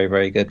very,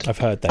 very good. I've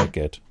heard they're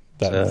good.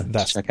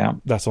 That's check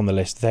out. That's on the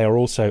list. They are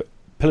also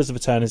Pillars of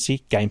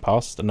Eternity, Game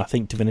Pass, and I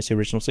think Divinity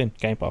Original Sin,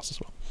 Game Pass as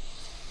well.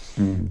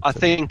 I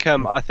think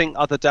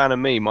other Dan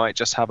and me might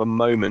just have a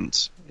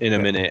moment in a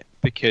minute,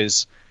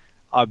 because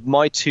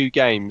my 2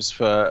 games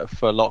for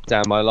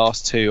lockdown, my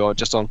last 2 are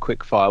just on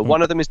quickfire.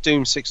 One of them is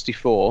Doom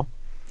 64,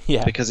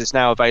 because it's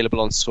now available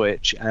on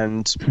Switch,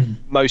 and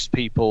most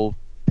people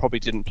probably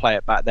didn't play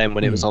it back then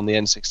when it was on the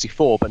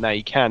N64, but now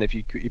you can if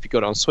you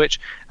got it on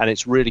Switch, and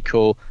it's really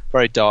cool,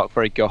 very dark,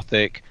 very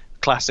gothic.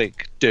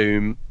 Classic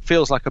Doom.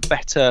 Feels like a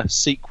better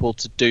sequel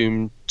to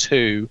Doom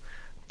 2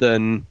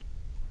 than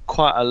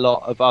quite a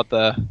lot of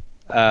other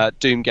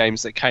Doom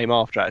games that came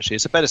after, actually.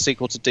 It's a better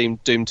sequel to Doom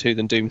 2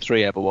 than Doom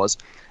 3 ever was.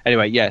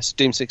 Anyway, yes,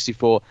 Doom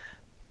 64.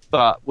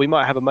 But we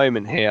might have a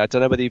moment here. I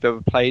don't know whether you've ever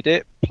played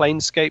it.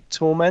 Planescape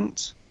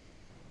Torment?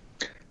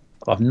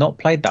 I've not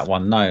played that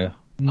one, no.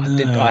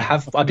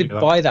 I did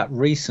buy that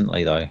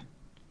recently, though.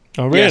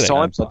 Oh, really? Yeah, so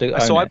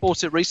I it.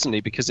 bought it recently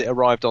because it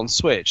arrived on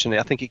Switch, and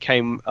I think it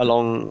came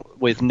along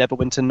with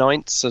Neverwinter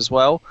Nights as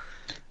well.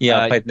 Yeah,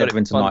 I played you got it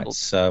Neverwinter bundled.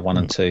 Nights 1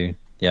 and 2.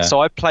 Yeah.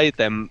 So I played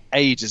them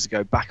ages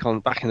ago, back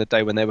in the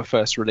day when they were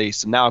first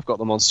released, and now I've got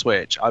them on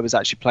Switch. I was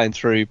actually playing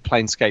through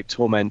Planescape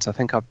Torment. I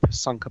think I've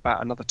sunk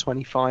about another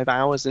 25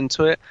 hours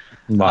into it.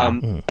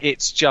 Wow.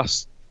 It's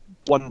just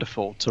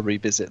wonderful to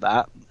revisit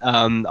that.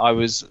 I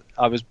was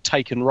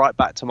taken right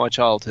back to my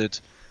childhood,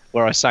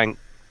 where I sank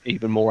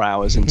even more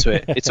hours into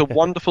it. It's a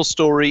wonderful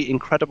story,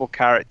 incredible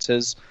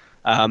characters.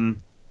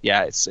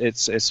 Yeah,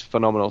 it's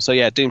phenomenal. So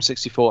yeah, Doom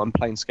 64 and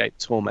Planescape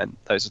Torment.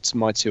 Those are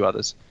my two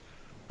others.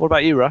 What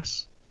about you,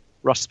 Russ?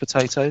 Russ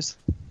Potatoes?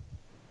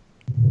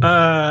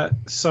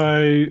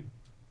 So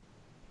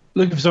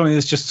looking for something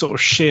that's just sort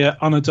of sheer,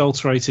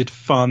 unadulterated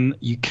fun.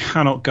 You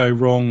cannot go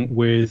wrong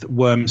with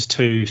Worms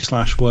 2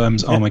 /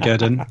 Worms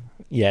Armageddon.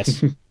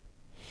 Yes.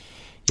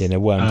 Yeah, no,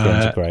 Worms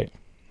games are great.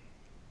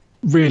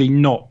 Really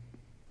not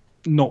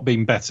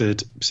been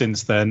bettered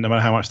since then, no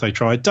matter how much they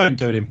try. Don't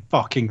do it in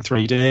fucking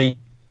 3D.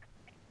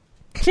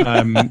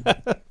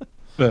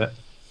 But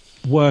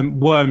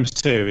Worms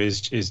 2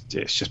 is it's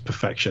just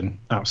perfection,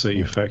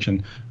 absolutely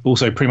perfection.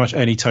 Also, pretty much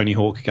any Tony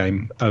Hawk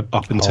game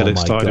up until it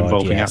started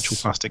involving actual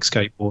plastic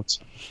skateboards.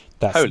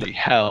 Holy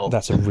hell!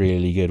 That's a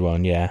really good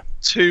one. Yeah.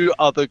 Two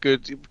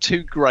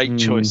great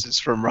choices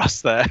from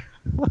Russ there.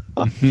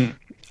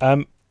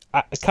 A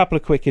couple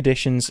of quick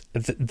additions.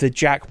 The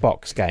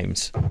Jackbox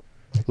games,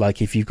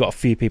 like if you've got a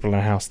few people in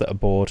a house that are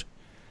bored,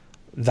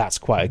 that's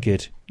quite a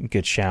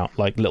good shout.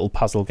 Like little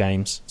puzzle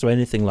games. So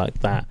anything like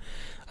that.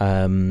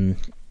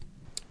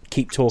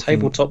 Keep talking.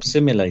 Tabletop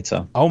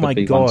Simulator. Oh my would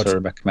be God. one to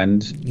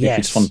recommend if you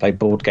just want to play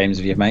board games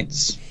with your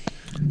mates.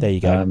 There you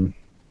go.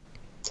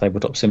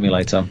 Tabletop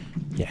Simulator.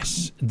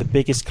 Yes, the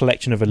biggest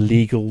collection of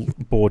illegal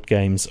board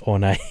games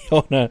on a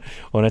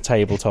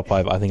tabletop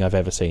I think I've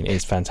ever seen.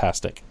 It's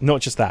fantastic. Not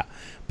just that,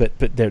 but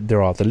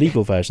there are the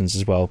legal versions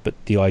as well. But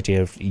the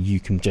idea of you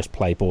can just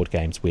play board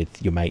games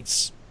with your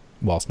mates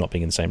whilst not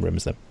being in the same room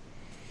as them.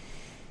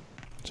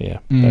 So yeah,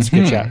 that's a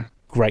good shout.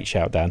 Great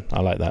shout, Dan.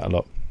 I like that a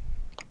lot.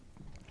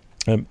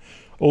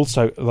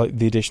 Also, like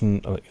the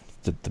addition, like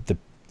the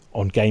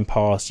on Game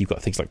Pass, you've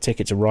got things like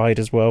Ticket to Ride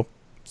as well.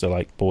 So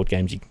like board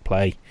games you can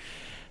play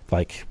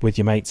like with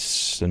your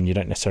mates, and you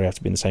don't necessarily have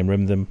to be in the same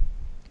room with them.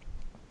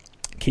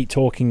 Keep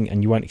Talking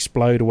and You Won't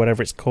Explode, or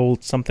whatever it's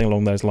called, something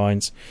along those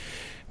lines,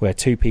 where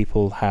two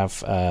people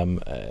have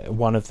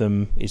one of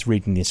them is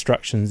reading the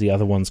instructions, the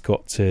other one's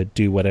got to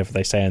do whatever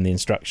they say in the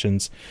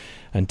instructions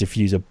and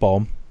defuse a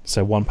bomb.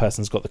 So one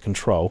person's got the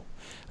control,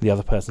 the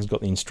other person's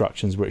got the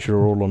instructions, which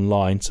are all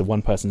online. So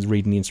one person's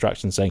reading the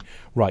instructions saying,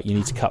 right, you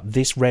need to cut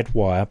this red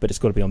wire, but it's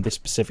got to be on this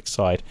specific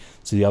side.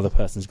 So the other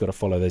person's got to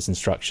follow those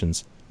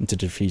instructions to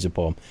defuse a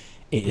bomb.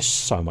 It is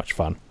so much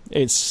fun.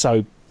 It's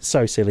so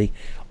silly.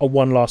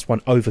 One last one,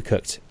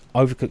 Overcooked.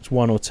 Overcooked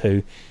 1 or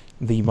 2,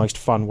 the most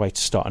fun way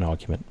to start an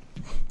argument.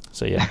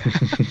 So yeah.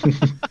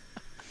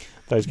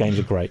 Those games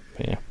are great.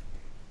 But yeah.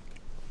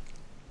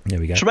 There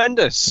we go.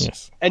 Tremendous.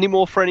 Yes. Any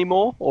more for any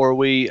more, or are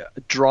we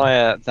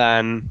drier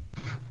than?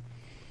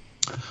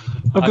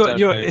 I've got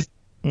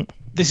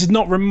this is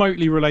not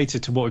remotely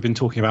related to what we've been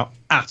talking about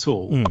at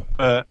all.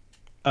 But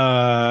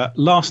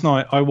last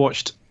night I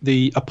watched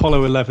the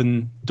Apollo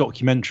 11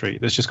 documentary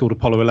that's just called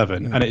Apollo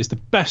 11, and it is the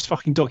best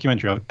fucking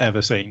documentary I've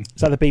ever seen.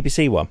 Is that the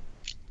BBC one?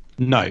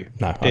 No,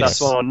 that's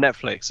one on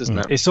Netflix, isn't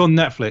it? It's on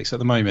Netflix at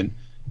the moment.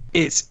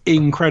 It's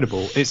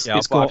incredible.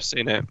 I've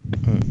seen it.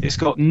 It's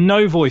got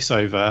no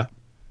voiceover,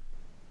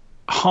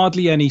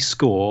 hardly any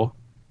score,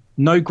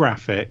 no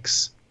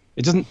graphics.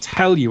 It doesn't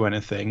tell you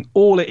anything.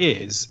 All it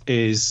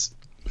is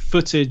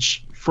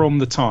footage from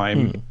the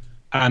time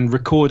and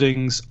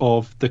recordings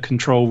of the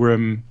control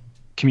room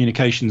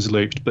communications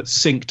loop, but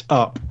synced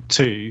up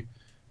to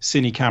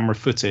cine camera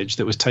footage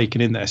that was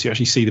taken in there, so you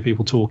actually see the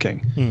people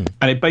talking.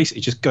 And it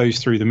basically just goes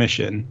through the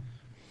mission,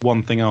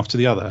 one thing after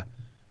the other,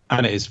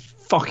 and it is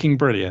fucking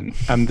brilliant.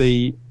 And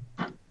the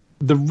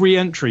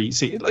re-entry,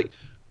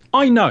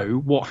 I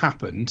know what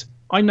happened.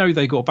 I know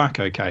they got back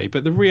okay,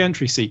 but the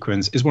re-entry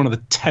sequence is one of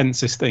the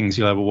tensest things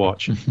you'll ever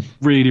watch.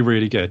 Really,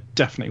 really good.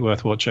 Definitely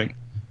worth watching.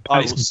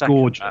 And it's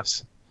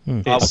gorgeous.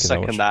 I'll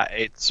second that.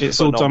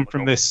 It's all done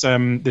from this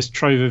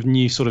trove of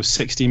new sort of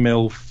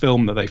 60mm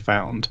film that they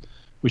found,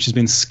 which has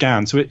been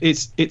scanned. So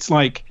it's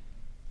like,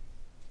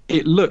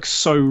 it looks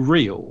so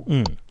real,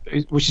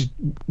 which is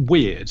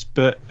weird,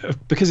 but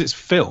because it's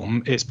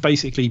film, it's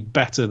basically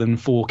better than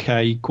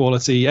 4K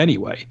quality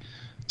anyway.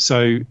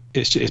 So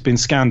it's been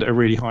scanned at a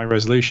really high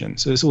resolution.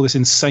 So it's all this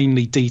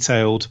insanely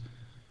detailed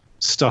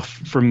stuff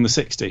from the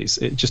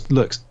 60s. It just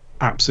looks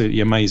absolutely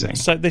amazing.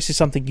 So this is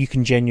something you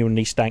can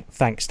genuinely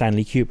thank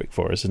Stanley Kubrick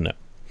for, isn't it?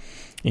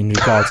 In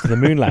regards to the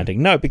moon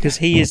landing. No, because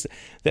he is...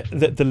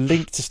 The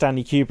link to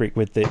Stanley Kubrick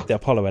with the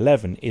Apollo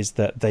 11 is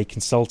that they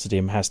consulted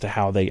him as to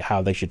how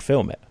they should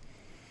film it.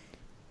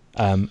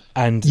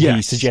 And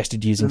he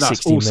suggested using 16mm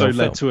That's also film.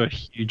 led to a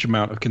huge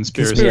amount of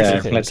conspiracy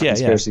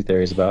conspiracy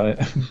theories about it.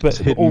 But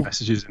hidden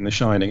messages in The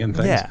Shining and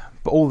things. Yeah,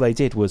 but all they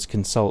did was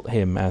consult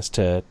him as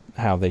to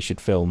how they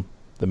should film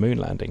the moon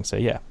landing. So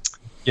yeah,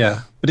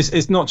 but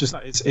it's not just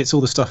that. It's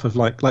all the stuff of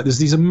like there's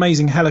these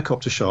amazing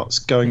helicopter shots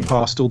going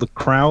past all the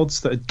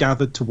crowds that had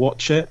gathered to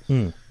watch it,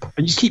 and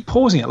you just keep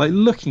pausing it, like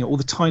looking at all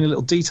the tiny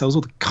little details,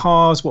 all the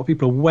cars, what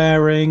people are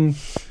wearing,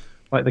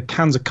 like the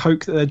cans of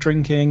Coke that they're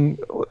drinking.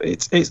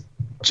 It's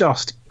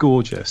just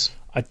gorgeous.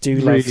 I do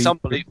really, it's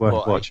unbelievable.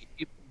 worth watching.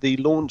 The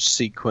launch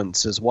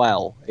sequence as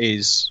well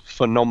is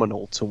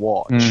phenomenal to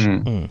watch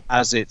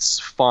as it's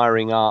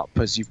firing up,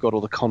 as you've got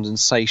all the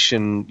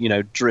condensation,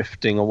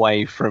 drifting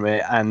away from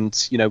it,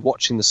 and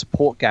watching the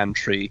support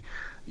gantry,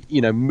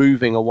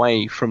 moving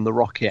away from the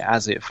rocket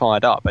as it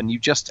fired up, and you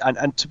just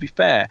and to be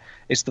fair,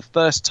 it's the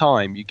first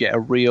time you get a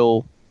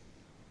real,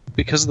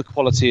 because of the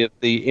quality of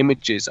the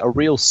images, a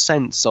real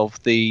sense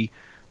of the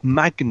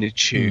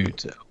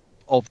magnitude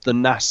of the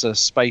NASA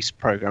space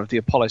program, of the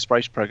Apollo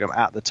space program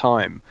at the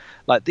time.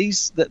 Like the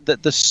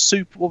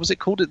super, what was it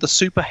called? The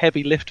super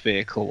heavy lift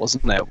vehicle,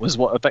 wasn't it? Was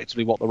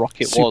effectively what the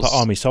rocket was. Super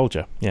Army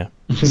Soldier, yeah.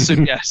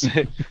 Yes,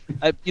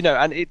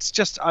 and it's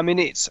just,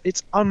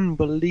 it's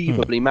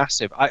unbelievably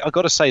massive. I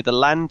got to say, the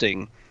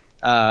landing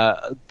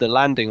on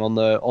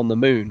the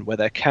moon, where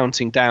they're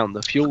counting down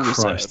the fuel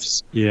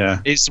reserves,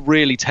 it's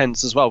really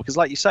tense as well, because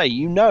like you say,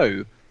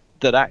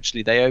 that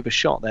actually they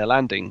overshot their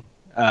landing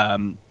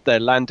zone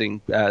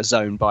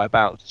by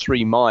about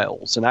 3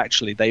 miles, and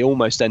actually they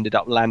almost ended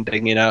up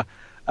landing in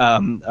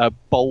a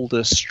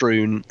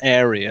boulder-strewn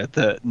area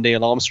that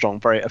Neil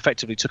Armstrong very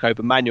effectively took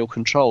over manual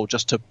control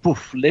just to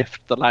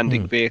lift the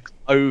landing vehicle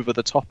over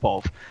the top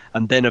of,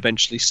 and then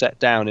eventually set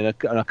down in a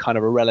kind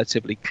of a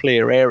relatively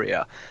clear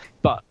area.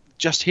 But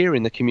just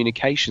hearing the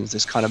communications,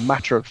 this kind of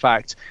matter of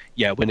fact,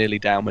 we're nearly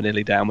down.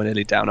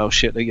 Oh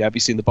shit, have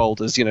you seen the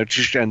boulders?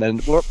 And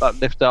then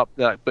lift up,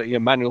 but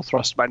manual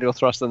thrust,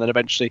 and then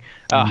eventually,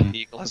 the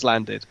Eagle has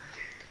landed.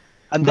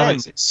 And then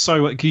it's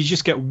so you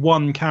just get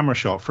one camera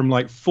shot from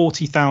like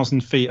 40,000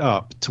 feet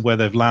up to where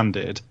they've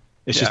landed.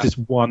 It's just this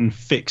one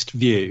fixed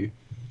view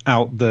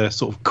out the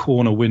sort of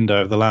corner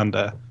window of the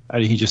lander,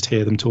 and you can just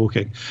hear them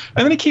talking.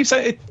 And then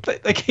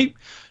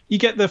you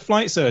get the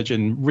flight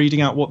surgeon reading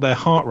out what their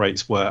heart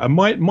rates were, and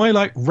my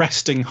like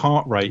resting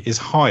heart rate is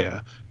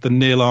higher than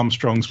Neil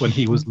Armstrong's when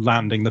he was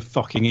landing the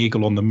fucking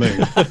Eagle on the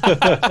moon.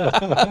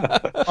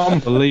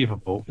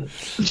 Unbelievable.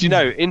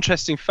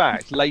 Interesting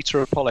fact,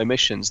 later Apollo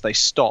missions, they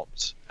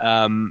stopped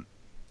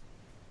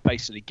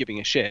basically giving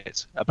a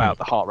shit about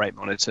the heart rate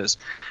monitors,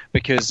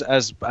 because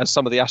as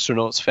some of the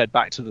astronauts fed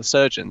back to the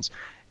surgeons,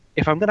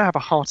 if I'm going to have a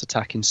heart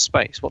attack in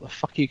space, what the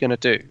fuck are you going to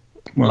do?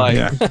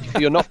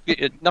 You're not.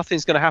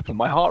 Nothing's going to happen.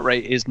 My heart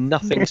rate is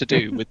nothing to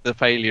do with the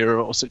failure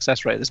or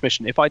success rate of this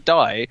mission. If I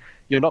die,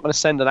 you're not going to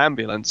send an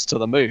ambulance to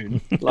the moon.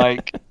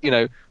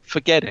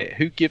 Forget it.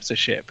 Who gives a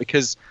shit?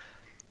 Because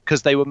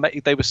they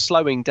were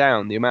slowing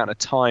down the amount of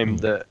time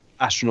that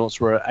astronauts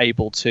were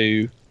able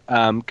to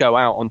go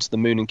out onto the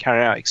moon and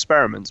carry out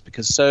experiments,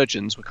 because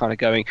surgeons were kind of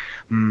going,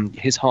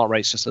 his heart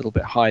rate's just a little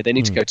bit high. They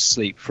need to go to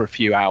sleep for a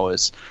few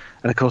hours.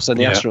 And of course, then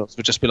the astronauts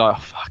would just be like,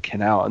 fucking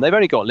hell. And they've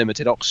only got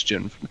limited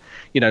oxygen.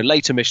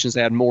 Later missions,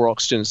 they had more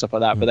oxygen and stuff like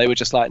that. But they were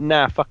just like,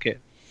 nah, fuck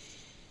it.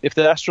 If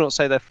the astronauts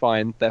say they're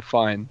fine, they're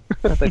fine.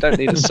 They don't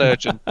need a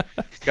surgeon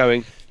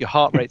going, your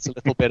heart rate's a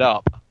little bit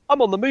up.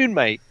 I'm on the moon,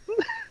 mate.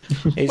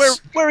 Where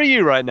are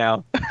you right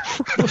now?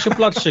 What's your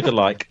blood sugar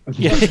like?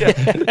 Yeah.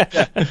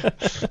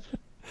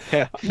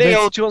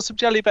 Neil, do you want some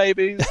jelly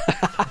babies?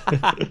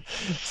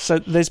 So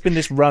there's been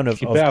this run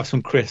of... You better have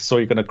some crisps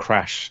or you're going to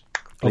crash.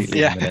 Of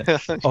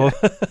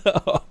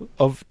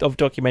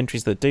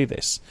documentaries that do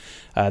this.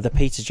 The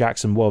Peter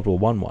Jackson World War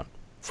I one,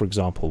 for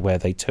example, where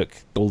they took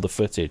all the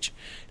footage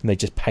and they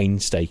just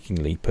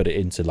painstakingly put it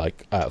into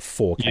like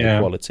 4K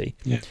quality.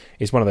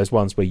 It's one of those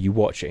ones where you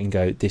watch it and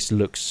go, it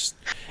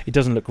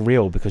doesn't look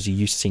real, because you're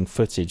used to seeing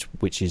footage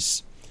which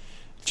is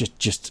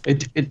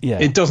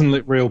it doesn't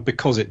look real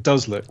because it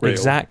does look real.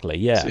 Exactly,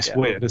 yeah. It's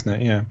weird,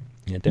 isn't it? Yeah,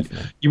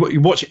 definitely. You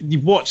watch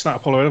that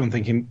Apollo 11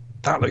 thinking,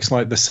 that looks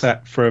like the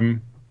set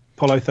from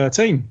Apollo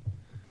 13.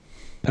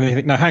 And you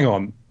think, no, hang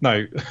on.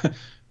 No.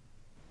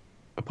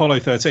 Apollo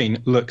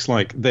 13 looks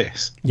like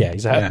this. Yeah,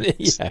 exactly.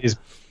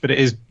 But it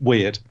is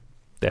weird.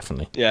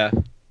 Definitely. Yeah.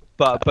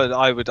 But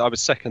I would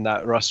second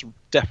that, Russ.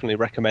 Definitely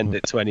recommend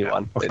it to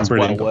anyone. It's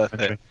well worth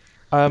it.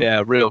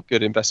 Real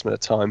good investment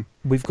of time.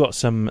 We've got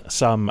some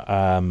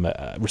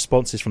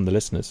responses from the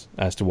listeners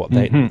as to what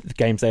the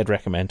games they'd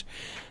recommend.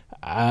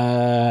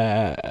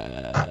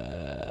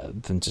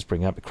 Then just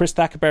bring up Chris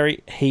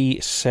Thackerberry. He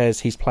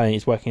says he's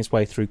working his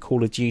way through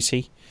Call of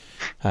Duty,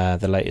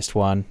 the latest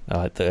one,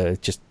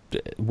 just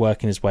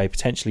working his way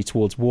potentially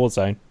towards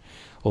Warzone,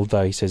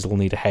 although he says he'll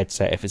need a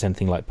headset if it's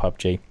anything like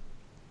PUBG.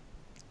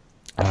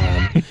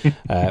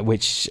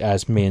 Which,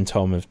 as me and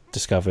Tom have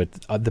discovered,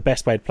 the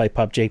best way to play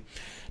PUBG,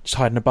 just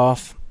hide in a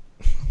bath.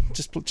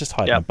 Just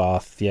hide in a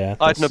bath, yeah.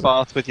 Hide in a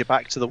bath with your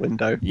back to the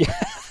window. Yeah.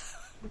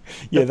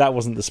 Yeah, that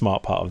wasn't the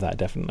smart part of that,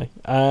 definitely.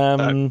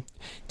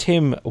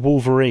 Tim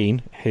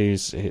Wolverine,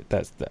 it's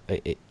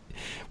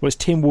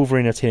Tim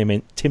Wolverine or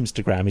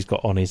Timstagram he's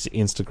got on his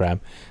Instagram.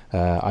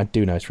 I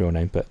do know his real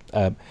name, but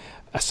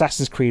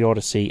Assassin's Creed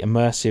Odyssey,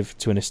 immersive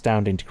to an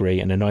astounding degree,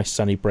 and a nice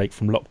sunny break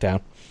from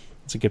lockdown.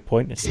 That's a good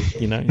point.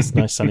 It's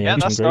nice sunny in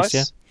Greece.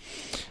 Nice.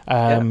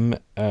 Yeah.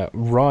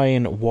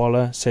 Ryan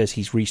Waller says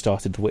he's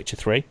restarted The Witcher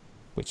 3,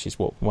 which is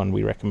what one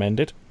we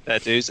recommended.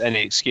 That dude's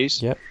any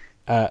excuse. Yep.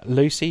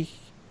 Lucy,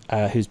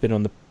 who's been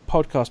on the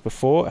podcast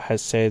before,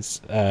 has said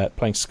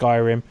playing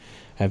Skyrim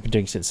and been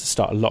doing it since the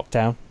start of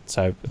lockdown.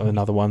 So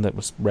another one that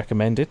was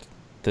recommended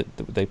that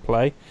they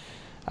play.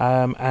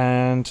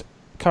 And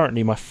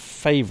currently my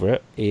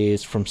favourite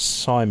is from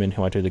Simon,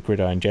 who I do the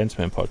Gridiron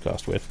Gentleman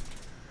podcast with.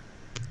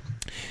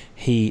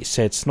 He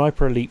said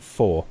Sniper Elite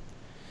 4.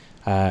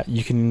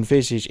 You can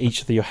envisage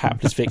each of your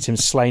hapless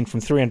victims slain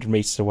from 300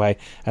 metres away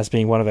as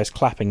being one of those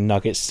clapping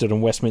nuggets stood on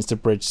Westminster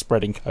Bridge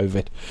spreading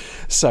COVID.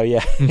 So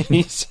yeah,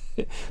 he's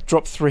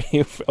drop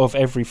 3 of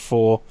every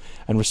 4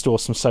 and restore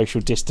some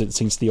social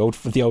distancing to the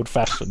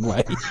old-fashioned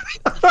way.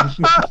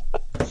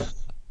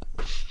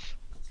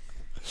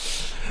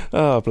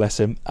 Oh, bless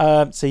him.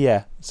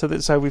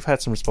 So we've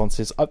had some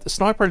responses.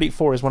 Sniper Elite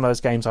 4 is one of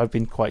those games I've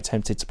been quite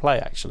tempted to play,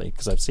 actually,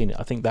 because I've seen it.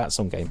 I think that's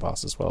on Game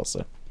Pass as well.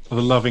 So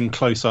the loving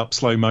close-up,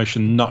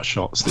 slow-motion nut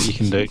shots that you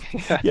can do.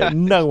 Yeah,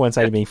 no one's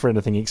aiming for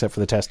anything except for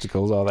the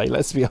testicles, are they?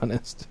 Let's be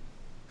honest.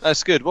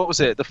 That's good. What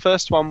was it? The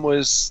first one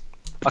was...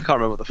 I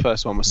can't remember what the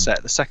first one was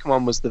set. The second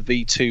one was the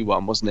V2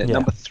 one, wasn't it? Yeah.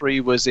 Number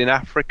 3 was in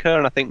Africa,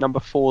 and I think number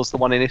 4 is the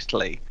one in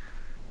Italy.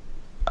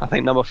 I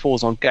think number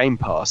 4's on Game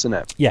Pass, isn't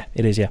it? Yeah,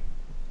 it is, yeah.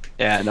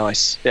 Yeah,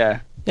 nice.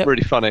 Yeah, yep.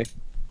 Really funny.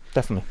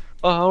 Definitely.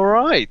 All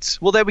right.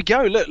 Well, there we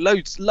go. Look,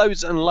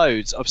 loads and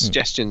loads of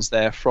suggestions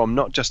there from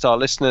not just our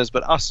listeners,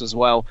 but us as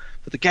well,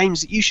 for the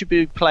games that you should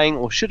be playing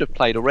or should have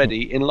played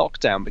already in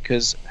lockdown,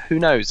 because who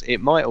knows, it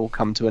might all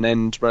come to an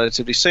end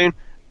relatively soon.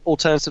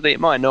 Alternatively, it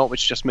might not,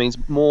 which just means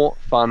more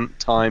fun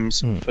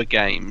times for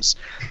games.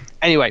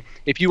 Anyway,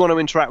 if you want to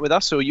interact with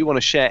us or you want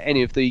to share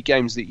any of the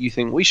games that you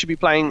think we should be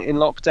playing in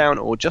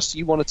lockdown, or just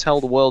you want to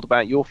tell the world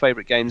about your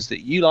favourite games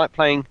that you like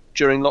playing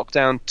during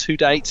lockdown to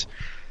date,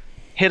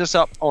 hit us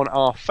up on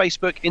our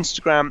Facebook,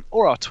 Instagram,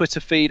 or our Twitter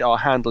feed. Our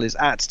handle is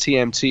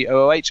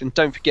 @TMTOOH. And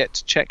don't forget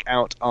to check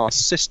out our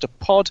sister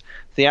pod,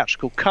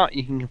 Theatrical Cut.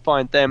 You can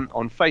find them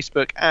on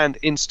Facebook and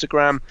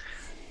Instagram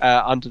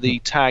under the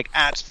tag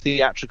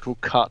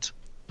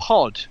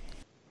 @TheatricalCutPod.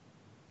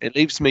 It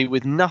leaves me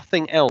with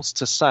nothing else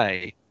to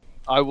say.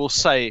 I will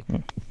say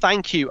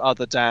thank you,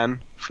 Other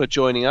Dan, for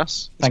joining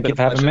us. Thank you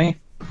for having me.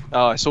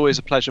 Oh, it's always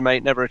a pleasure,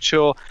 mate. Never a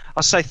chore.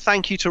 I'll say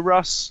thank you to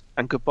Russ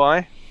and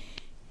goodbye.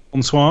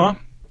 Bonsoir.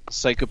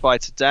 Say goodbye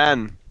to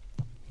Dan.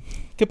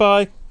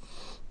 Goodbye.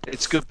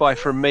 It's goodbye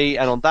from me,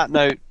 and on that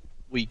note,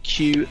 we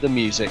cue the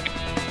music.